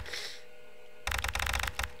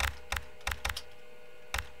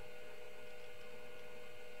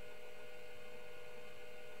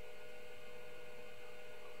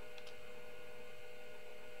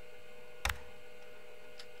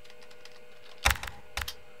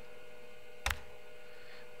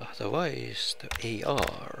 Otherwise, the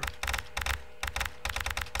AR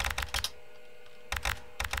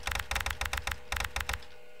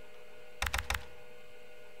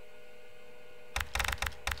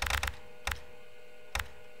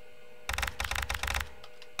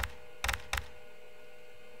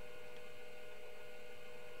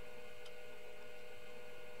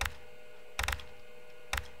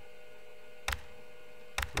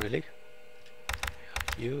really?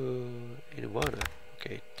 You in one?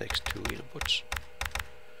 Okay, it takes 2 inputs.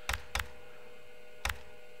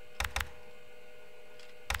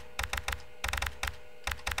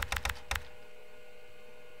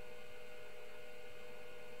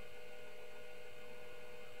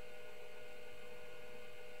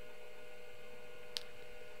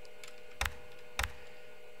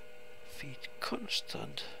 Feed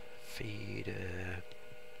constant, feed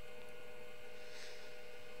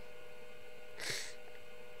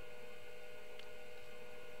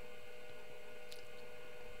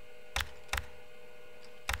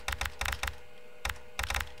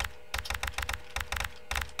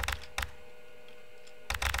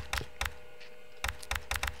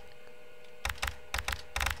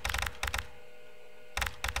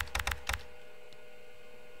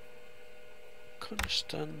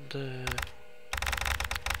constant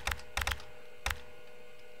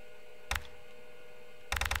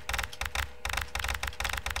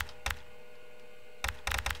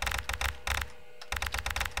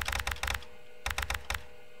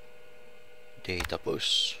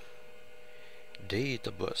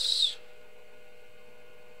data bus.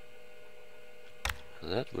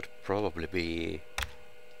 That would probably be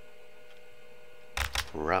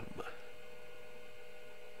RAM.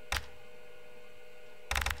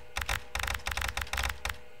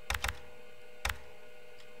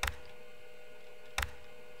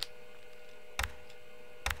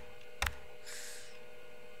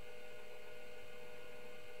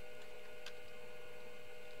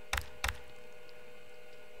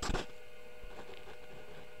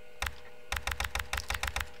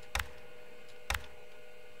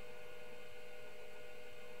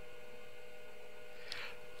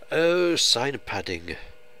 Oh, sign padding.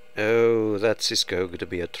 Oh, that is going to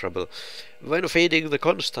be a trouble. When feeding the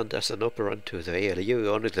constant as an operand to the ALU,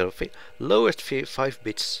 only the lowest 5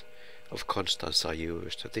 bits of constants are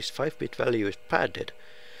used. This 5-bit value is padded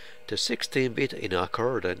to 16-bit in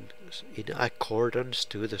accordance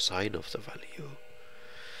to the sign of the value.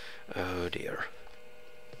 Oh dear.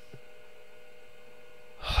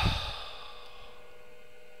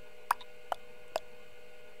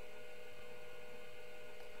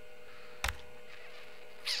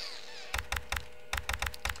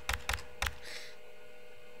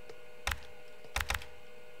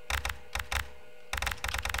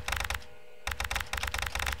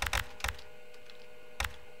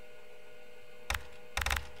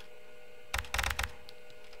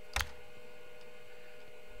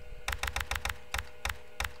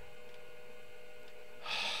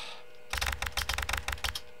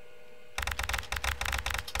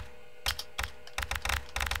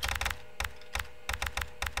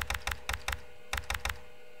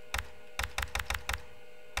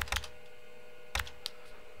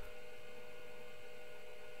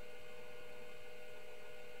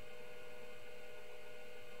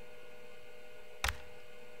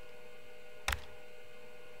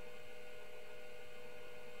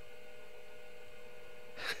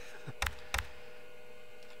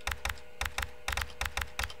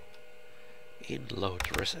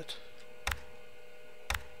 Load reset.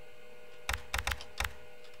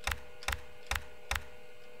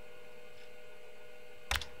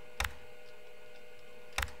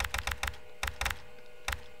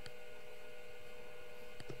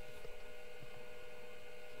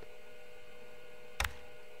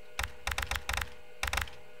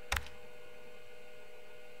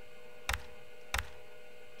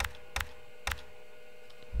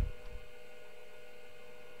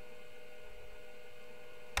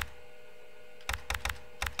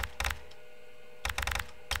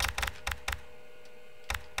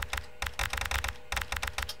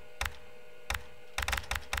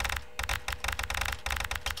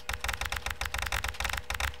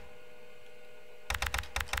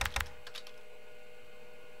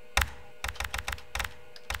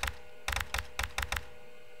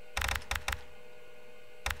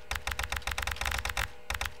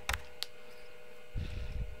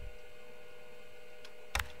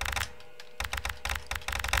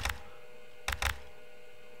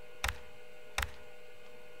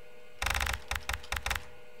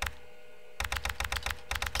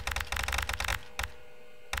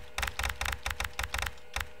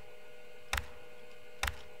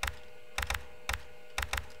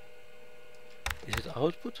 Is it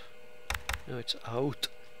output? No, it's out.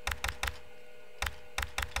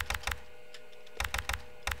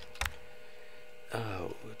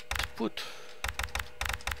 Output.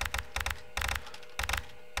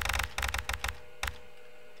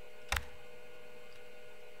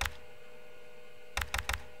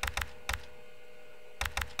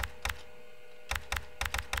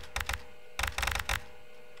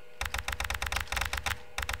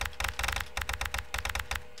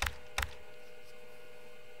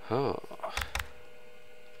 Huh.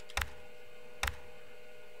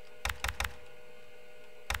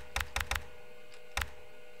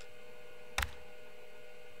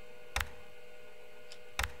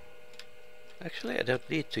 Actually, I don't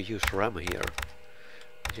need to use RAM here.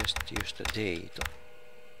 I just use the data.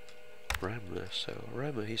 RAM, so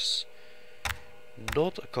RAM is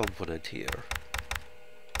not a component here.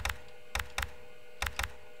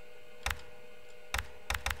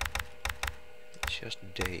 It's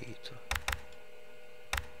just data.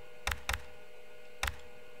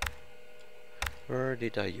 Where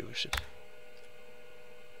did I use it?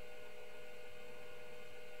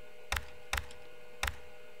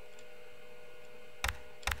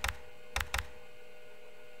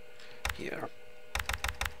 Here.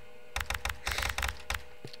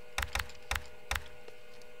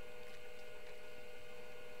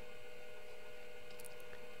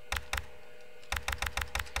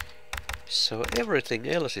 So everything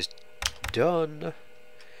else is done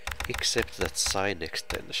except that sign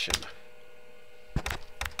extension.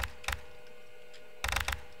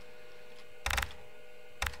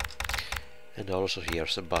 And also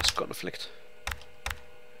here's a bus conflict.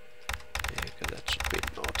 Okay, that should be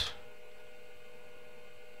not.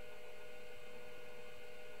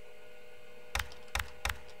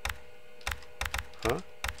 Huh?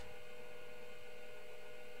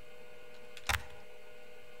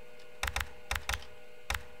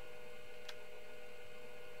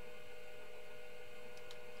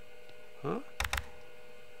 Huh?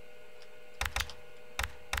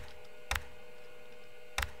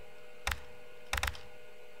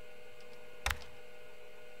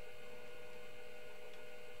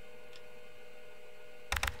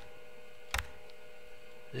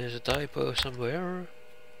 There's a typo somewhere.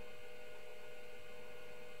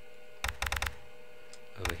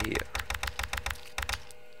 Over here.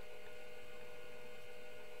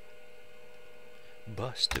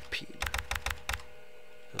 Bust the pin.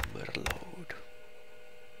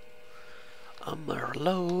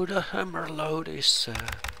 Hammer load is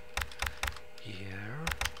here.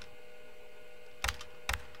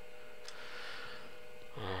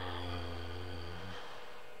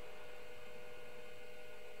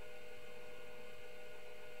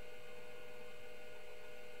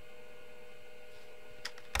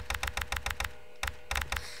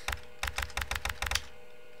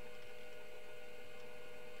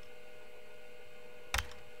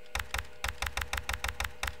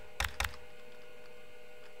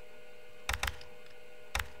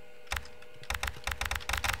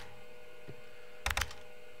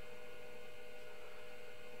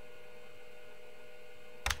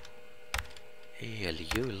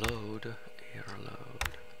 ALU load, air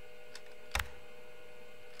load.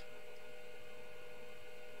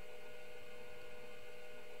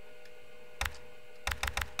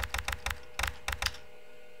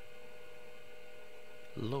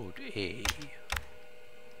 Load A.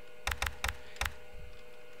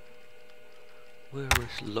 Where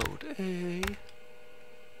is load A?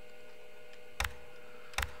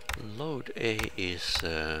 Load A is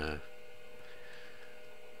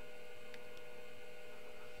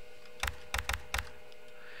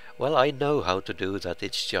well, I know how to do that,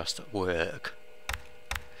 it's just work.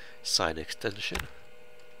 Sign extension.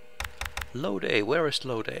 Load A, where is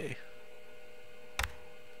load A?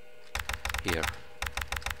 Here.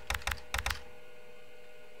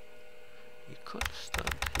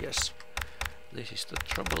 Constant, yes. This is the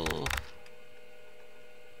trouble.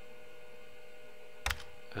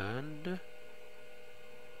 And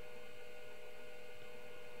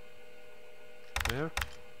where?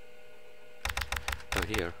 Oh,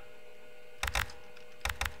 here.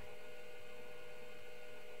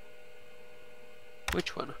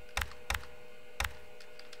 Which one?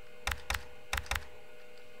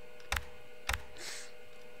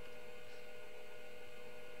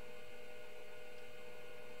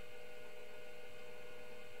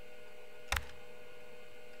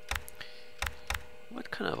 What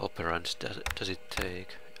kind of operands does it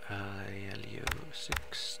take? ILU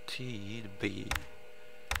 16B.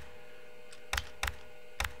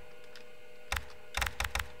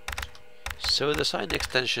 So the sign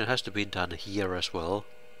extension has to be done here as well.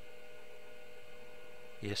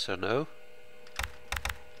 Yes or no?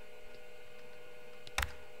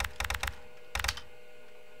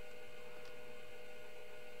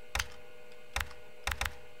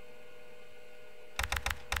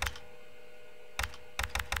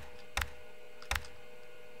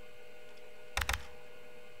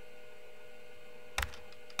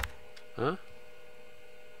 Huh?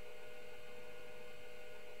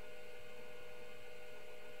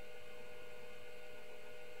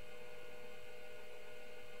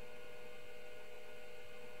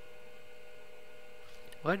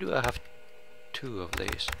 Why do I have two of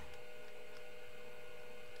these?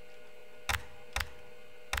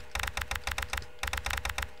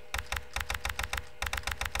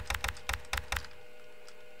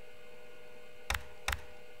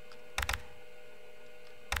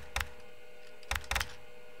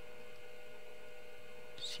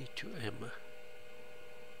 C2M.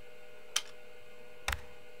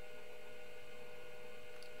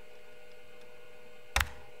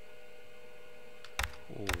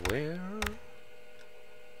 Where?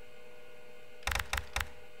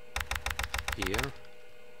 Here.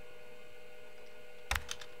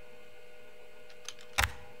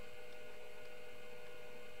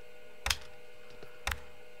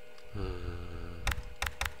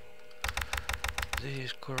 This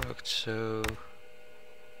is correct, so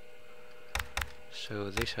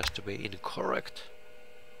this has to be incorrect.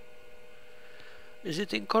 Is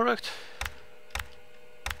it incorrect?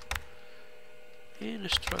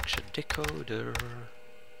 Instruction decoder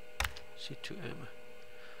C2M.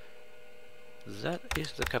 That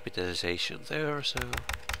is the capitalization there, so...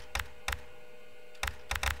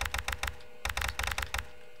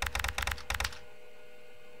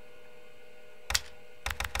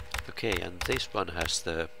 Okay, and this one has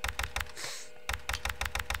the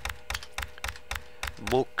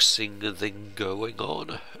muxing thing going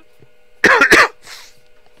on.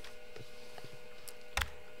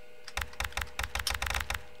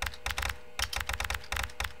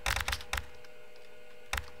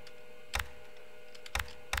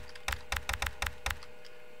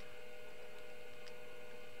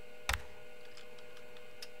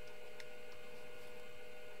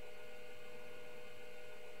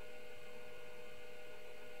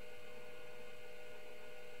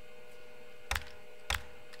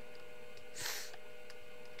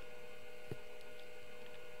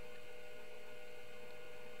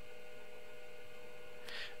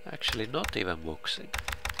 Actually, not even muxing.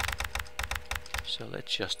 So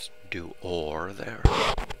let's just do or there.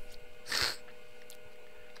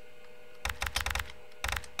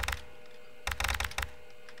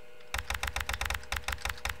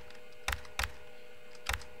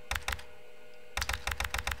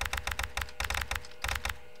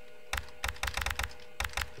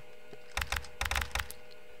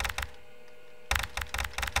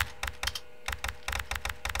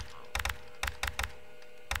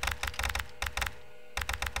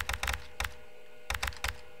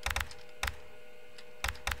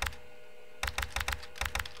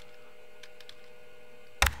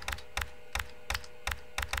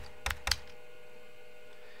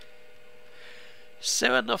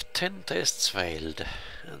 Seven of 10 tests failed,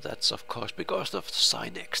 and that's of course because of the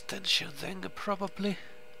sign extension thing, probably.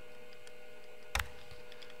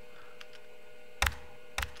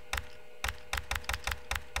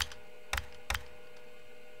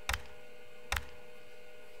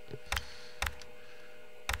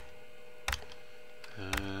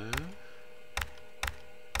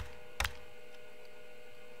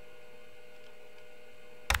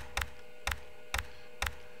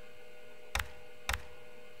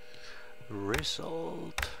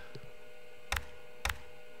 Result.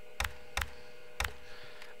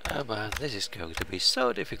 Oh man, this is going to be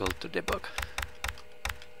so difficult to debug.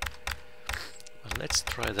 Well, let's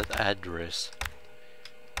try that address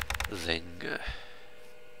thing.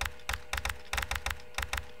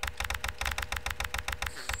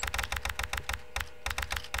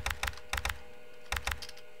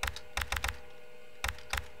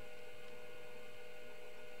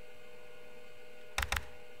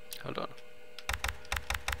 Hold on.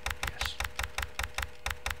 Yes.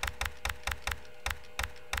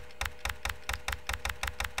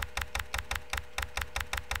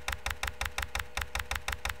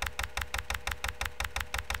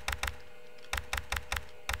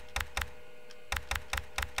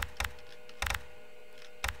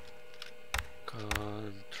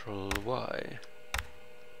 Control Y.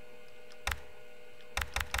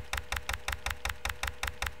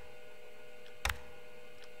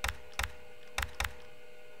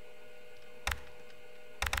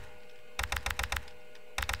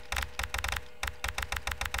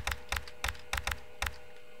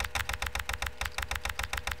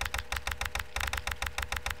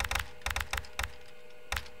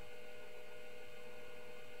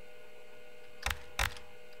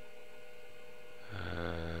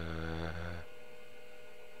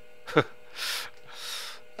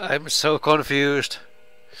 I'm so confused.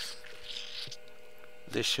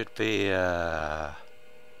 This should be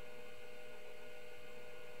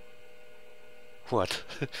what?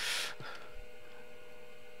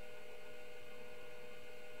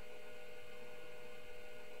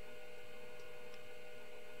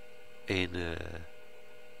 In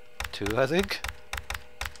 2, I think.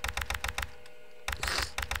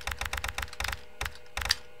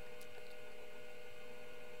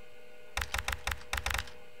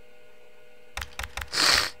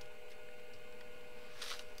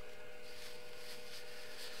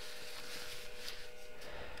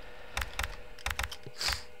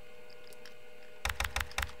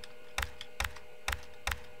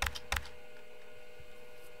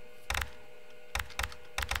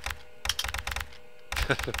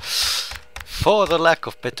 For the lack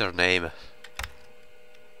of better name.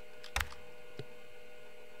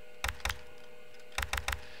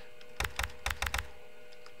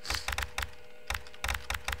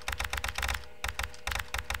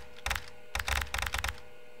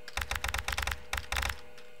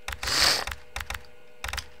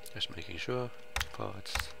 Just making sure.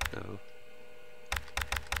 Parts, no.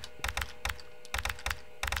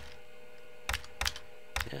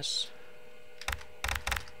 Yes.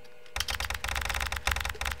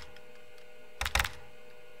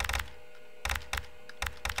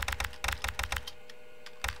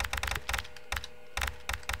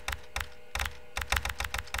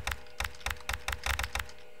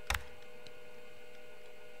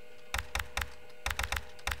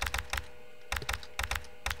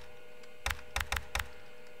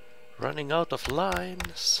 Running out of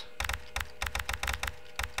lines.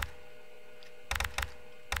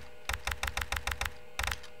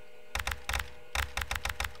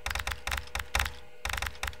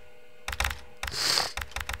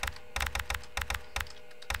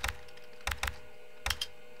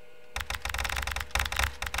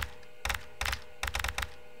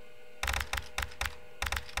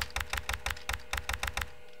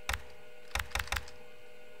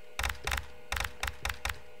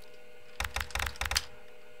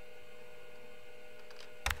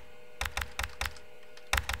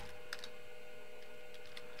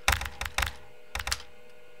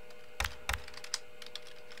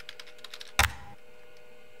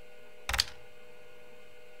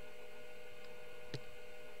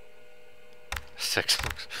 Sex.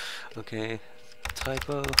 Okay,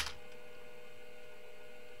 typo.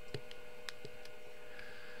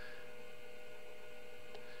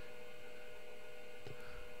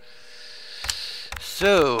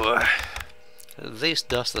 So this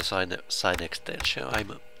does the sign extension.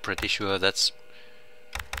 I'm pretty sure that's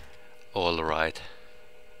all right.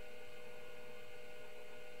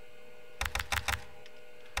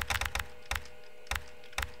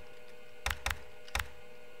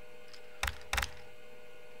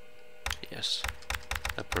 Yes,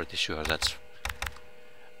 I'm pretty sure that's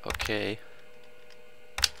okay.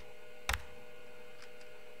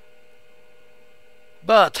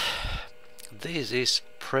 But this is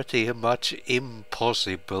pretty much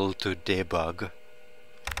impossible to debug.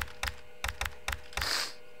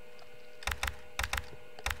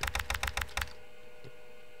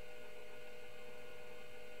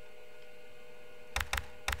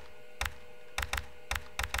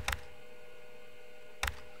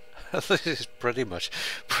 This is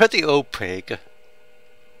pretty opaque.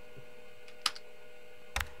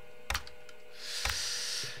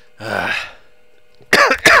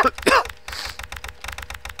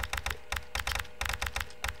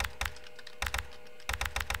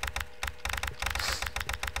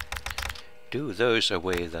 Do those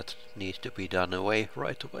away that need to be done away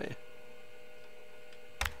right away.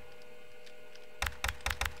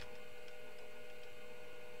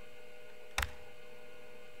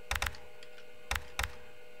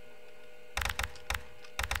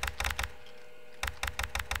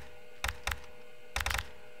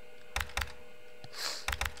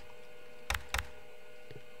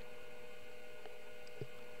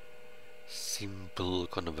 Simple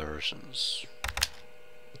conversions.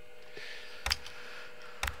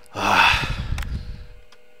 And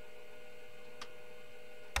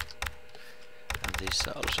these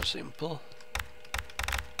are also simple.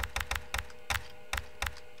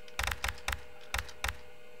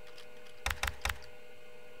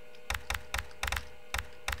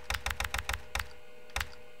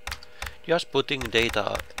 Just putting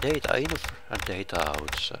data in and data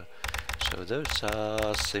out, so those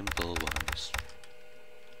are simple ones.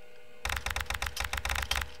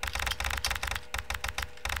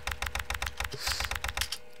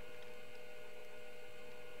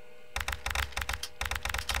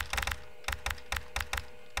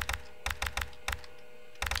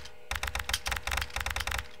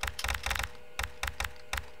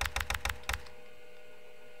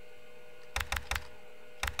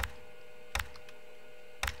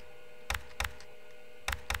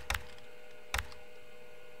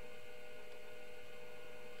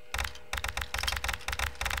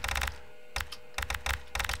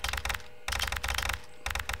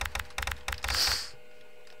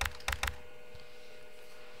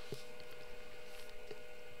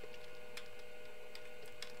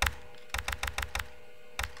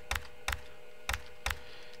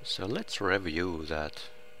 So let's review that.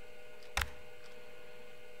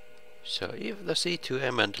 So if the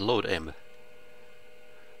C2M and load M.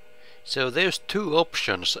 So there's two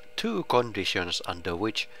options, two conditions under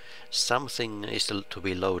which something is to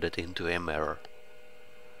be loaded into M error.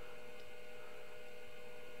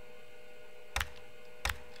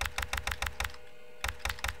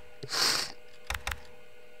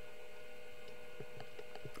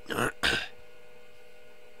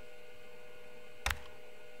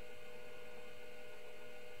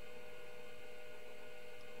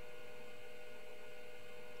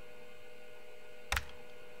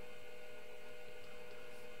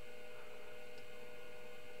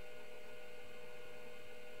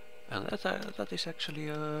 And that is actually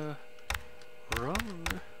wrong.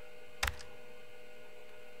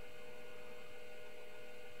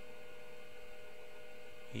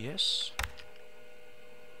 Yes.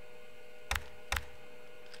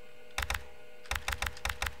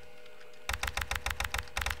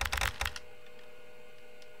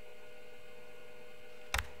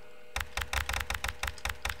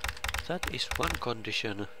 that is one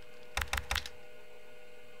condition.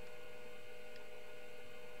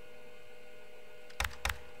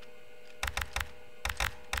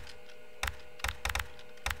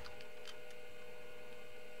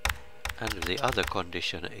 And the other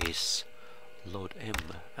condition is load M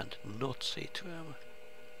and not C2M.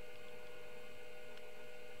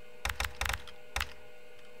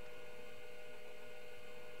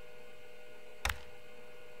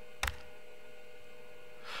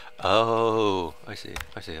 Oh, I see.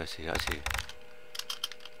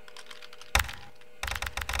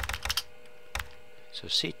 So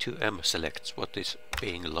C2M selects what is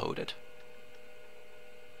being loaded.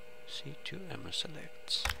 C2M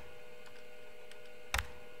selects.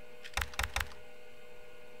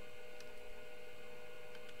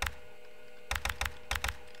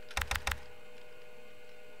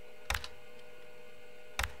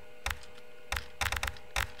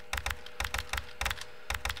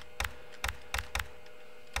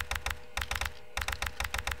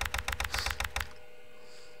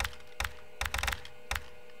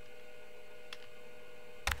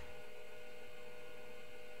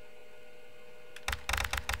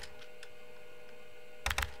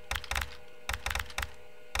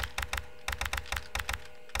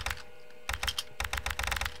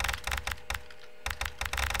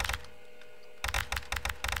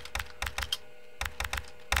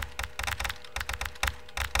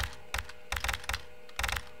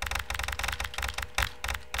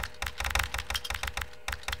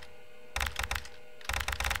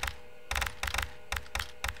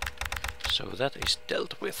 So that is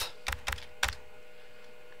dealt with.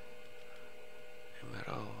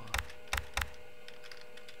 MRO.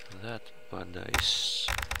 That one is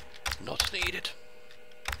not needed.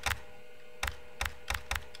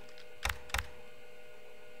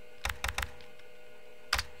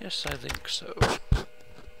 Yes, I think so.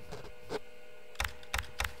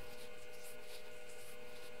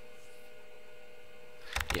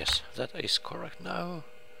 Yes, that is correct now.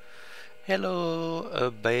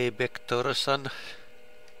 Hello, Vector-san.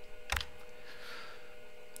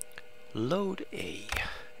 Load A.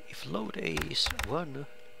 If load A is 1,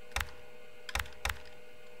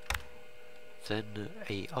 then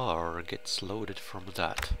AR gets loaded from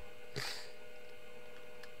that.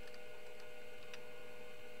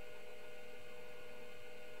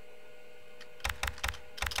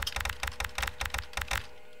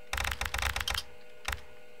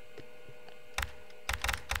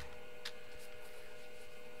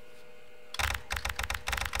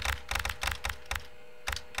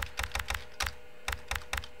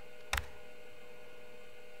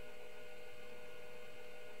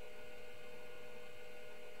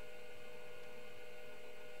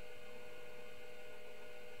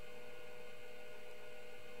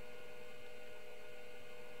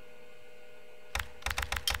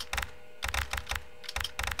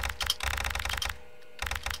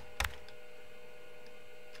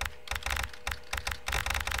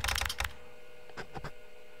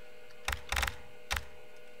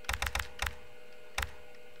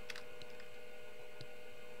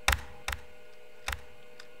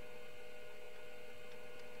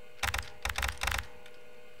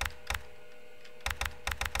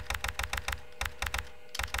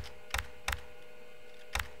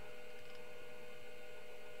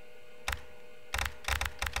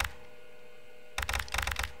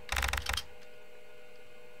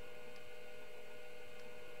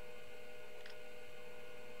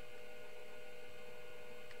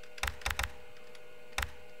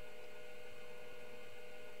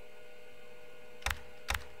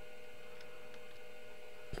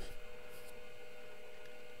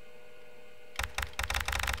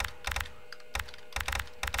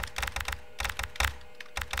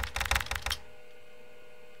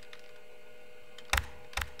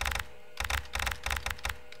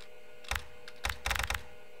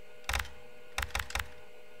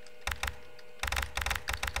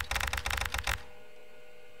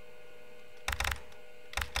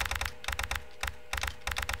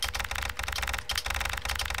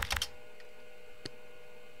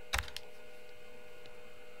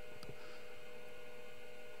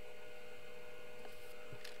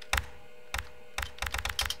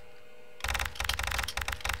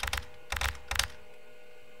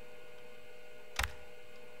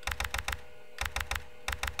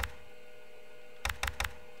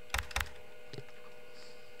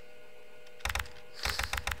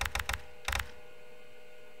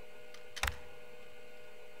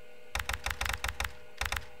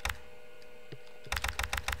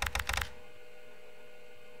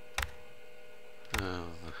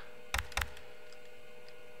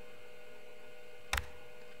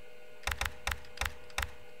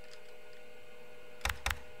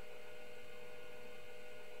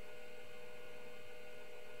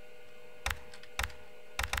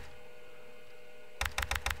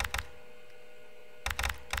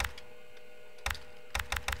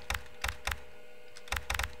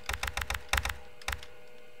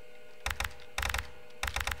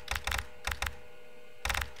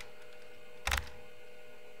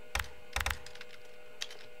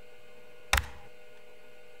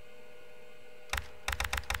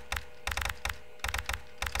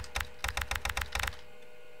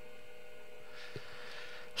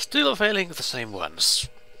 Still failing the same ones.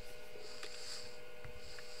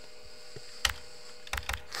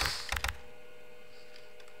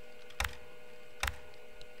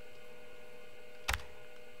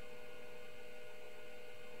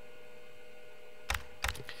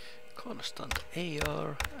 Constant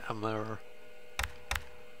AR, AMR,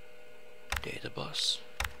 data bus.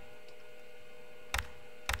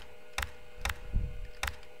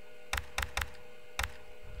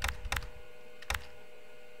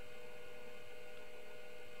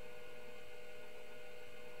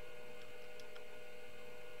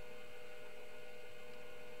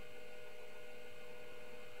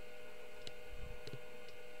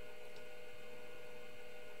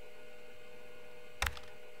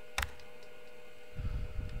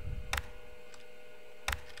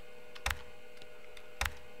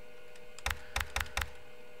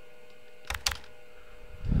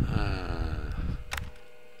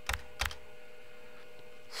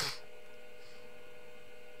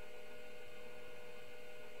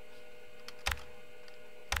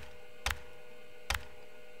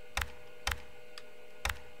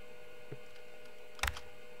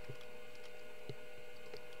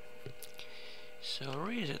 So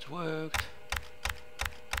reset worked.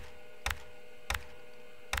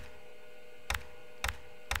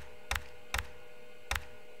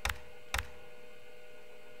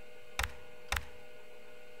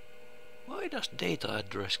 Why does data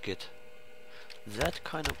address get that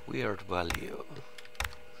kind of weird value?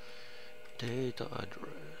 Data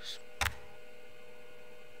address.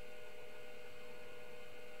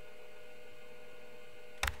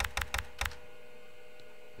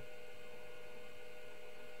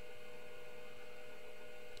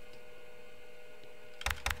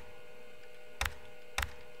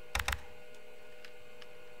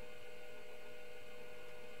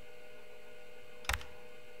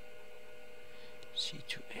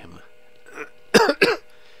 C2M.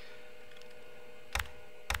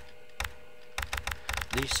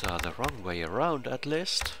 These are the wrong way around at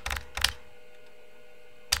least.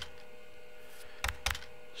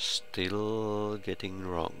 Still getting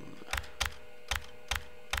wrong.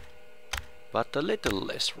 But a little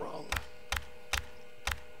less wrong.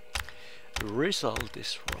 Result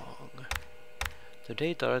is wrong. The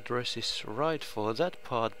data address is right for that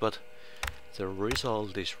part, but the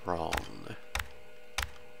result is wrong.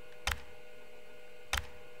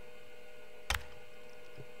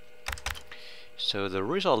 So the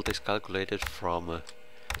result is calculated from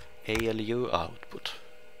ALU output.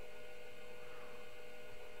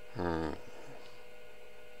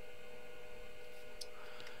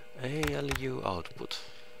 ALU output.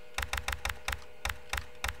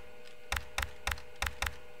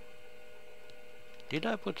 Did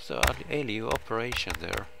I put the ALU operation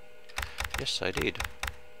there? Yes, I did.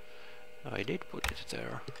 I did put it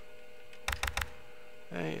there.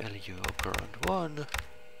 ALU operand 1.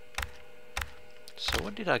 So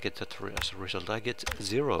what did I get that as a result? I get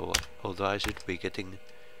 0, although I should be getting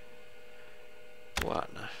 1.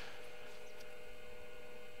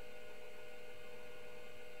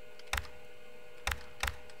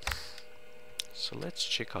 So let's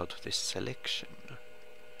check out this selection.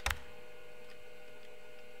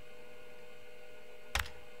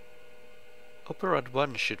 Operand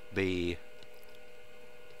 1 should be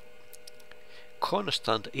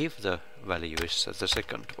constant if the value is the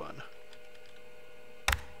second one.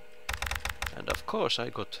 And of course I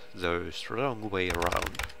got those wrong way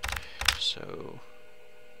around. So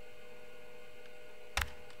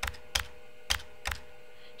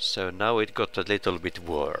now it got a little bit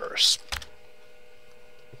worse.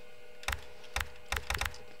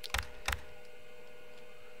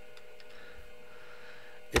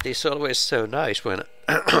 It is always so nice when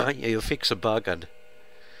you fix a bug and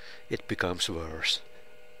it becomes worse.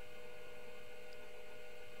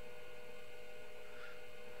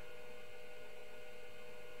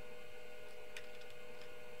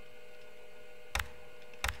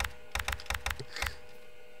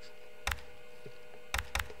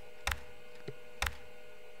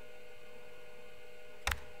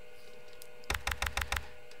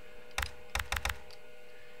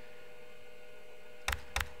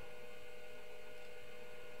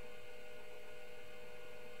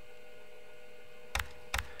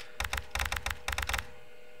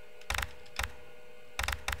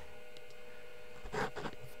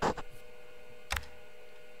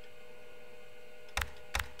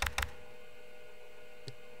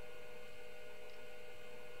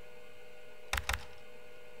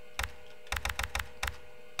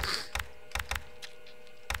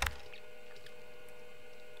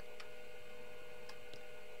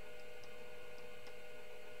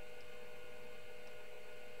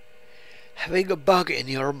 Having a bug in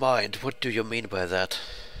your mind, what do you mean by that?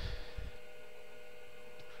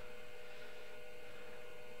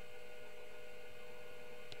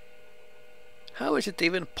 How is it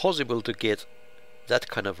even possible to get that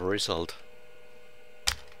kind of result?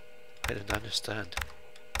 I don't understand.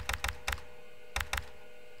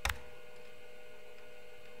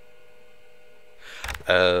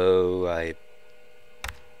 Oh, I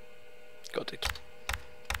got it.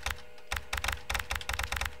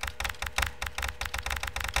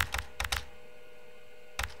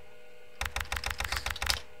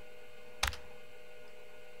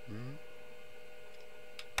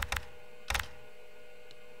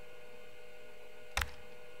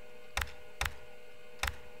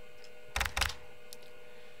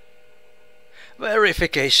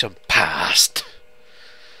 Verification passed.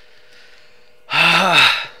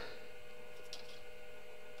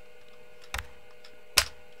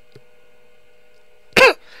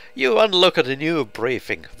 You unlock a new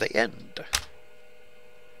briefing. The end.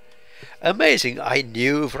 Amazing, I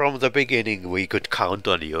knew from the beginning we could count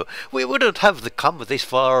on you. We wouldn't have come this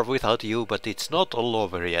far without you, but it's not all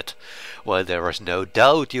over yet. While there is no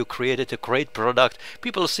doubt you created a great product,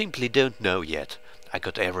 people simply don't know yet. I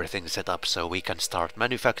got everything set up so we can start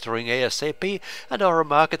manufacturing ASAP, and our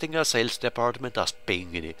marketing and sales department are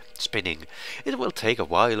spinning. It will take a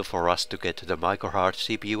while for us to get the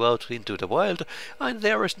MHRD CPU out into the wild, and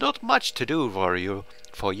there is not much to do for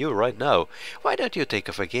you right now. Why don't you take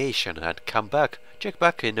a vacation and come back? Check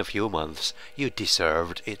back in a few months. You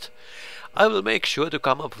deserved it. I will make sure to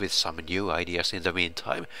come up with some new ideas in the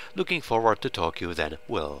meantime. Looking forward to talk to you then.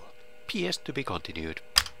 Well, PS to be continued.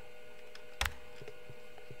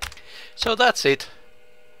 So that's it.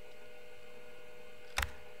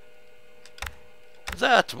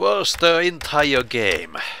 That was the entire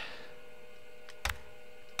game.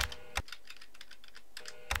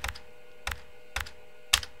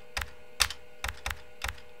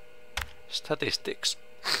 Statistics.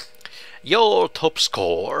 Your top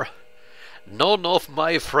score. None of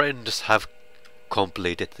my friends have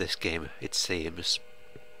completed this game, it seems.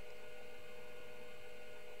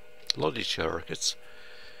 Logic circuits.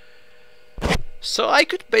 So I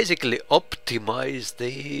could basically optimize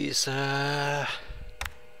these.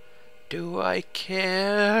 Do I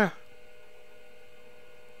care?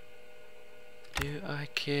 Do I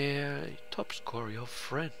care? Top score your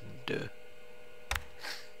friend.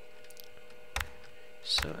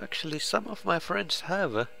 So actually some of my friends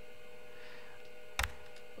have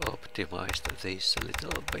optimized this a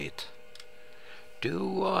little bit.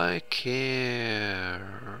 Do I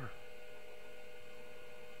care?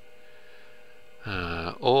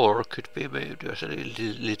 Or could be maybe just a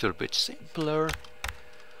little bit simpler.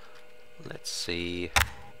 Let's see.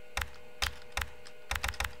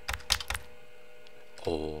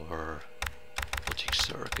 Or logic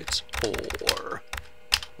circuits. Or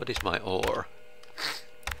what is my or?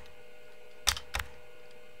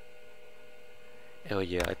 Oh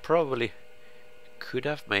yeah, I probably could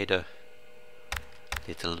have made a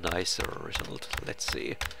little nicer result. Let's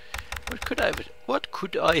see. What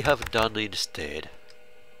could I have done instead?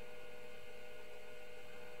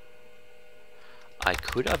 I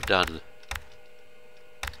could have done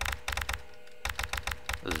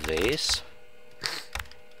this.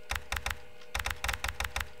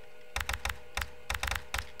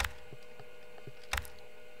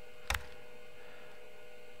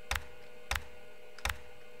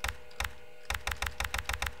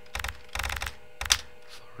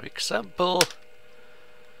 For example,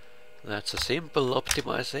 that's a simple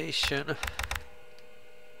optimization.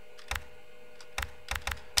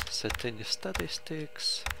 Setting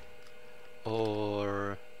statistics,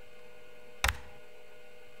 or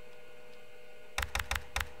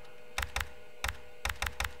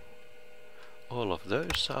all of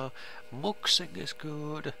those are. Muxing is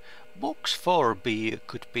good. Mux 4B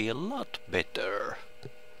could be a lot better.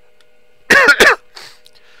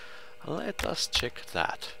 Let us check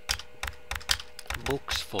that.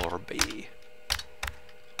 Mux 4B.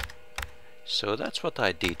 So that's what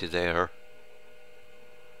I did there.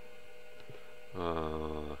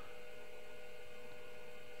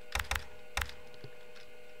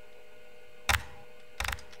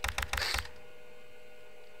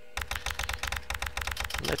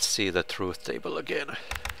 Let's see the truth table again.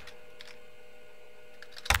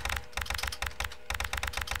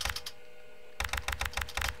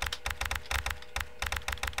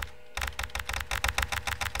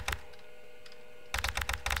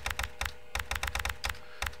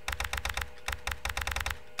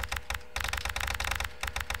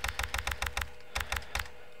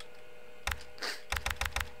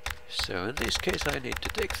 So in this case I need to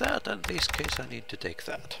take that, and in this case I need to take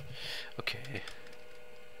that. Okay.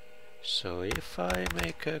 So if I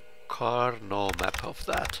make a Carnot map of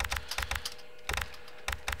that,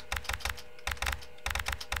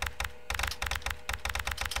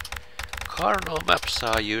 Carnot maps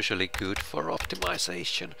are usually good for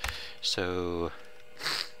optimization, so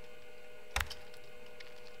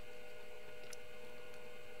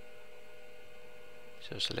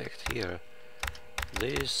select here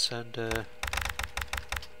this and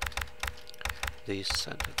this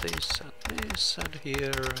and this and this, and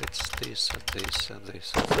here it's this and this and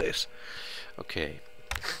this and this. Okay.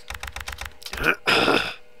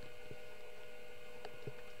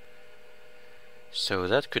 So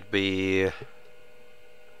that could be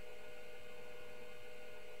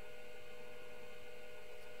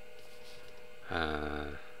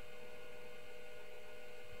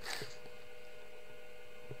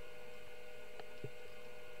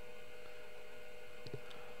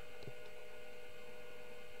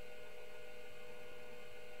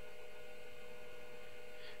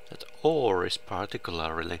that ore is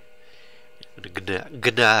particularly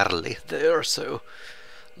gnarly there, so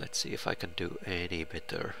let's see if I can do any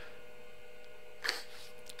better.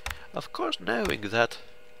 Of course, knowing that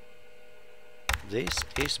this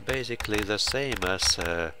is basically the same as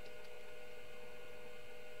I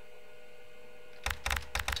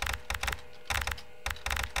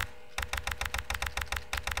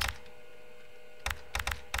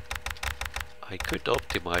could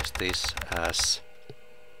optimize this as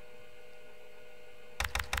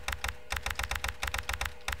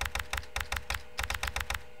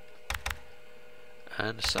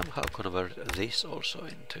and somehow convert this also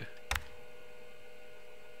into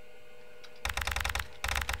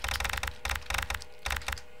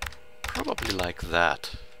probably like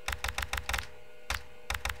that.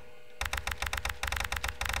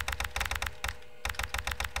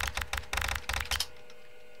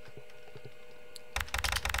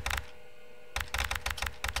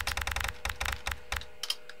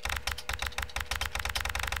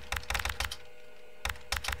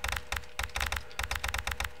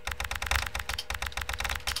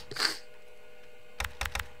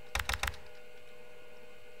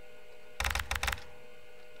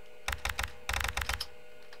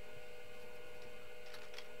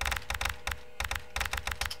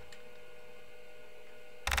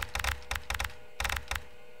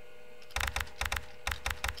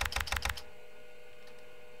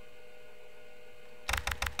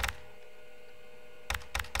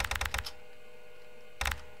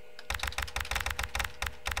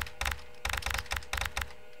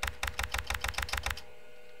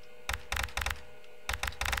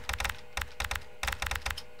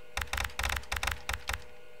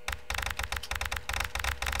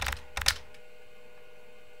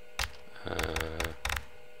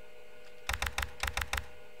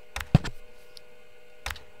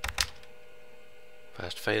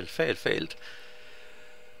 Fast failed.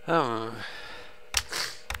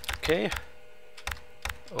 Okay,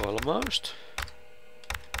 almost.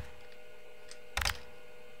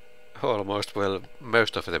 Well,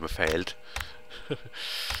 most of them failed.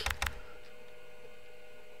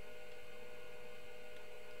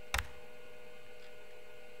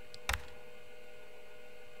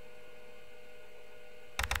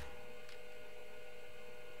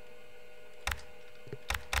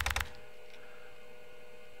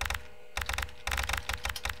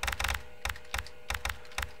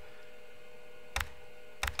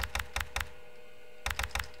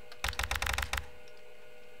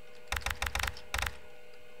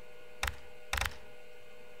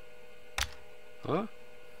 Huh?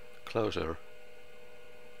 Closer.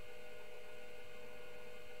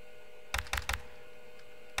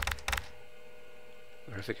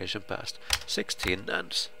 Verification passed. 16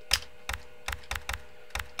 nans.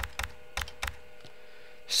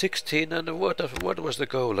 16, and what was the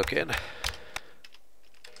goal again?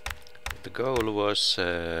 The goal was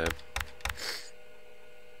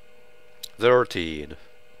 13.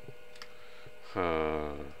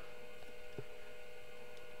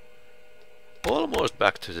 Almost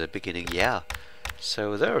back to the beginning, yeah.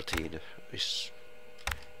 So 13 is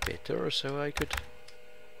better, so I could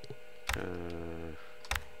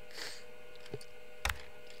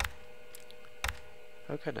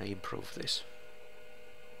how can I improve this?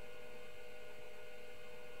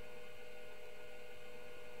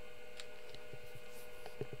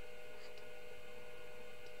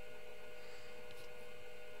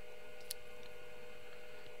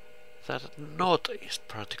 That knot is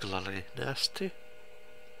particularly nasty,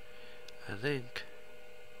 I think.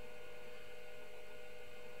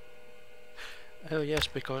 Oh yes,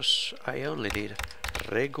 because I only need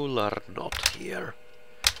regular knot here.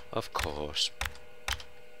 Of course.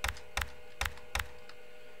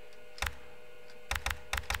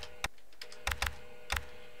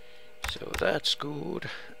 So that's good.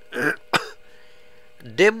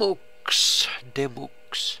 Demux.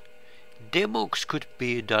 Demux could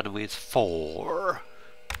be done with 4.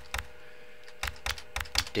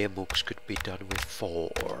 Demux could be done with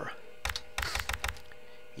 4.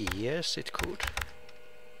 Yes, it could.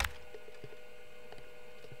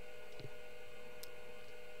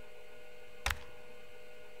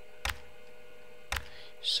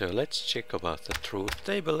 So let's check about the truth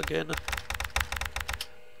table again.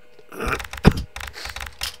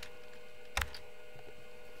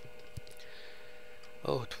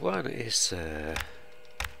 One is there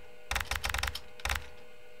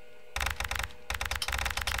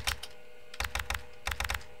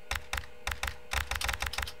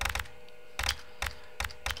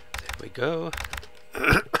we go.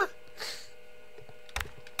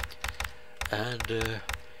 And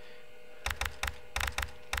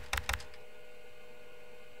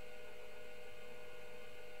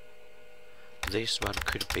this one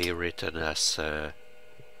could be written as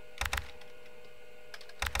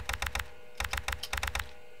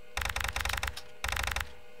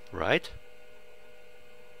right?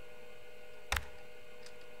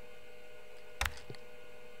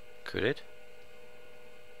 Could it?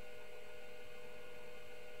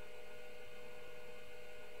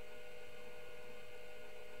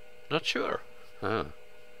 Not sure. Huh.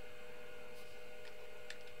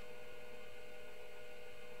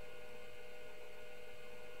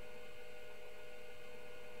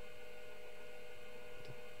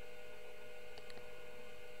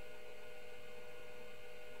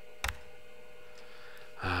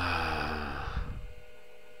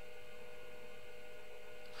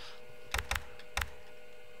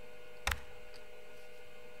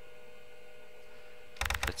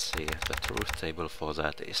 Let's see if the truth table for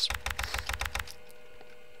that is.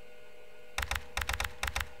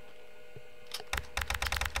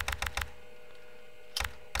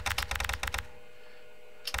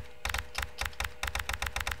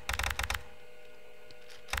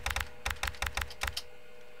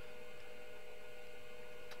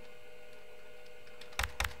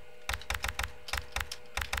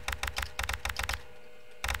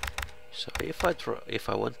 So if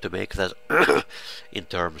I want to make that in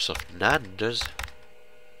terms of NANDs,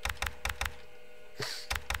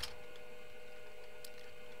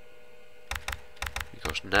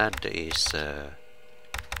 because NAND is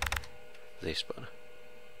this one.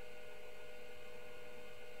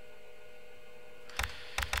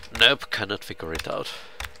 Nope, cannot figure it out.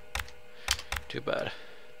 Too bad.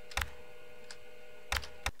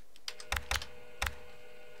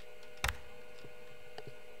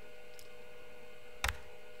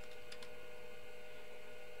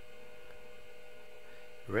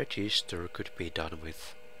 Register could be done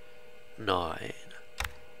with 9.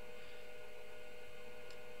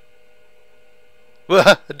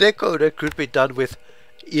 Well, decoder could be done with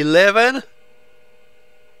 11.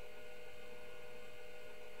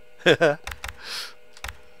 Oh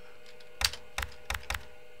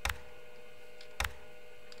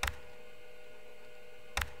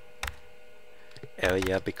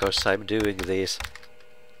yeah, because I'm doing this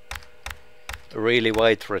really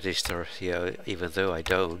wide register here, even though I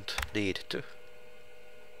don't need to.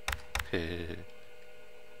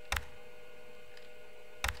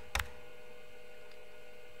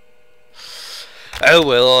 Oh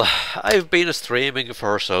well, I've been streaming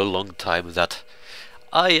for so long time that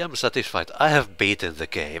I am satisfied. I have beaten the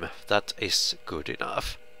game. That is good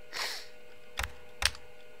enough.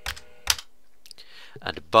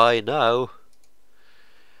 And by now,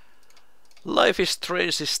 Life is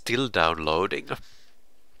Strange is still downloading.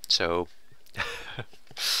 So,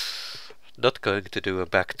 not going to do a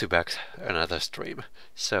back-to-back another stream.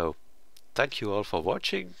 So, thank you all for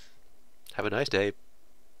watching. Have a nice day.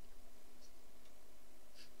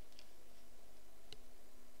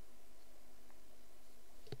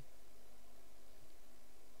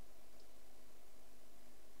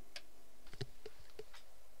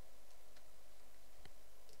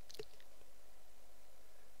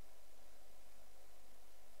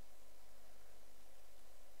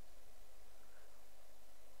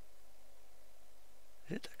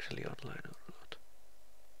 Is it actually online or not?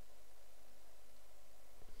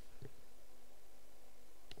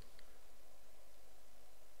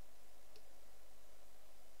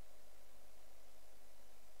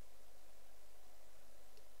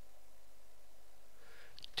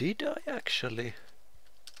 Did I actually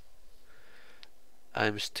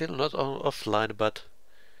I'm still not on offline, but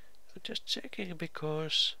I'm just checking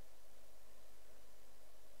because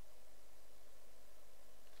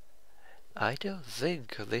I don't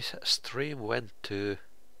think this stream went to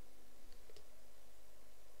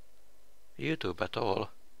YouTube at all.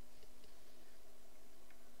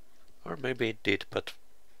 Or maybe it did, but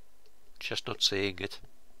just not seeing it.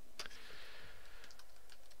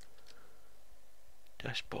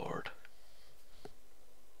 Dashboard.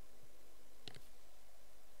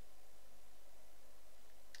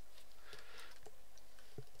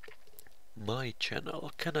 My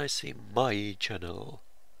channel. Can I see my channel?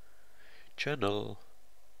 Channel.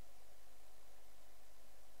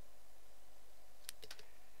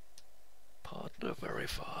 Partner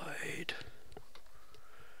verified.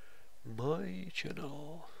 My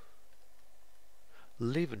channel.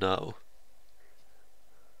 Live now.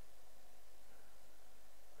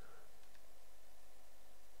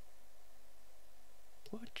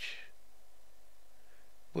 Watch.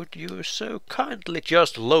 Would you so kindly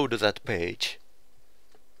just load that page?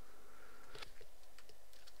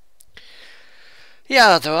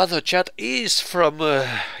 Yeah, the other chat is from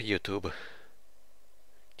YouTube.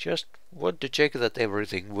 Just want to check that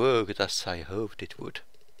everything worked as I hoped it would.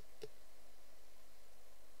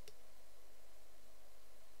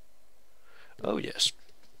 Oh yes,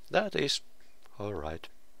 that is alright.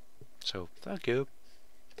 So, thank you.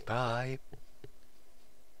 Bye.